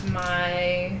 And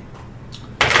my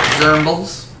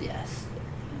Zermbles. yes.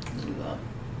 Move up.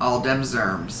 All dem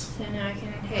Zerms. So now I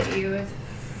can hit you with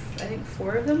I think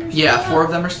 4 of them. Or Yeah, so? 4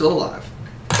 of them are still alive.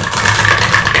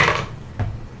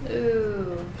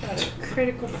 Ooh, got a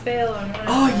critical fail on one.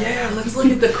 Oh of them. yeah, let's look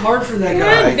at the card for that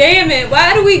God guy. damn it!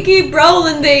 Why do we keep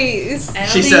rolling these? I don't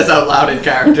She think- says out loud in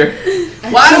character.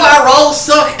 Why do I roll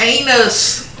suck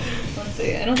anus? Let's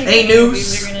see. I don't think Hey, any of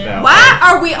Noose. these are gonna. No. Why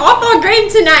are we off our game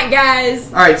tonight, guys?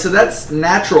 Alright, so that's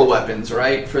natural weapons,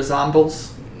 right? For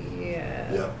zombies?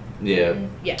 Yeah. Yep. Yeah.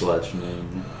 Yeah.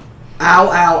 Bludgeoning.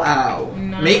 Ow, ow, ow.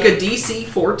 No. Make a DC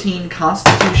 14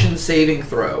 Constitution saving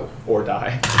throw. Or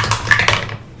die.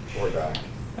 Or die.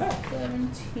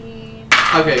 17.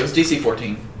 Okay, it was DC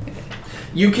 14.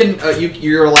 You can,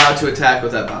 you're allowed to attack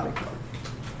with that body part.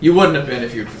 You wouldn't have been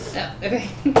if you'd... Oh, okay.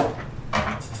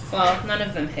 Well, none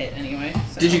of them hit anyway.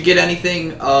 So. Did you get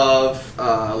anything of,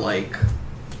 like,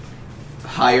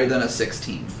 higher than a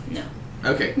 16? No.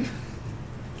 Okay.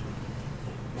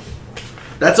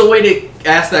 That's a way to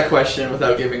ask that question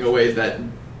without giving away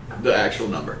the actual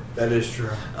number. That is true.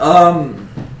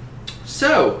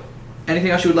 So,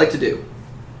 anything else you would like to do?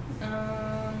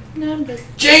 No, I'm good.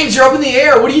 James, you're up in the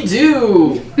air. What do you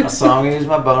do? So I'm gonna use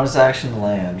my bonus action to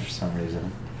land for some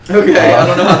reason. Okay, I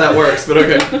don't know how that works, but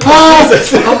okay.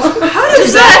 Jesus. How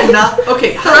does that not?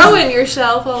 Okay, Throwing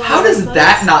yourself all how over does the place.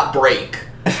 that not break?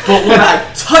 But when I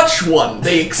touch one,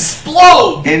 they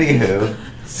explode. Anywho,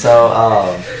 so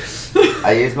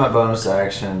I use my bonus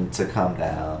action to come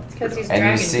down, Because he's and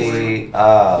dragon. you see,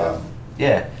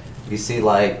 yeah, you see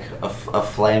like a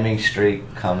flaming streak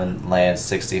come and land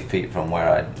 60 feet from where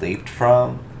I leaped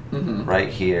from, Mhm. right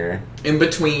here, In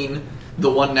between the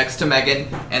one next to Megan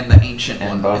and the ancient and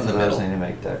one both in the of those middle. need to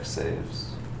make dex saves.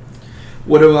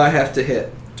 What do I have to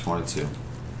hit? 22.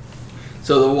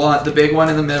 So the big one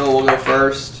in the middle will go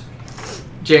first.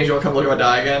 James, you want to come look at my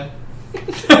die again?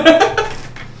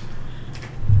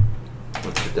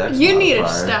 What's your dex You need to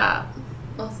modifier? stop.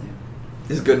 Also,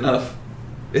 Is good enough.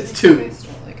 It's you 2. guys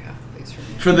stole like half of these from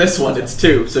me. For this one, it's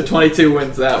 2. So 22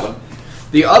 wins that one.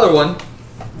 The other one,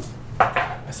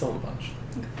 I still have a bunch.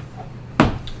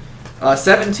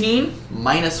 17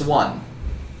 minus 1.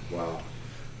 Wow.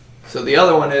 So the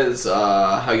other one is,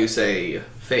 how you say,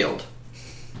 failed.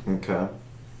 Okay.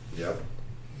 Yep.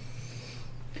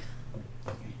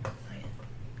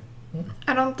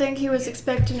 I don't think he was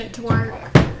expecting it to work.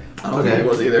 I don't think it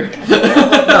was either.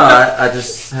 No, I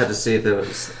just had to see if it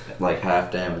was like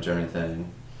half damage or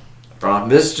anything.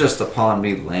 This is just upon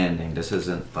me landing. This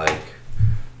isn't like.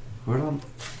 Where do I?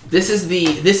 This is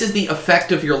the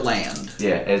effect of your land.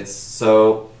 Yeah, it's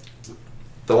so.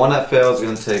 The one that fails is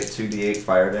gonna take 2d8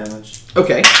 fire damage.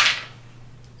 Okay.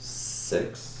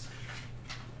 6.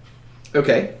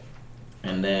 Okay.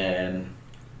 And then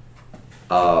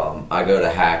I go to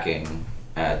hacking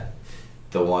at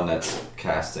the one that's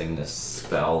casting this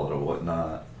spell or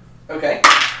whatnot. Okay.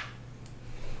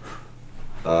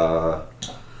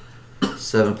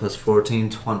 7 plus 14,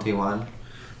 21.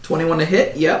 21 to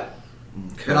hit. Yep.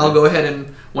 Okay. And I'll go ahead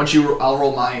and I'll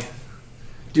roll my.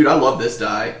 Dude, I love this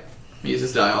die. I use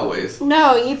this die always.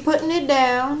 No, you putting it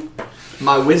down.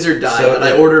 My wizard die So that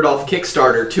I the- ordered off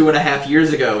Kickstarter 2.5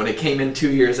 years ago, and it came in 2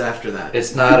 years after that.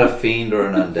 It's not a fiend or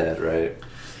an undead, right?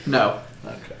 No.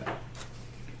 Okay.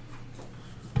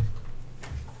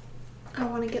 I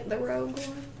want to get the rogue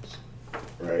ones.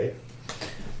 Right.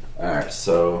 Alright,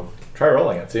 so. Try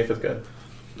rolling it, see if it's good.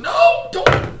 No,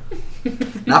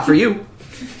 don't. Not for you.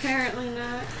 Apparently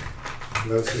not.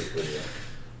 No secret yet.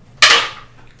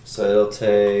 So it'll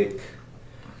take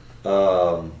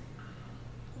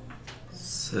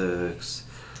 6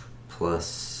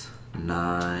 plus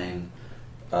 9,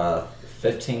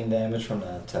 15 damage from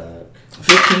that attack.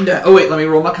 15 Oh wait, let me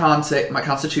roll my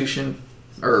constitution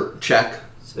or check.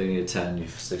 So you need a 10, you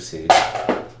succeed.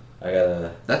 I got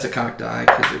a That's a cock die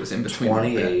because it was in between.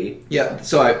 28, Yeah,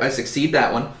 so I succeed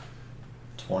that one.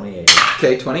 28.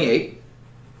 Okay, 28.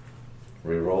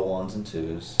 Reroll 1s and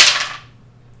 2s.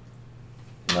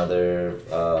 Another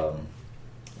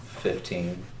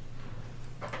 15.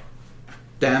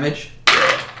 Damage.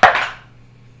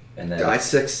 And then I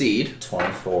succeed.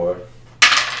 24.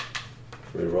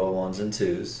 Reroll 1s and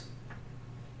 2s.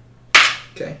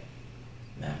 Okay.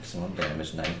 Maximum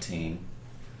damage 19.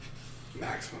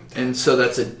 Maximum. And so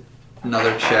that's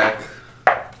another check.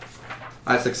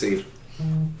 I succeed.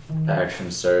 Action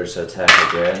surge to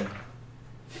attack again.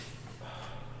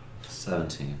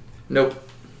 17. Nope.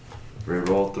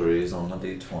 Reroll 3s on the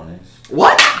d20s.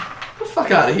 What? Get the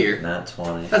fuck out of here. Not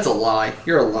 20. That's a lie.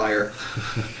 You're a liar.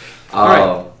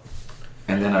 Alright.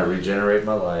 And then I regenerate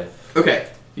my life. Okay.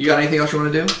 You got anything else you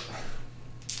want to do?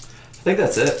 I think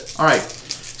that's it. Alright.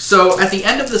 So at the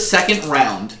end of the second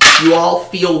round, you all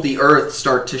feel the earth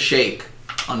start to shake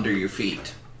under your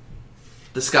feet.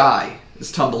 The sky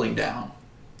is tumbling down.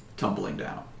 Tumbling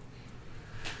down.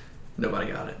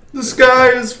 Nobody got it. The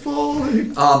sky is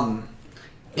falling. Is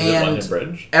it And London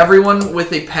Bridge? everyone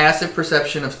with a passive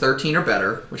perception of 13 or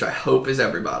better, which I hope is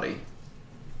everybody.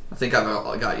 I think I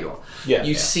got you all. Yeah.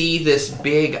 You see this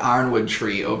big ironwood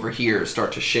tree over here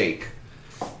start to shake.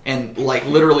 And, like,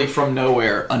 literally from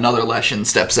nowhere, another Leshen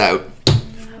steps out.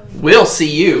 We'll see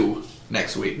you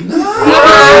next week.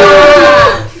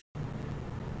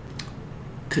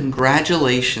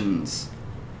 Congratulations.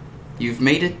 You've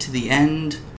made it to the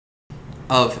end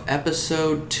of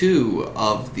episode 2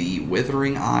 of the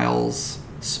Withering Isles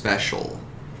special.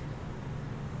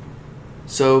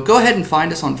 So go ahead and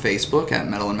find us on Facebook at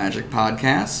Metal and Magic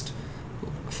Podcast.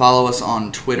 Follow us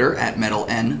on Twitter at Metal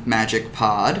and Magic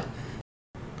Pod.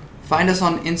 Find us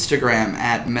on Instagram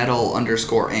at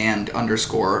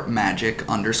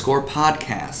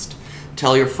metal_and_magic_podcast.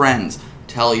 Tell your friends,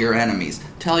 tell your enemies,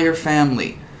 tell your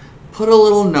family. Put a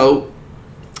little note,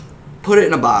 put it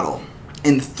in a bottle,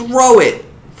 and throw it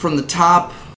from the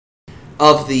top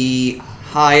of the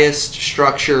highest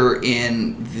structure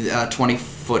in the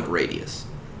 20-foot radius.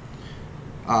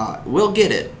 We'll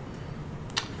get it.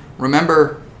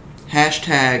 Remember,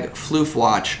 hashtag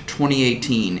Floofwatch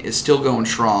 2018 is still going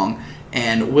strong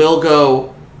and will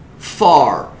go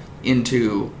far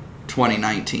into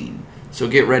 2019. So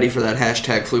get ready for that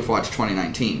hashtag Floofwatch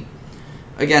 2019.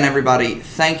 Again, everybody,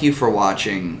 thank you for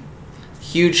watching.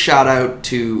 Huge shout out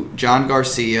to John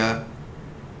Garcia.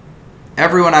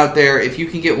 Everyone out there, if you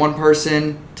can get one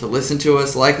person to listen to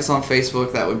us, like us on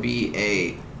Facebook, that would be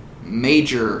a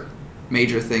major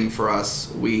thing for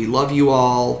us. We love you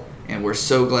all, and we're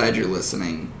so glad you're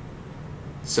listening.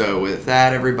 So with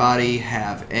that, everybody,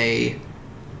 have a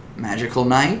magical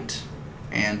night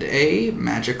and a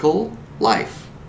magical life.